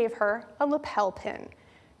and gave her a lapel pin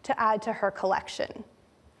to add to her collection.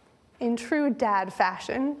 In true dad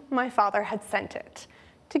fashion, my father had sent it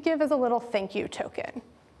to give as a little thank you token.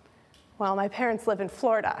 Well, my parents live in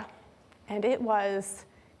Florida, and it was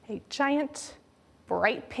a giant,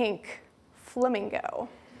 bright pink flamingo.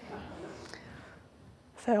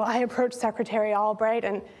 So I approached Secretary Albright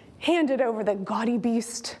and handed over the gaudy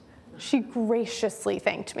beast. She graciously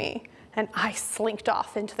thanked me, and I slinked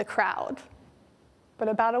off into the crowd. But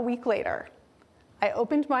about a week later, I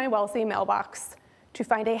opened my Wellesley mailbox to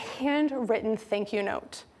find a handwritten thank you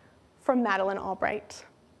note from Madeleine Albright.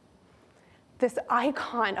 This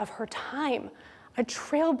icon of her time, a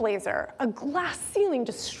trailblazer, a glass ceiling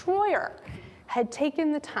destroyer, had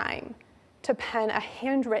taken the time to pen a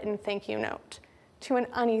handwritten thank you note to an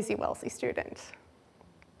uneasy Wellesley student.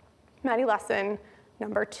 Maddie lesson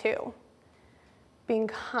number 2. Being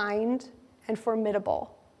kind and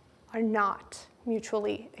formidable are not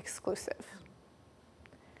mutually exclusive.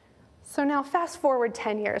 So now fast forward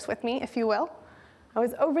 10 years with me, if you will. I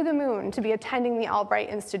was over the moon to be attending the Albright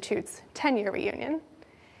Institute's 10-year reunion,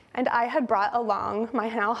 and I had brought along my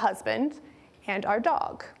now husband and our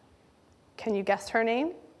dog. Can you guess her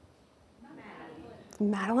name?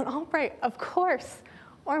 Madeleine Albright, of course,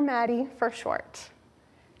 or Maddie for short.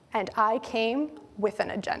 And I came with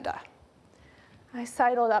an agenda. I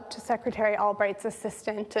sidled up to Secretary Albright's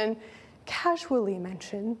assistant and casually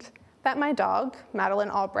mentioned that my dog, Madeleine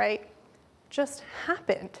Albright, just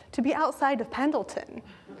happened to be outside of Pendleton,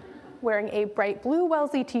 wearing a bright blue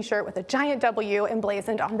Wellesley t-shirt with a giant W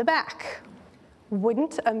emblazoned on the back.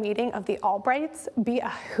 Wouldn't a meeting of the Albrights be a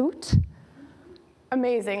hoot?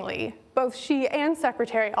 Amazingly, both she and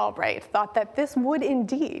Secretary Albright thought that this would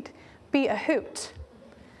indeed be a hoot.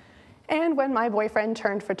 And when my boyfriend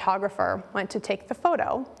turned photographer went to take the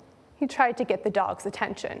photo, he tried to get the dog's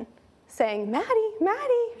attention, saying, "Maddie,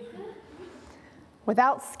 Maddie."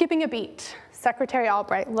 Without skipping a beat, Secretary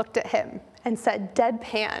Albright looked at him and said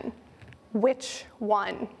deadpan, "Which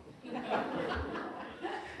one?"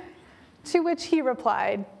 To which he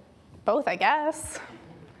replied, "Both, I guess."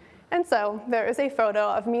 And so there is a photo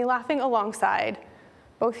of me laughing alongside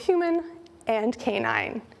both human and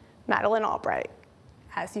canine Madeleine Albright,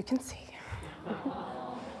 as you can see.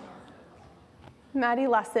 Maddie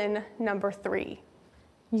lesson number 3.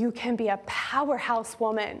 You can be a powerhouse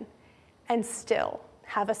woman and still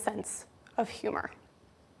have a sense of humor.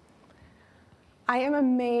 I am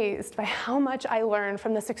amazed by how much I learned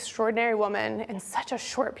from this extraordinary woman in such a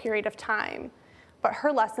short period of time, but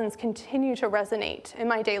her lessons continue to resonate in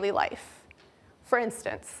my daily life. For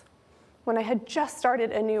instance, when I had just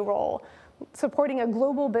started a new role supporting a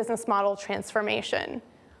global business model transformation,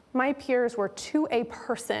 my peers were to a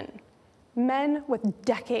person, men with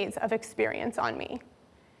decades of experience on me,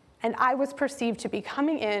 and I was perceived to be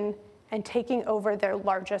coming in and taking over their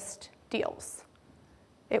largest deals.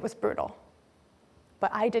 It was brutal,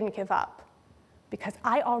 but I didn't give up because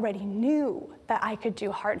I already knew that I could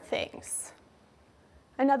do hard things.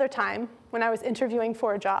 Another time, when I was interviewing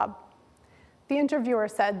for a job, the interviewer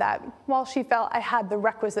said that while she felt I had the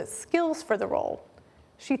requisite skills for the role,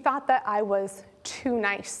 she thought that I was too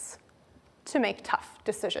nice to make tough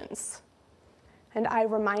decisions. And I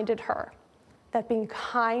reminded her that being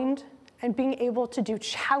kind and being able to do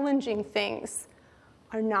challenging things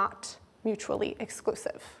are not mutually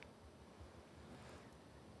exclusive.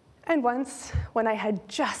 And once, when I had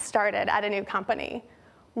just started at a new company,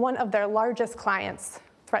 one of their largest clients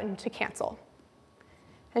threatened to cancel.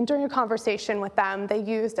 And during a conversation with them, they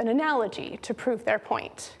used an analogy to prove their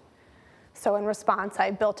point. So in response,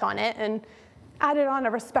 I built on it and added on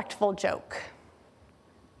a respectful joke.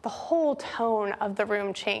 The whole tone of the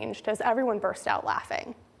room changed as everyone burst out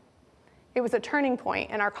laughing. It was a turning point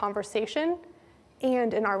in our conversation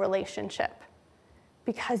and in our relationship,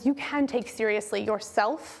 because you can take seriously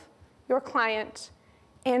yourself, your client,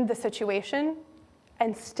 and the situation,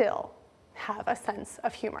 and still have a sense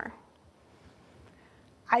of humor.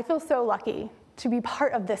 I feel so lucky to be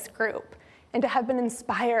part of this group and to have been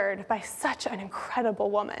inspired by such an incredible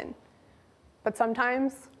woman. But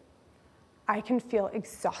sometimes I can feel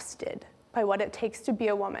exhausted by what it takes to be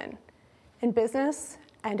a woman in business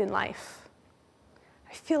and in life.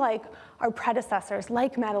 I feel like our predecessors,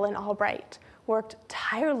 like Madeleine Albright, worked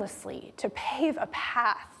tirelessly to pave a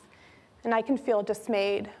path, and I can feel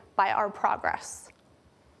dismayed by our progress.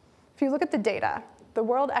 If you look at the data, the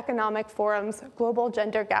World Economic Forum's Global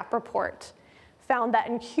Gender Gap Report found that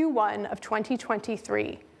in Q1 of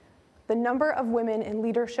 2023, the number of women in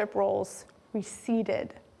leadership roles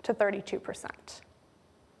receded to 32%.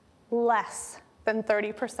 Less than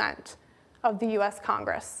 30% of the US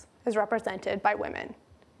Congress is represented by women.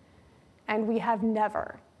 And we have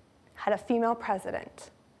never had a female president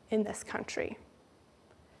in this country.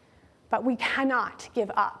 But we cannot give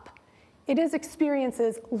up. It is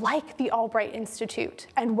experiences like the Albright Institute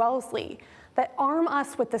and Wellesley that arm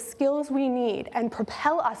us with the skills we need and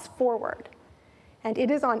propel us forward. And it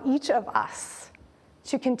is on each of us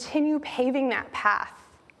to continue paving that path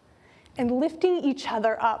and lifting each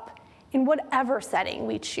other up in whatever setting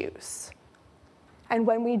we choose. And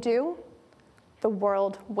when we do, the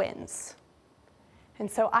world wins. And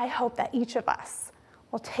so I hope that each of us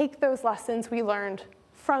will take those lessons we learned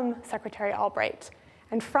from Secretary Albright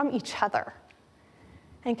and from each other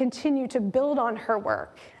and continue to build on her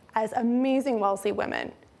work as amazing Wellesley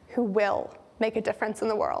women who will make a difference in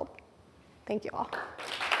the world. Thank you all.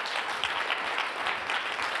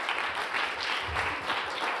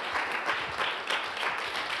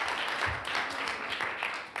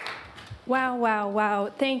 Wow, wow, wow.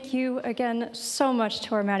 Thank you again so much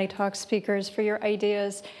to our Maddy Talks speakers for your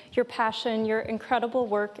ideas, your passion, your incredible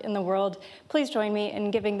work in the world. Please join me in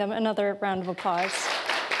giving them another round of applause.